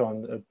touch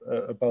on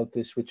about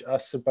this, which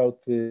asks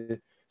about the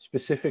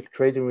specific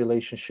trading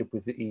relationship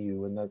with the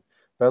EU, and that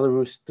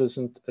Belarus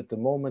doesn't at the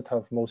moment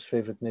have most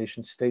favored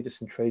nation status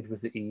in trade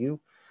with the EU.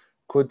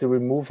 Could the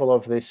removal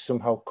of this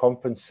somehow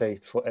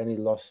compensate for any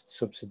lost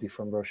subsidy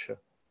from Russia?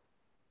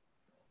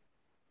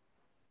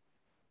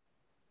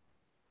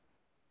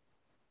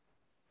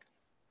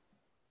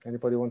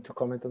 Anybody want to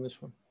comment on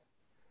this one?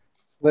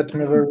 Let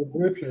me very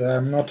briefly,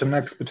 I'm not an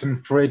expert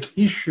in trade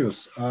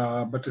issues,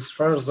 but as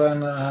far as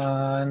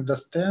I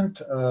understand,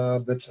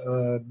 that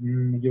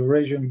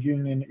Eurasian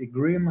Union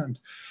agreement,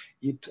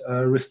 it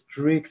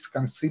restricts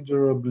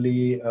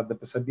considerably the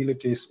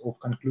possibilities of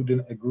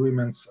concluding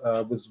agreements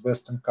with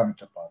Western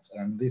counterparts.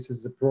 And this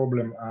is the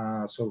problem.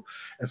 So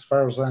as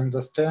far as I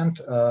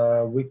understand,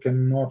 we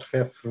cannot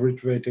have free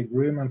trade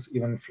agreements,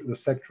 even the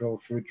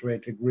sectoral free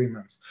trade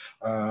agreements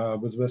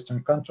with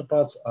Western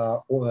counterparts,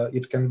 or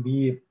it can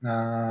be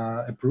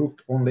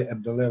approved only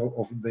at the level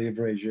of the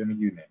Eurasian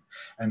Union.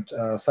 And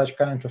such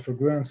kind of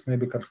agreements may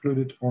be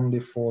concluded only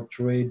for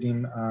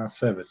trading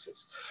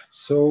services.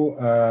 So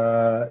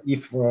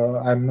if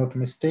I'm not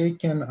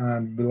mistaken,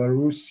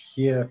 Belarus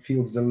here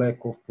feels the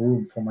lack of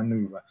room for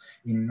maneuver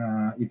in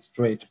its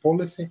trade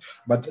policy.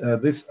 But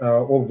this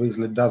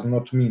obviously does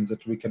not mean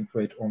that we can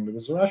trade only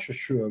with Russia.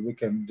 Sure, we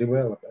can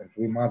develop, and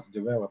we must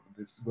develop,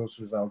 this goes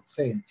without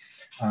saying,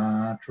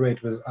 trade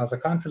with other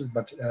countries,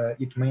 but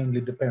it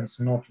mainly depends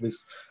not with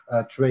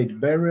trade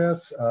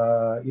barriers.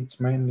 It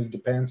mainly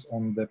depends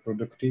on the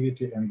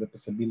productivity and the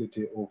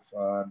possibility of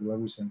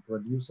Belarusian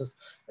producers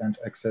and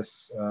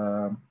access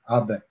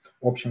other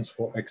options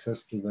for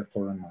access to the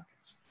foreign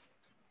markets.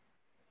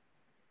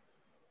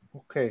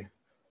 Okay.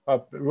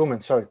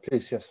 Rumen, sorry,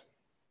 please, yes.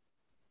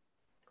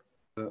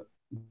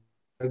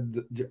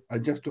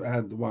 Just to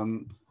add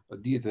one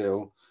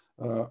detail,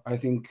 I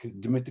think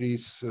Dmitry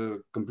is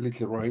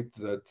completely right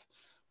that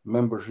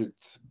membership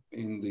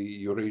in the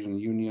Eurasian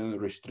Union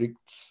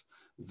restricts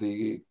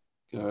the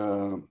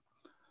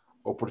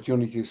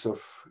opportunities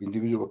of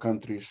individual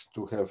countries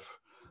to have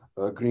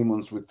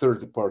agreements with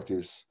third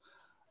parties.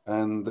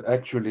 And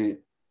actually,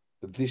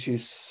 this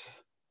is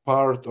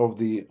part of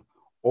the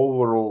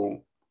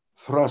overall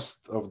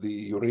thrust of the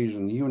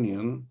Eurasian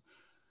Union,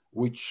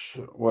 which,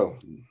 well,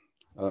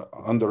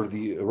 under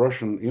the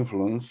Russian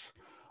influence,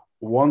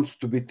 wants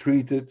to be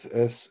treated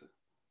as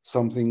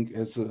something,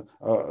 as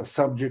a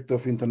subject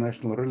of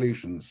international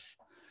relations.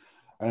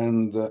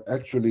 And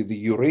actually, the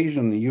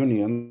Eurasian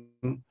Union,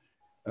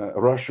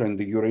 Russia and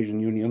the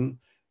Eurasian Union,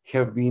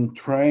 have been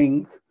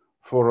trying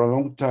for a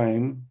long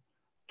time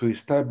to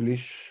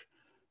establish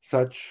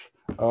such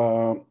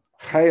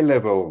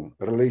high-level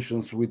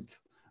relations with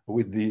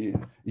the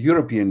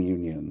European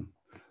Union.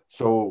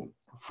 So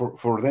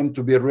for them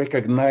to be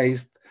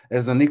recognized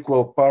as an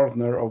equal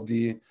partner of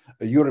the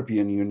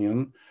European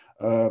Union,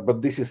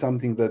 but this is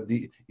something that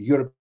the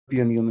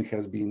European Union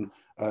has been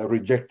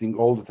rejecting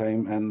all the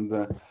time,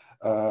 and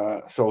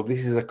so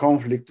this is a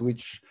conflict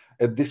which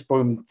at this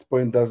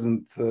point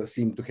doesn't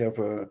seem to have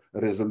a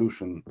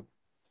resolution.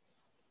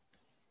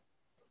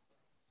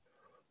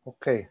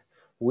 Okay,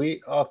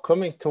 we are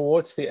coming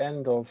towards the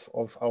end of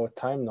our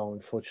time now,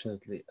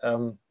 unfortunately.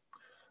 Well,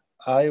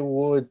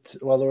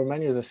 there are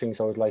many other things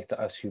I would like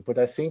to ask you, but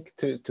I think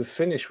to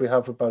finish, we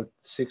have about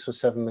 6 or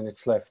 7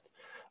 minutes left.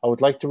 I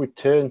would like to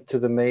return to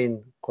the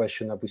main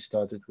question that we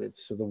started with,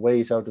 so the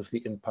ways out of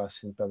the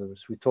impasse in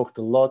Belarus. We talked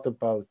a lot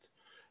about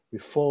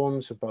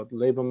reforms, about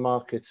labor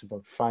markets,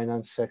 about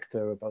finance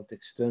sector, about the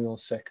external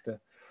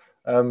sector.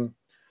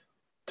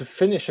 To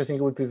finish, I think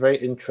it would be very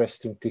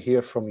interesting to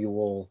hear from you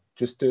all,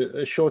 just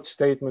a short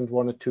statement,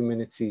 1 or 2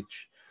 minutes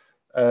each,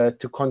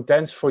 to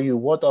condense for you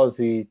what are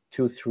the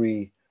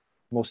 2-3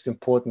 most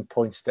important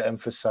points to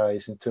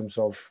emphasize in terms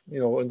of,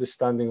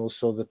 understanding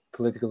also the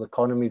political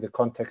economy, the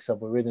context that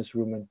we're in, as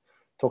Rumen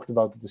talked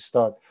about at the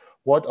start.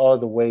 What are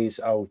the ways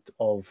out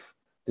of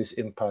this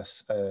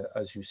impasse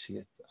as you see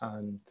it?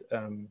 And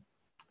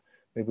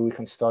maybe we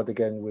can start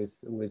again with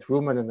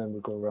Rumen, and then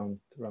we'll go around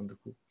the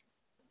group.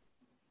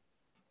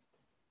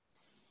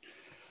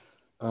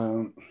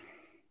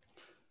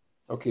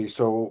 Okay,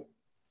 so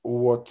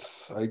what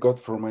I got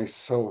for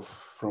myself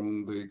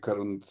from the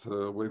current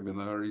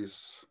webinar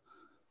is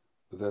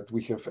that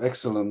we have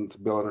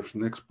excellent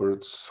Belarusian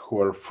experts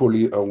who are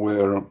fully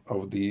aware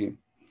of the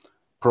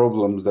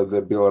problems that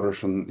the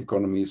Belarusian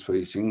economy is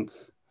facing.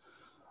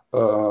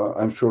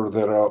 I'm sure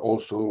there are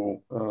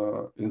also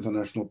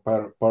international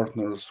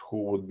partners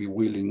who would be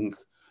willing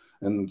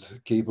and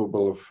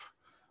capable of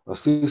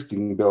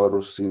assisting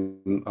Belarus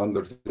in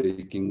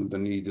undertaking the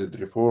needed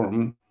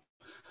reform.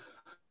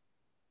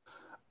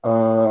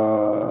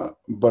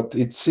 But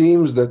it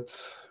seems that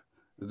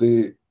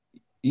the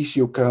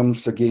issue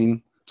comes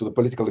again to the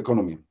political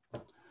economy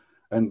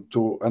and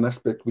to an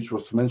aspect which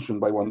was mentioned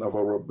by one of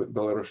our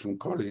Belarusian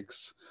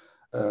colleagues,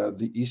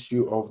 the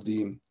issue of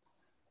the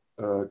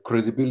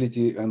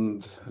credibility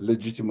and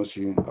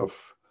legitimacy of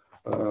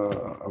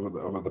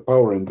the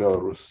power in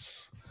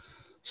Belarus.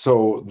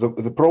 So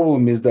the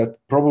problem is that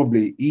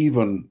probably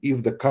even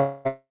if the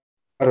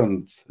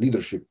current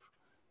leadership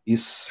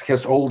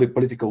has all the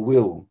political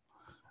will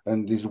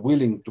and is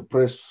willing to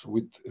press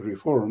with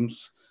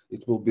reforms,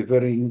 it will be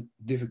very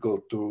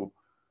difficult to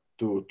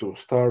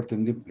start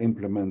and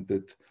implement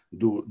it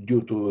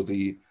due to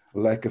the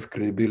lack of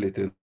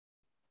credibility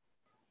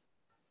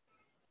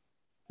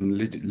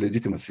and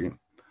legitimacy.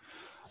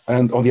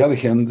 And on the other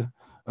hand,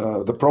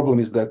 the problem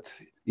is that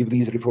if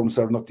these reforms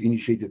are not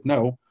initiated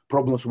now,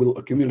 problems will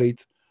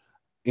accumulate,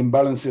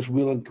 imbalances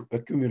will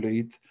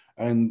accumulate,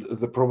 and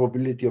the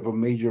probability of a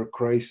major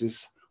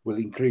crisis will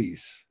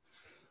increase.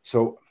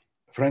 So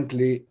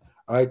frankly,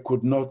 I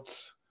could not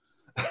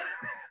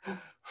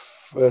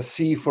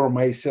see for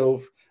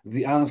myself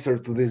the answer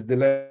to this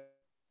dilemma.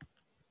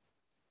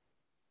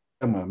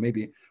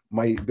 Maybe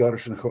my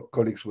Belarusian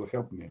colleagues will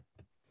help me.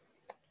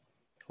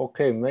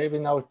 Okay, maybe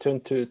now turn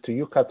to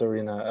you,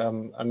 Katarina.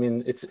 I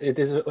mean, it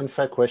is an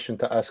unfair question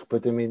to ask,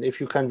 but I mean, if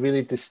you can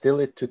really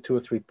distill it to 2 or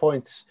 3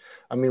 points,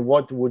 I mean,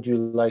 what would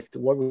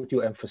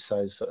you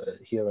emphasize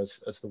here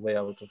as the way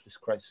out of this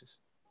crisis?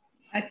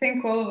 I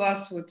think all of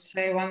us would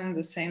say one and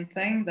the same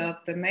thing,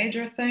 that the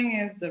major thing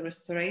is the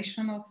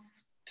restoration of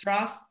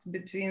trust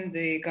between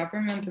the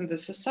government and the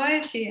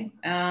society,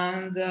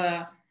 and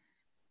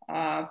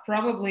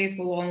probably it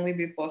will only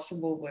be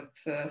possible with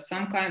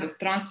some kind of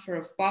transfer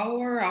of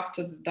power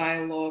after the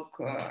dialogue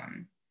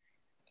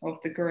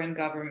of the current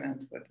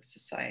government with the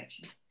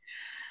society.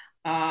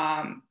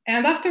 And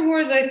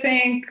afterwards, I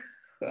think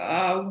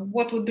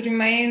what would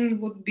remain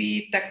would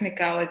be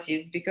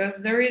technicalities,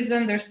 because there is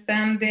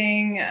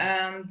understanding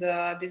and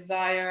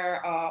desire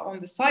on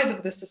the side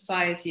of the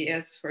society,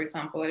 as, for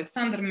example,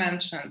 Alexander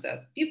mentioned,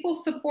 that people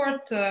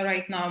support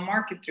right now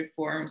market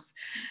reforms,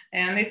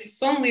 and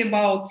it's only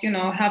about, you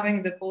know,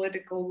 having the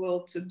political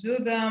will to do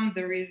them.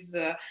 There is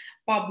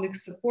public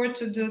support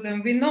to do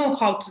them. We know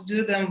how to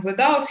do them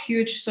without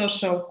huge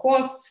social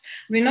costs.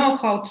 We know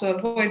how to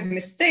avoid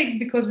mistakes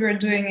because we're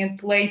doing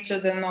it later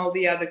than all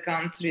the other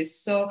countries.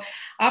 So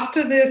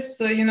after this,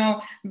 you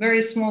know,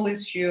 very small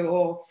issue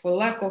of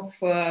lack of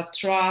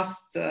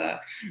trust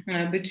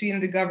between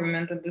the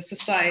government and the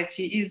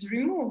society is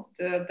removed,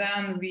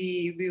 then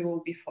we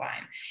will be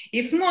fine.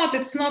 If not,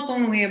 it's not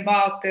only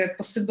about the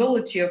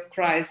possibility of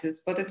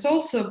crisis, but it's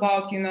also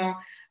about, you know,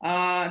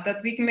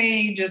 that we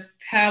may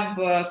just have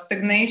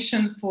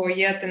stagnation for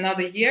yet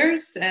another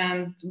years,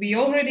 and we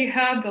already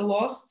had a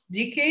lost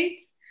decade,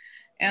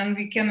 and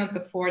we cannot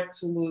afford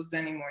to lose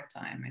any more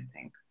time, I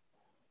think.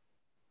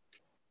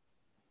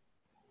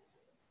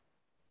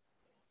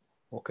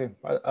 Okay,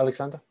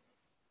 Alexander?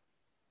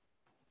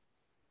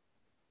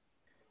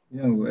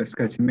 You know, as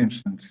Katya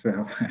mentioned,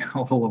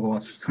 all of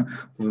us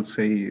will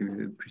say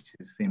pretty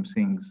the same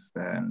things.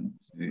 And,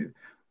 you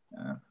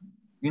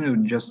know,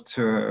 just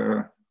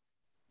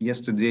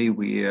yesterday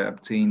we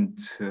obtained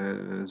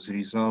the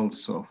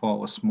results of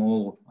our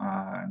small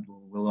and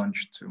we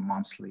launched a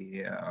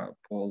monthly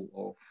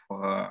poll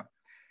of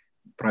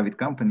private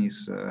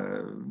companies.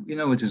 You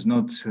know, it is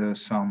not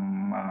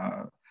some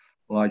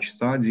large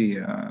study.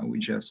 We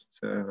just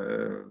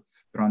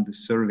run the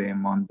survey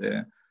among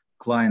the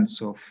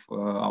clients of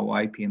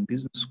our IPM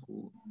business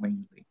school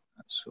mainly.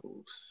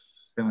 So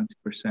 70%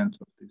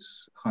 of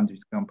these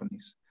 100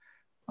 companies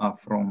are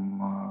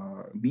from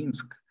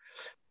Minsk.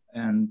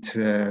 And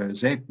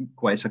they're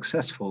quite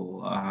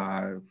successful.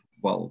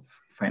 Well,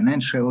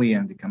 financially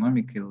and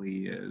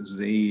economically,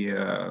 they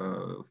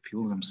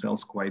feel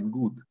themselves quite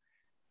good.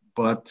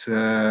 But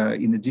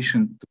in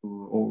addition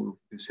to all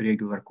these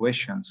regular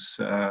questions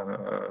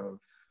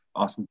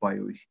asked by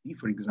OECD,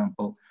 for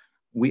example,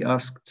 we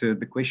asked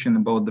the question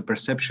about the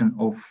perception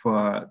of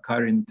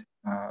current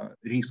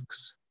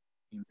risks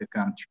in the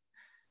country.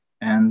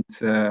 And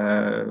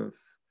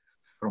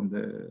from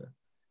the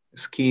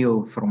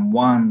scale from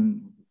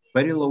 1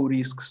 very low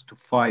risks to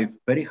 5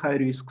 very high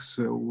risks,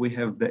 we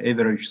have the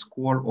average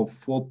score of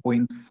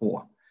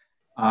 4.4.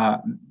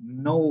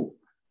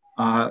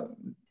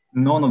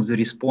 None of the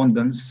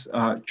respondents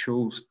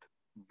chose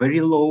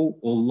very low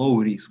or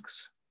low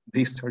risks.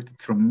 They started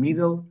from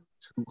middle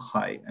to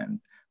high, and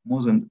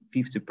more than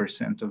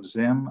 50% of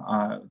them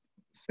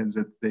said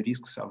that the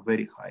risks are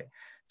very high.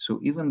 So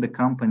even the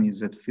companies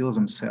that feel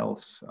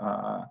themselves,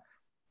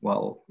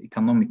 well,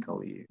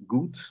 economically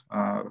good,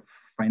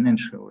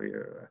 financially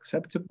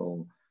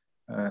acceptable,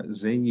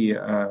 they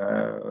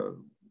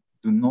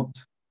do not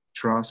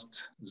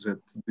trust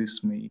that this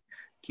may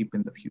keep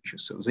in the future.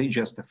 So they're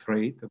just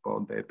afraid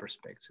about their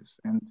perspectives.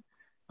 And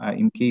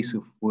in case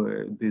of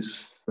this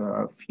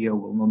fear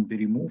will not be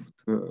removed,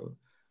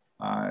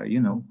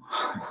 you know,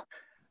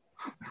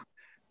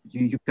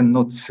 you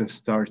cannot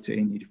start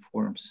any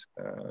reforms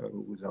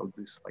without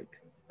this like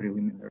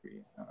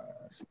preliminary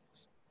things.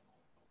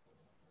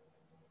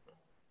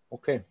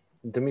 Okay,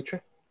 Dmitry?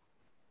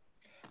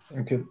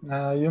 Thank you.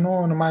 You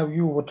know, in my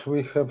view, what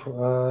we have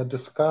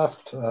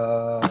discussed,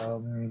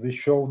 we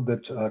showed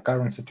that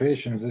current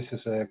situation, this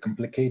is a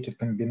complicated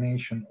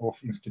combination of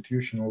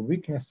institutional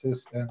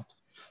weaknesses and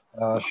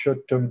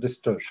short-term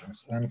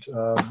distortions. And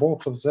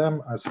both of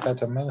them, as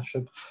Kata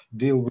mentioned,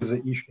 deal with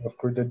the issue of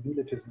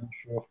credibility and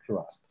issue of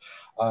trust.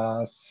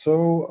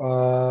 So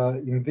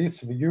in this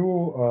view,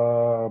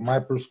 my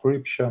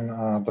prescription,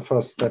 the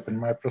first step in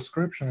my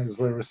prescription is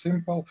very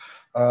simple.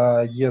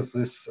 Yes,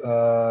 this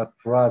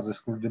trust, this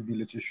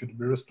credibility should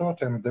be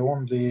restored. And the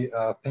only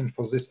thing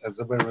for this as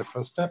a very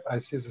first step, I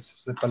see this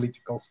as a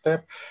political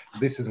step.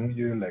 This is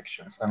new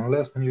elections.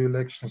 Unless new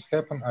elections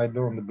happen, I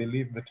don't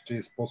believe that it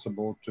is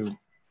possible to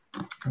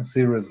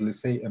seriously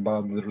say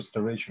about the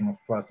restoration of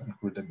trust and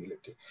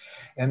credibility.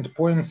 And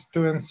points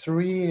 2 and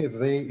 3,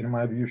 they, in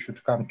my view,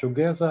 should come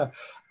together.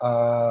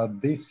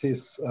 This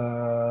is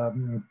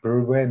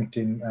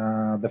preventing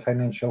the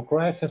financial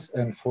crisis,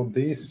 and for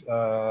this,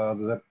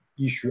 the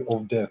issue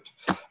of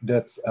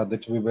debts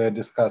that we were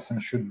discussing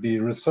should be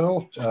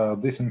resolved.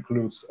 This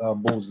includes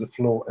both the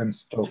flow and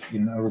stock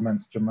in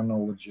Rumen's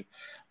terminology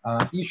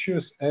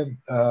issues. And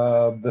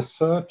the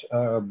third,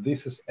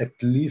 this is at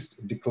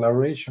least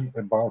declaration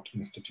about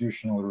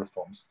institutional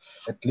reforms,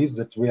 at least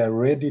that we are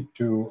ready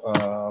to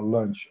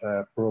launch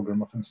a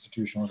program of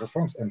institutional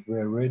reforms, and we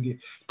are ready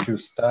to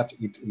start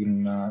it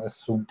in as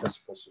soon as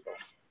possible.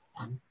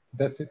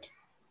 That's it.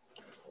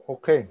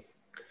 Okay.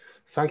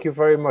 Thank you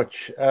very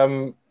much.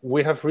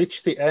 We have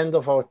reached the end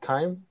of our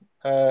time.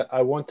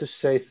 I want to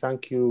say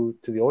thank you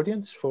to the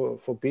audience for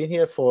being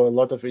here, for a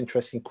lot of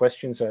interesting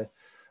questions.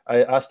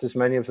 I asked as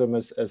many of them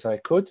as I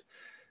could.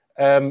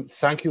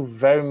 Thank you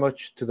very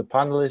much to the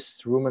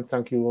panelists. Rumen,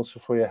 thank you also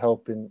for your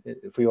help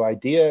for your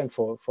idea and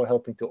for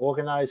helping to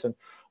organize. And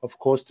of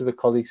course, to the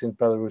colleagues in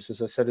Belarus.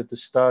 As I said at the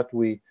start,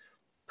 we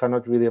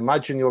cannot really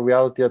imagine your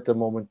reality at the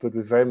moment, but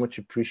we very much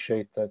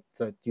appreciate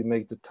that you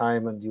make the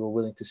time and you are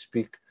willing to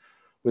speak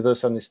with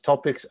us on these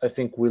topics. I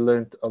think we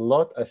learned a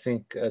lot. I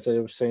think, as I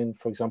was saying,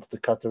 for example, to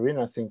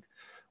Katerina, I think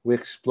we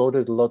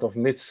exploded a lot of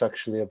myths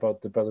actually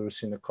about the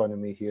Belarusian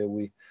economy here.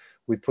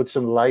 We put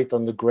some light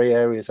on the gray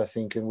areas, I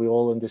think, and we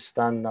all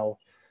understand now,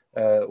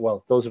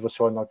 well, those of us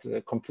who are not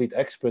complete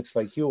experts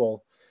like you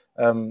all,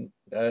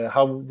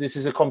 how this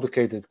is a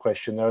complicated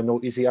question. There are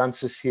no easy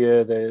answers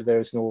here. There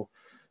is no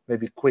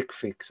maybe quick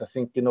fix. I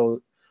think, you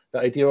know, the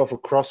idea of a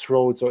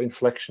crossroads or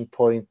inflection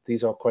point,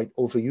 these are quite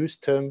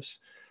overused terms,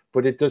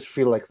 but it does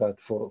feel like that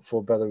for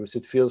Belarus.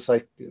 It feels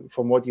like,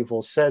 from what you've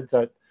all said,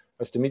 that,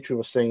 as Dmitry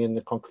was saying in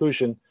the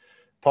conclusion,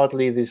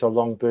 partly these are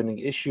long burning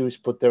issues,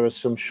 but there are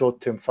some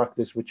short-term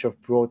factors which have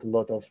brought a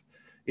lot of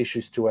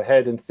issues to a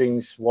head, and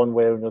things one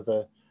way or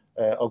another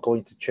are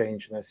going to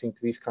change. And I think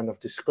these kind of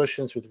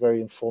discussions with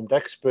very informed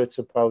experts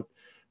about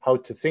how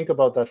to think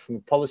about that from a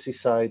policy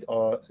side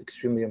are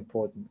extremely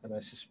important. And I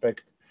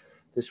suspect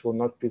this will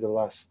not be the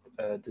last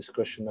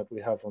discussion that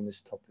we have on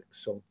this topic.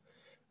 So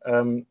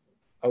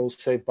I will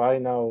say bye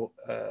now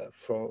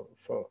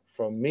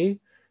from me.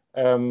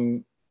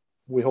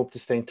 We hope to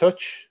stay in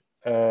touch.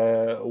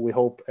 We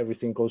hope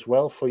everything goes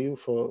well for you,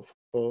 for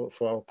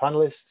our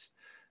panelists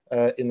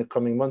in the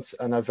coming months.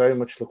 And I very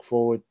much look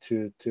forward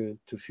to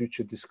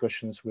future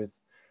discussions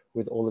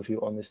with all of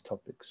you on this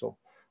topic. So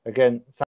again,